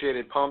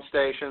associated pump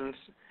stations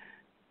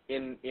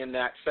in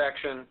that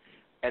section.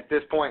 At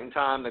this point in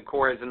time, the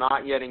Corps has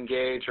not yet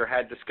engaged or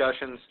had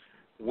discussions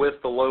with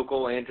the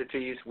local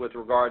entities with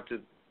regard to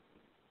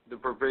the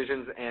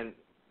provisions and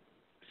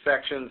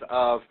sections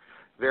of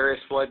various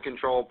flood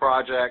control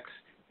projects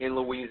in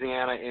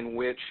Louisiana in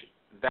which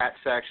that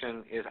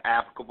section is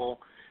applicable.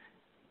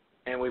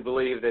 And we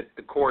believe that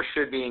the Corps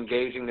should be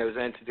engaging those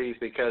entities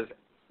because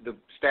the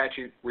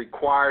statute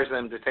requires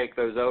them to take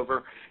those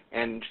over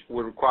and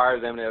would require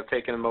them to have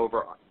taken them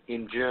over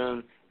in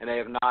June, and they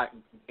have not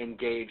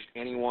engaged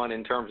anyone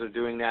in terms of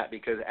doing that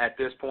because at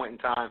this point in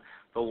time,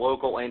 the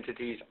local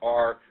entities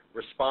are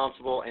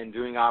responsible in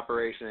doing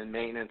operation and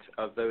maintenance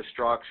of those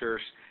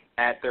structures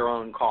at their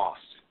own cost.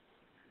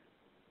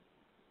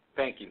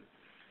 Thank you.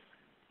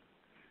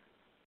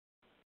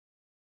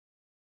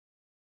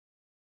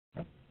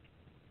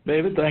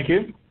 David, thank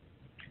you.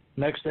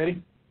 Next,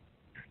 Eddie.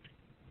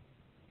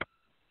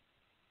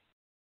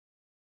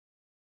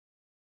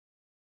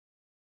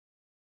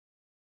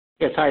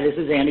 Yes, hi, this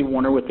is Andy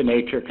Warner with the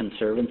Nature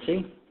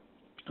Conservancy.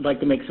 I'd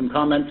like to make some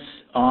comments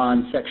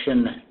on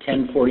Section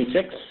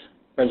 1046,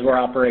 Reservoir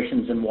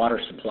Operations and Water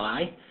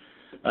Supply.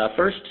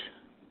 First,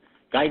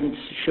 guidance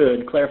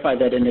should clarify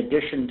that in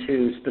addition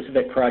to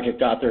specific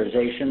project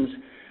authorizations,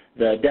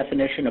 the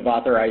definition of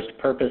authorized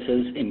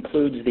purposes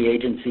includes the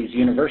agency's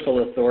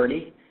universal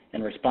authority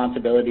and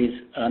responsibilities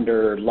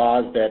under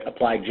laws that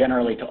apply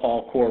generally to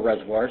all core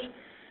reservoirs,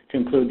 to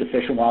include the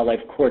Fish and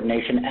Wildlife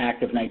Coordination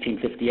Act of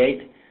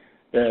 1958,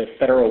 the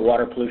Federal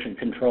Water Pollution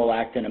Control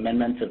Act and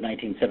amendments of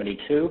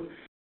 1972,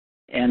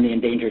 and the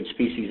Endangered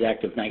Species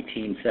Act of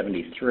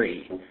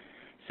 1973.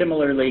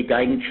 Similarly,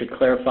 guidance should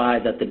clarify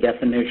that the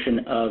definition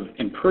of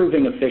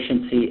improving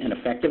efficiency and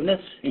effectiveness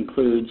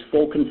includes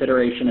full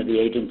consideration of the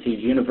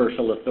agency's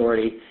universal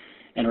authority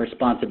and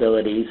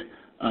responsibilities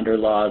under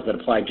laws that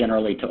apply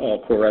generally to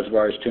all core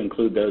reservoirs, to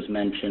include those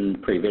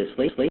mentioned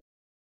previously.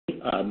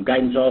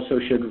 Guidance also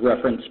should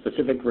reference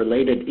specific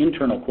related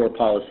internal core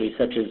policies,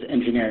 such as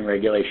Engineering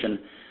Regulation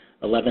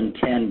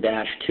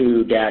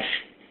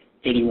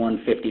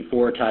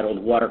 1110-2-8154, titled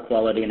Water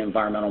Quality and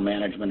Environmental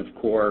Management of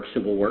Core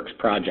Civil Works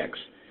Projects.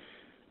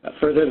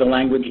 Further, the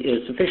language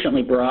is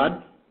sufficiently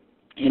broad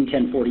in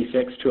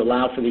 1046 to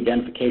allow for the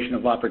identification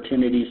of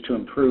opportunities to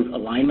improve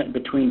alignment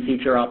between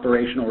future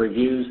operational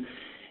reviews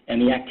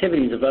and the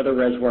activities of other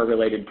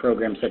reservoir-related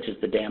programs, such as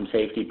the Dam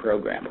Safety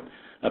Program.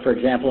 For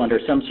example, under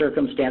some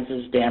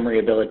circumstances, dam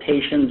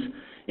rehabilitations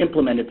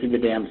implemented through the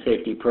Dam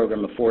Safety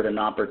Program afford an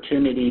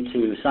opportunity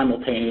to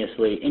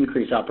simultaneously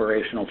increase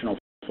operational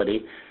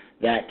flexibility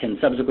that can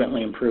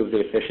subsequently improve the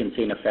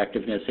efficiency and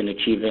effectiveness in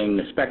achieving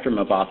the spectrum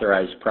of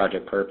authorized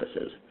project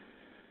purposes.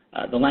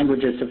 The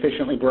language is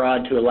sufficiently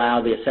broad to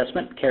allow the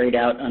assessment carried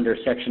out under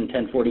Section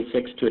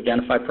 1046 to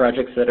identify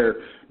projects that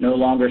are no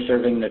longer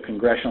serving the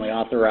congressionally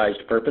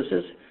authorized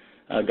purposes.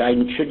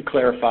 Guidance should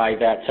clarify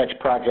that such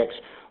projects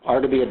are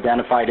to be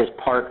identified as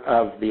part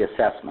of the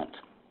assessment.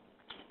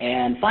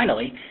 And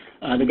finally,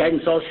 the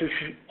guidance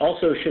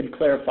also should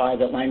clarify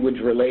that language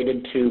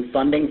related to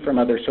funding from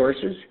other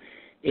sources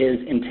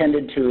is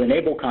intended to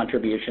enable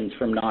contributions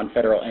from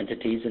non-federal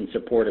entities in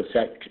support of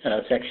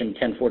Section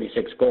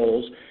 1046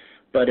 goals,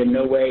 but in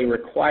no way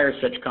requires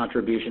such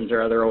contributions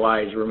or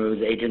otherwise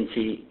removes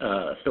agency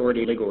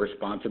authority, legal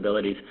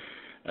responsibilities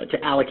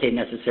to allocate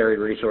necessary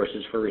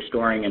resources for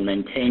restoring and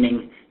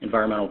maintaining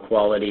environmental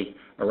quality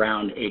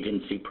around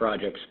agency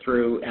projects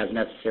through, as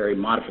necessary,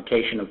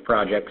 modification of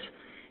projects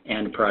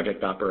and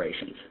project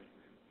operations.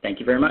 Thank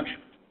you very much.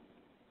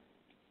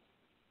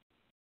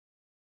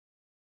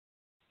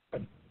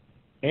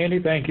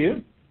 Andy, thank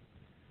you.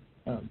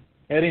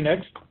 Eddie,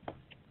 next.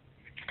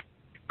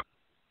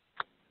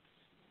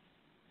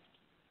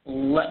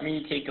 Let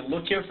me take a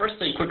look here. First,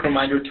 a quick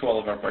reminder to all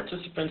of our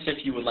participants,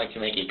 if you would like to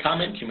make a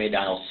comment, you may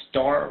dial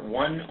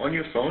 *1 on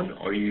your phone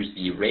or use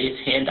the raise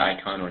hand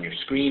icon on your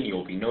screen. You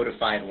will be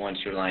notified once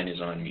your line is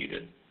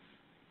unmuted.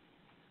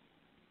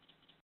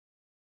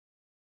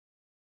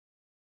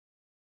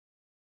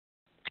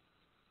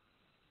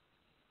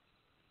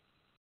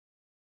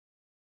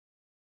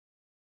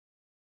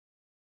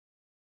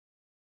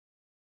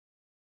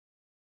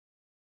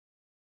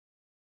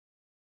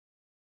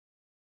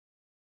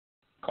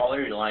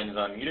 Caller, your line is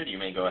unmuted. You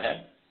may go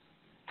ahead.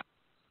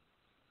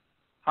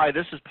 Hi,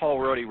 this is Paul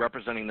Rohde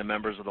representing the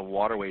members of the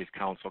Waterways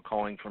Council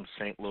calling from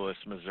St. Louis,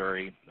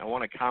 Missouri. I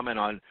want to comment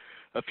on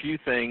a few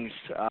things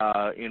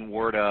in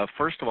WRRDA.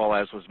 First of all,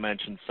 as was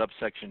mentioned,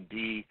 subsection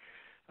D,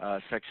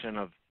 section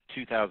of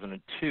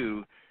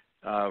 2002,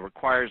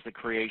 requires the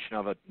creation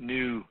of a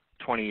new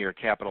 20-year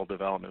capital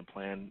development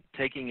plan,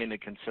 taking into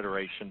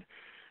consideration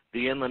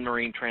the Inland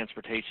Marine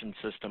Transportation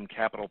System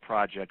capital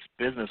projects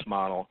business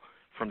model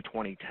from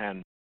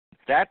 2010.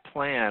 That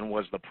plan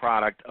was the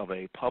product of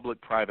a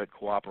public-private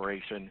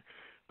cooperation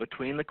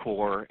between the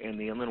Corps and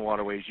the Inland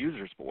Waterways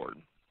Users Board.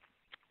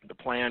 The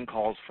plan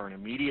calls for an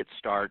immediate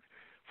start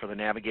for the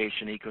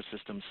Navigation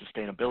Ecosystem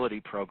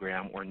Sustainability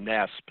Program, or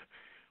NESP,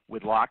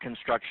 with lock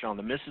construction on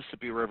the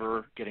Mississippi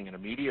River getting an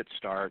immediate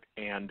start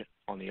and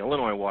on the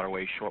Illinois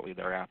waterway shortly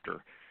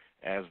thereafter.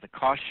 As the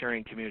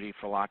cost-sharing community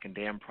for lock and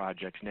dam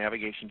projects,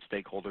 navigation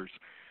stakeholders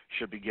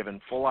should be given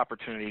full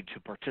opportunity to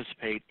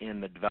participate in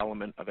the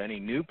development of any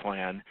new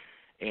plan,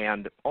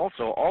 and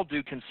also all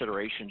due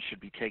consideration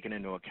should be taken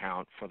into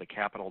account for the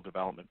capital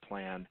development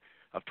plan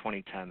of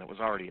 2010 that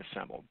was already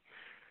assembled.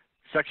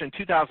 Section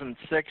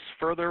 2006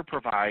 further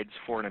provides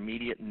for an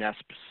immediate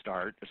NESP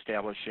start,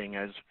 establishing,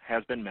 as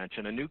has been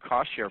mentioned, a new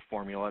cost share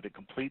formula to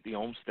complete the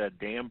Olmsted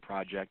Dam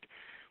project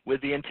with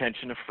the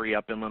intention to free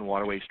up Inland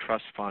Waterways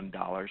Trust Fund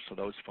dollars so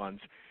those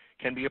funds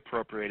can be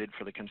appropriated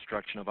for the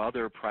construction of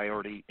other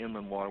priority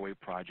inland waterway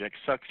projects,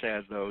 such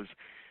as those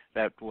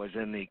that was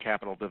in the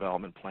capital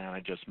development plan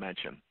I just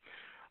mentioned.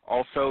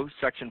 Also,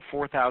 Section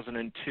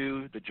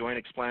 4002, the joint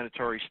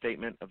explanatory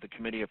statement of the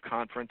Committee of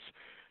Conference,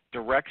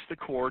 directs the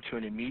Corps to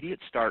an immediate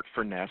start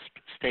for NESP,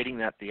 stating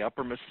that the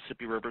upper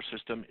Mississippi River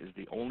system is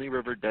the only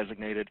river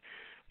designated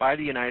by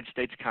the United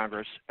States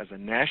Congress as a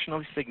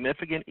nationally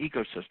significant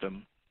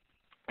ecosystem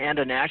and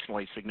a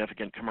nationally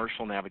significant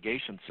commercial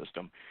navigation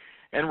system,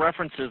 and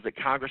references that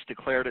Congress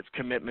declared its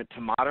commitment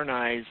to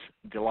modernize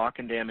the lock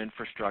and dam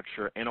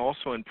infrastructure and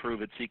also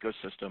improve its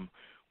ecosystem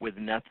with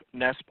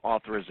NESP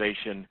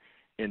authorization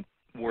in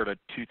WRRDA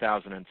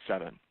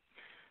 2007.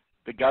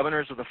 The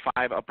governors of the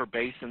 5 upper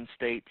basin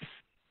states,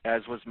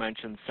 as was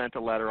mentioned, sent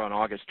a letter on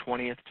August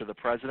 20th to the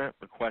President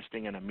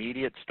requesting an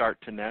immediate start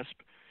to NESP.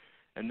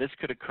 and this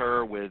could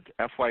occur with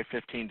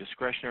FY15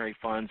 discretionary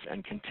funds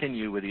and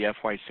continue with the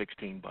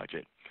FY16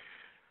 budget.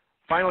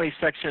 Finally,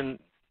 Section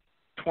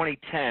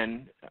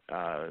 2010,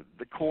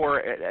 the Corps,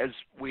 as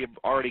we have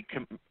already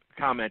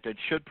commented,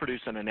 should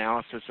produce an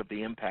analysis of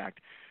the impact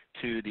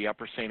to the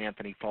Upper St.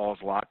 Anthony Falls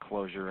lot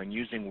closure, and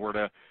using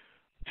WRRDA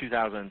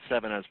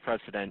 2007 as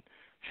precedent,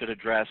 should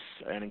address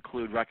and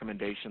include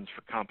recommendations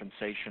for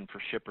compensation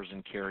for shippers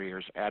and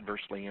carriers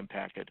adversely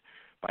impacted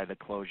by the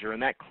closure,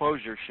 and that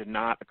closure should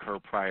not occur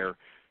prior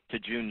to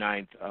June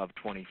 9th of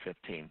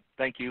 2015.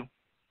 Thank you.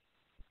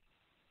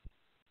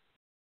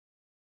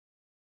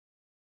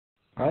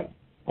 All right.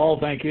 Paul,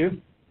 thank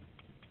you.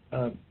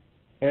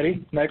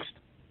 Eddie, next.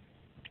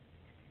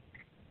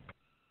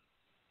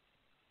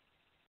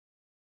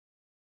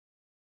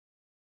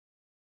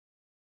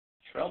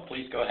 Sherelle,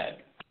 please go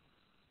ahead.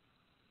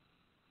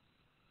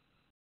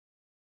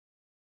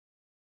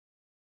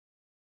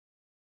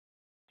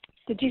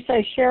 Did you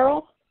say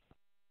Cheryl?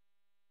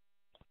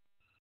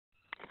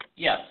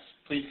 Yes,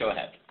 please go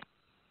ahead.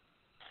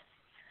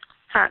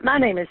 Hi, my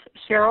name is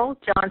Cheryl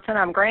Johnson.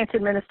 I'm Grants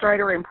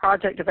Administrator and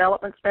Project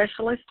Development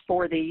Specialist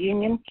for the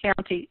Union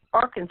County,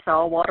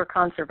 Arkansas Water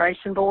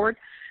Conservation Board.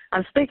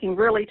 I'm speaking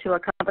really to a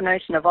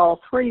combination of all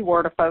three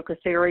WRRDA focus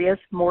areas,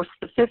 more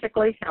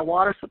specifically how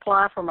water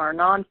supply from our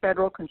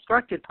non-federal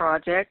constructed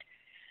project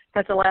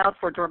has allowed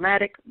for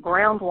dramatic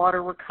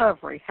groundwater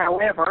recovery.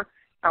 However,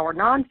 our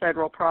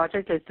non-federal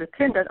project is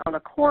dependent on a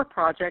core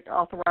project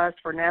authorized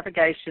for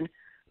navigation,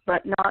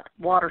 but not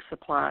water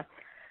supply.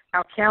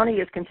 Our county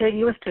is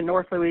contiguous to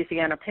North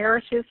Louisiana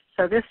parishes,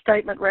 so this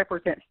statement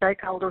represents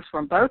stakeholders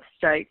from both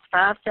states,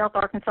 5 South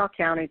Arkansas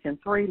counties,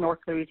 and 3 North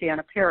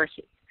Louisiana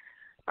parishes.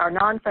 Our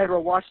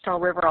non-federal Ouachita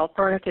River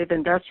Alternative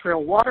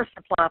Industrial Water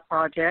Supply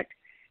Project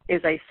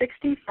is a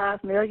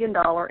 $65 million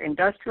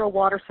industrial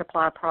water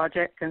supply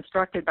project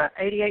constructed by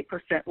 88%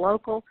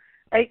 local,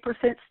 8%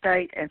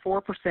 state, and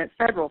 4%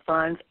 federal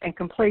funds, and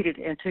completed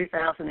in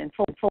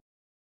 2004.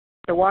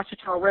 The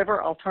Ouachita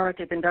River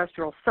Alternative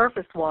Industrial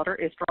Surface Water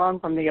is drawn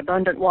from the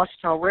abundant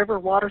Ouachita River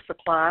water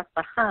supply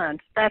behind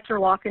Thatcher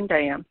Lock and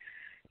Dam.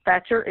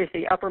 Thatcher is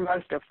the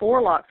uppermost of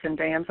 4 locks and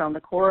dams on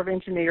the Corps of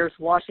Engineers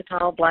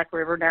Ouachita Black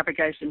River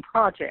Navigation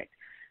Project.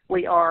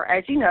 We are,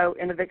 as you know,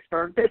 in the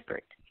Vicksburg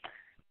District.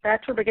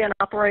 Thatcher began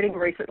operating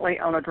recently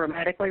on a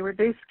dramatically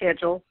reduced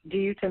schedule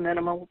due to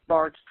minimal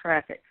barge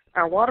traffic.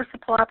 Our water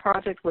supply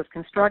project was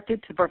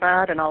constructed to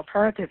provide an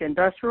alternative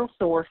industrial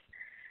source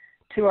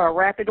to our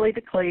rapidly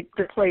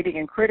depleting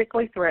and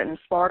critically threatened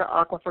Sparta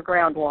Aquifer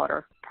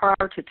groundwater.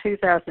 Prior to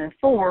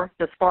 2004,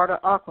 the Sparta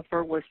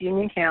Aquifer was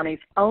Union County's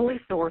only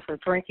source of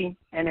drinking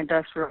and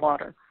industrial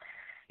water.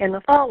 In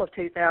the fall of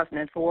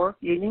 2004,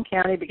 Union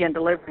County began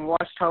delivering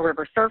Ouachita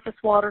River surface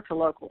water to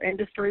local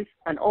industries,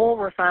 an oil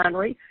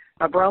refinery,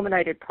 a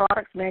brominated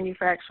products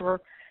manufacturer,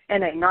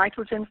 and a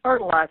nitrogen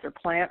fertilizer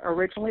plant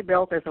originally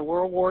built as a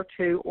World War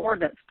II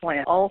ordnance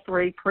plant. All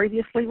 3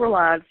 previously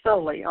relied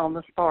solely on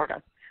the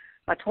Sparta.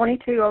 A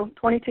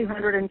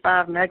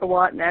 2,205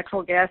 megawatt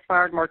natural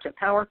gas-fired merchant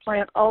power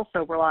plant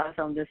also relies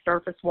on this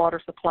surface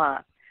water supply.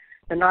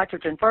 The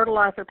nitrogen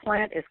fertilizer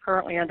plant is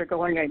currently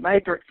undergoing a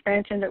major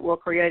expansion that will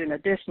create an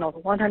additional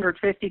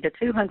 150 to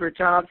 200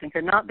 jobs and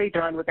could not be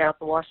done without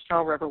the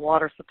Ouachita River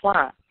water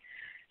supply.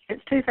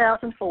 Since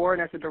 2004,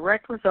 and as a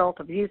direct result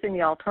of using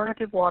the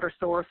alternative water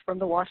source from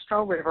the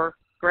Ouachita River,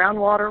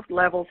 groundwater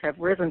levels have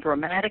risen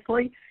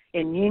dramatically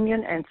in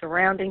Union and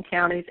surrounding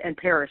counties and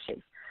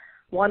parishes.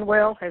 One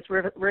well has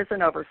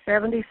risen over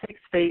 76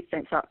 feet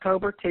since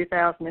October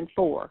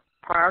 2004.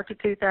 Prior to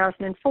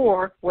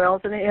 2004,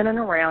 wells in and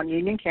around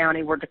Union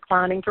County were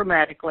declining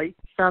dramatically,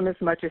 some as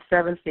much as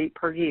 7 feet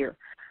per year.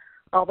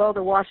 Although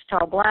the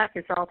Ouachita Black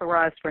is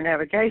authorized for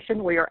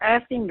navigation, we are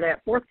asking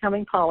that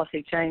forthcoming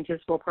policy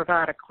changes will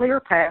provide a clear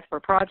path for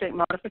project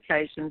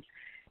modifications,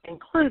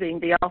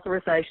 including the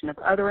authorization of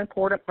other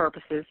important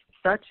purposes,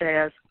 such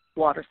as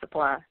water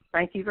supply.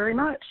 Thank you very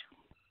much.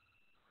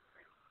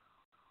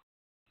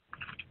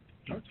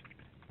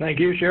 Thank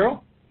you,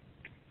 Cheryl.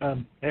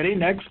 Eddie,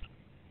 next.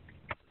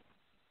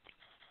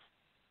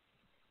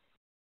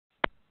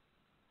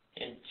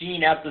 And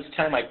Gene, at this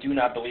time, I do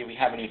not believe we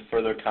have any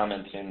further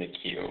comments in the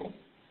queue.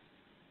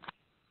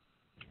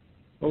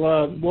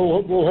 Well,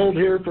 we'll hold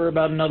here for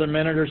about another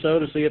minute or so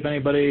to see if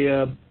anybody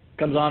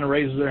comes on and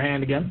raises their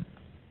hand again.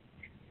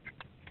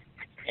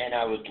 And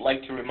I would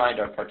like to remind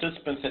our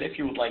participants that if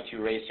you would like to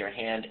raise your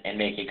hand and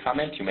make a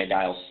comment, you may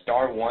dial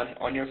 *1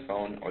 on your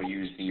phone or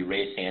use the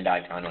raise hand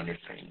icon on your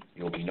screen.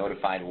 You will be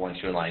notified once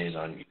your line is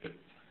unmuted.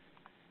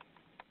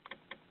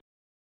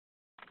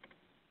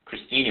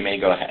 Christine, you may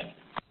go ahead.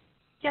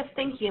 Yes,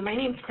 thank you. My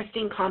name is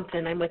Christine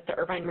Compton. I'm with the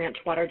Irvine Ranch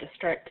Water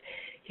District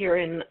here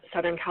in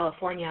Southern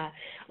California.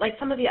 Like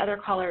some of the other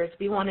callers,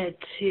 we wanted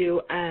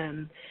to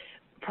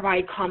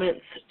provide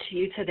comments to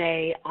you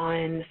today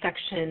on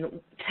Section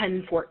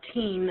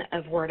 1014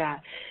 of WRRDA.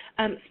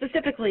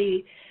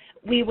 Specifically,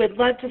 we would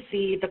love to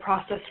see the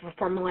process for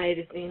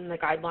formalizing the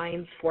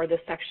guidelines for this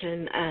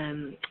section,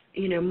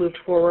 moved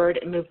forward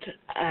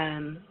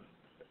and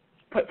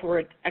put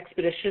forward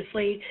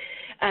expeditiously.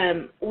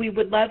 We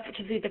would love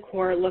to see the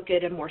Corps look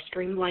at a more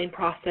streamlined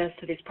process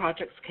so these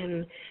projects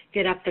can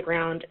get off the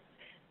ground,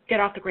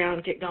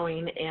 get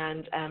going,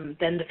 and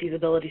then the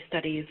feasibility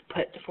studies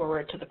put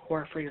forward to the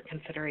Corps for your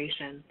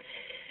consideration.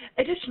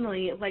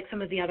 Additionally, like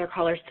some of the other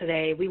callers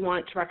today, we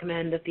want to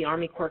recommend that the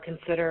Army Corps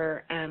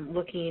consider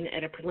looking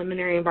at a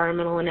preliminary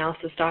environmental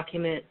analysis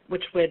document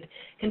which would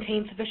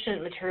contain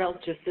sufficient materials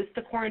to assist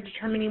the Corps in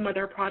determining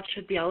whether a project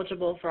should be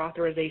eligible for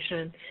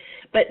authorization,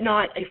 but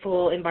not a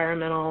full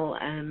environmental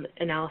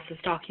analysis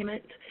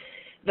document.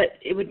 But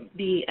it would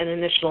be an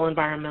initial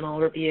environmental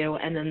review,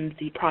 and then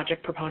the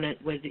project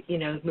proponent would,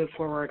 move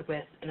forward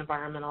with an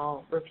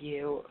environmental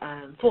review,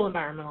 full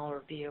environmental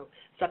review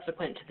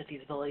subsequent to the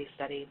feasibility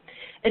study.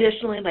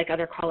 Additionally, like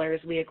other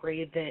callers, we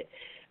agreed that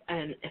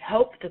and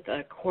hope that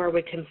the Corps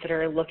would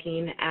consider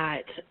looking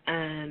at,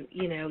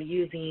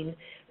 using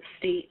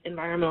state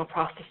environmental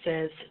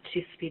processes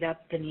to speed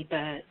up the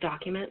NEPA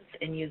documents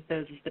and use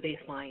those as the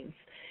baselines.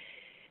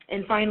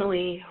 And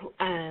finally,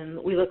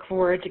 we look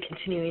forward to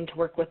continuing to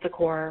work with the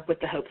Corps with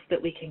the hopes that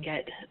we can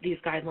get these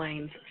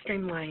guidelines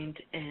streamlined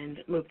and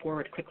move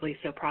forward quickly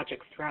so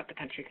projects throughout the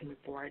country can move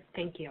forward.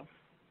 Thank you.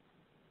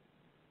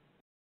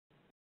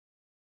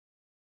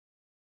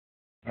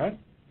 All right.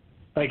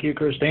 Thank you,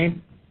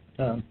 Christine.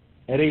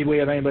 Eddie, do we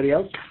have anybody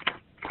else?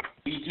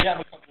 We do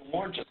have a couple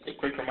more. Just a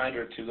quick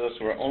reminder to those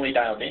who are only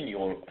dialed in, you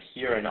will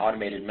hear an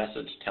automated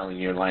message telling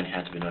you your line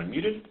has been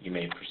unmuted. You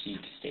may proceed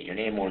to state your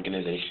name,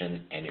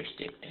 organization,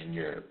 and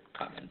your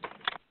comment.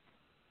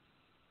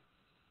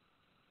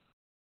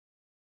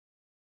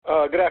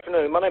 Good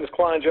afternoon. My name is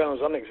Klein Jones.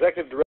 I'm the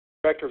Executive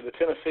Director of the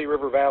Tennessee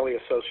River Valley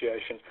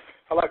Association.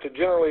 I'd like to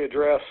generally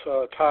address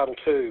Title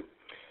II.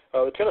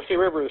 The Tennessee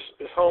River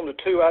is home to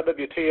two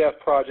IWTF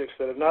projects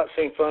that have not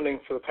seen funding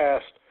for the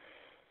past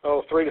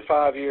 3 to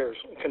 5 years.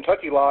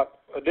 Kentucky Lock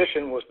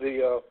Addition was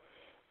the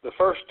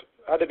first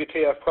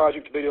IWTF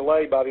project to be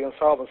delayed by the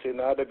insolvency in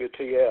the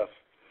IWTF.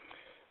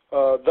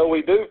 Though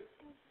we do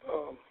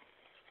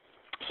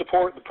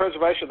support the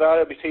preservation of the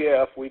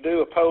IWTF, we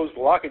do oppose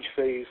the lockage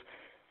fees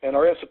and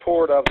are in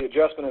support of the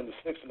adjustment in the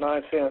 6 to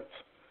 9 cents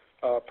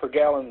per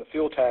gallon in the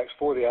fuel tax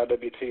for the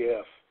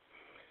IWTF.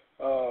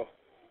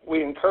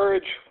 We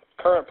encourage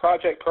current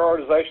project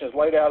prioritization as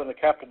laid out in the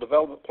capital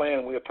development plan,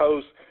 and we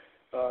oppose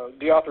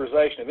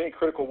deauthorization of any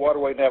critical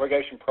waterway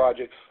navigation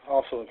projects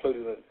also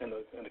included in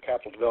the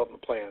capital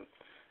development plan.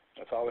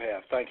 That's all we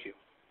have. Thank you.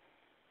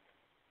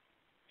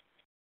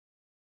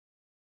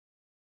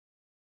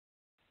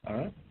 All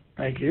right.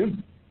 Thank you.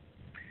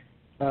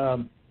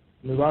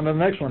 Move on to the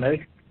next one,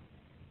 Eddie.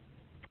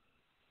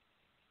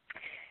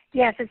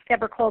 Yes, it's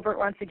Deborah Colbert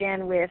once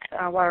again with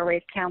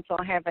Waterways Council.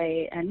 I have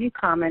a new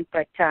comment,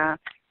 but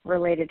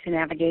related to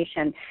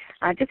navigation.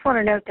 I just want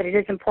to note that it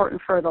is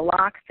important for the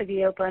locks to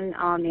be open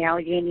on the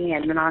Allegheny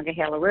and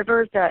Monongahela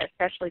rivers,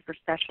 especially for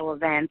special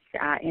events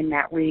in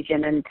that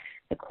region, and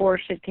the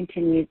Corps should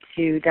continue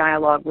to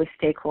dialogue with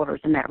stakeholders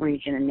in that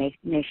region and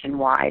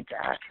nationwide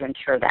to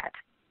ensure that.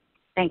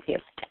 Thank you.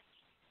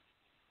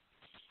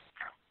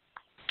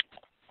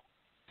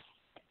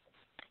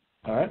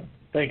 All right.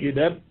 Thank you,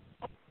 Deb.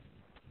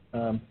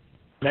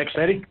 Next,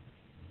 Eddie.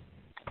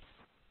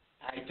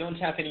 I don't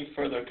have any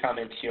further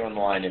comments here on the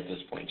line at this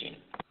point, Gene.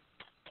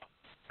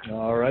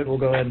 All right, we'll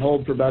go ahead and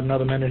hold for about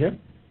another minute here.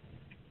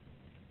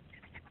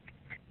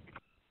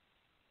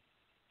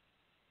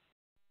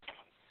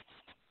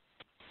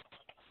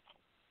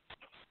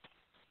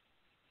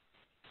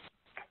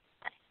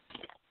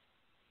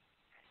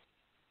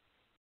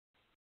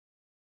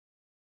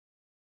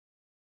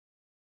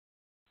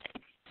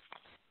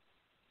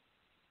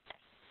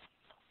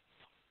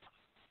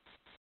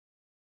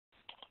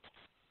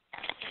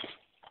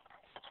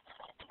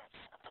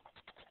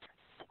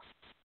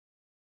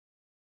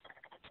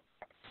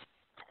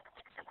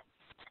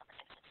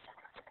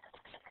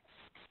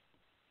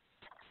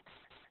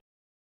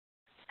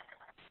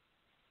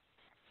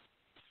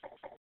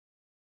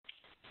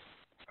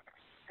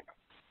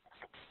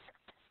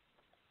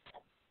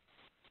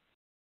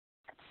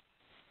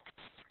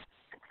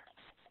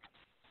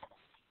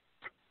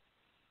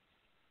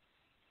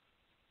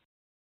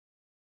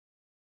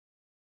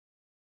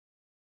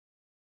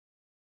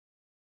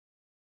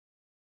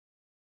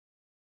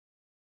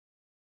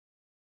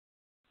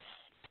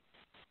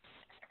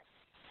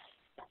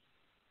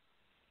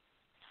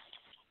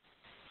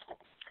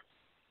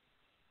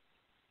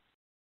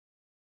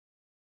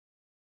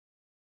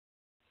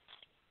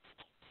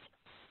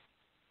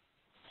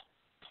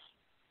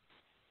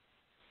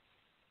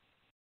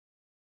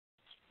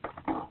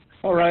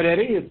 All right,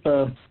 Eddie,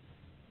 we'll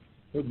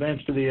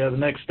advance to the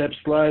next step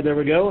slide. There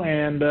we go.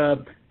 And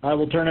I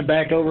will turn it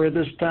back over at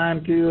this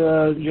time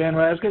to Jan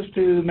Raskas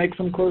to make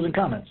some closing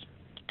comments.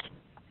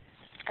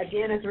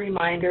 Again, as a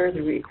reminder,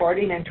 the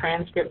recording and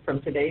transcript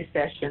from today's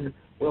session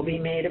will be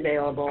made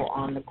available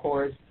on the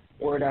Corps'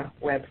 WRRDA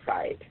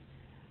website.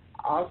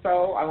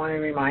 Also, I want to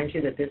remind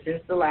you that this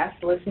is the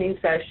last listening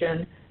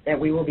session that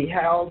we will be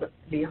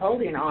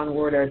holding on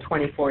WRRDA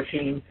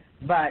 2014,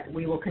 but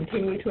we will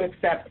continue to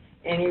accept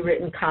any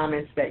written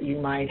comments that you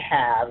might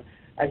have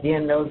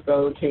Again, those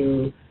go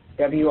to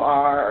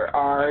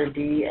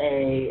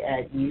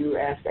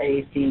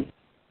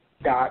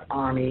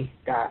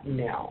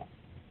WRRDA@usac.army.mil.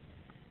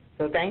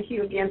 So thank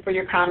you again for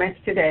your comments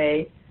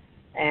today,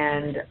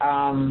 and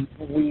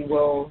we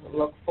will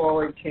look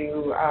forward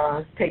to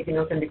taking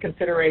those into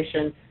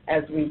consideration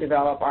as we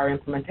develop our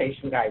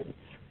implementation guidance.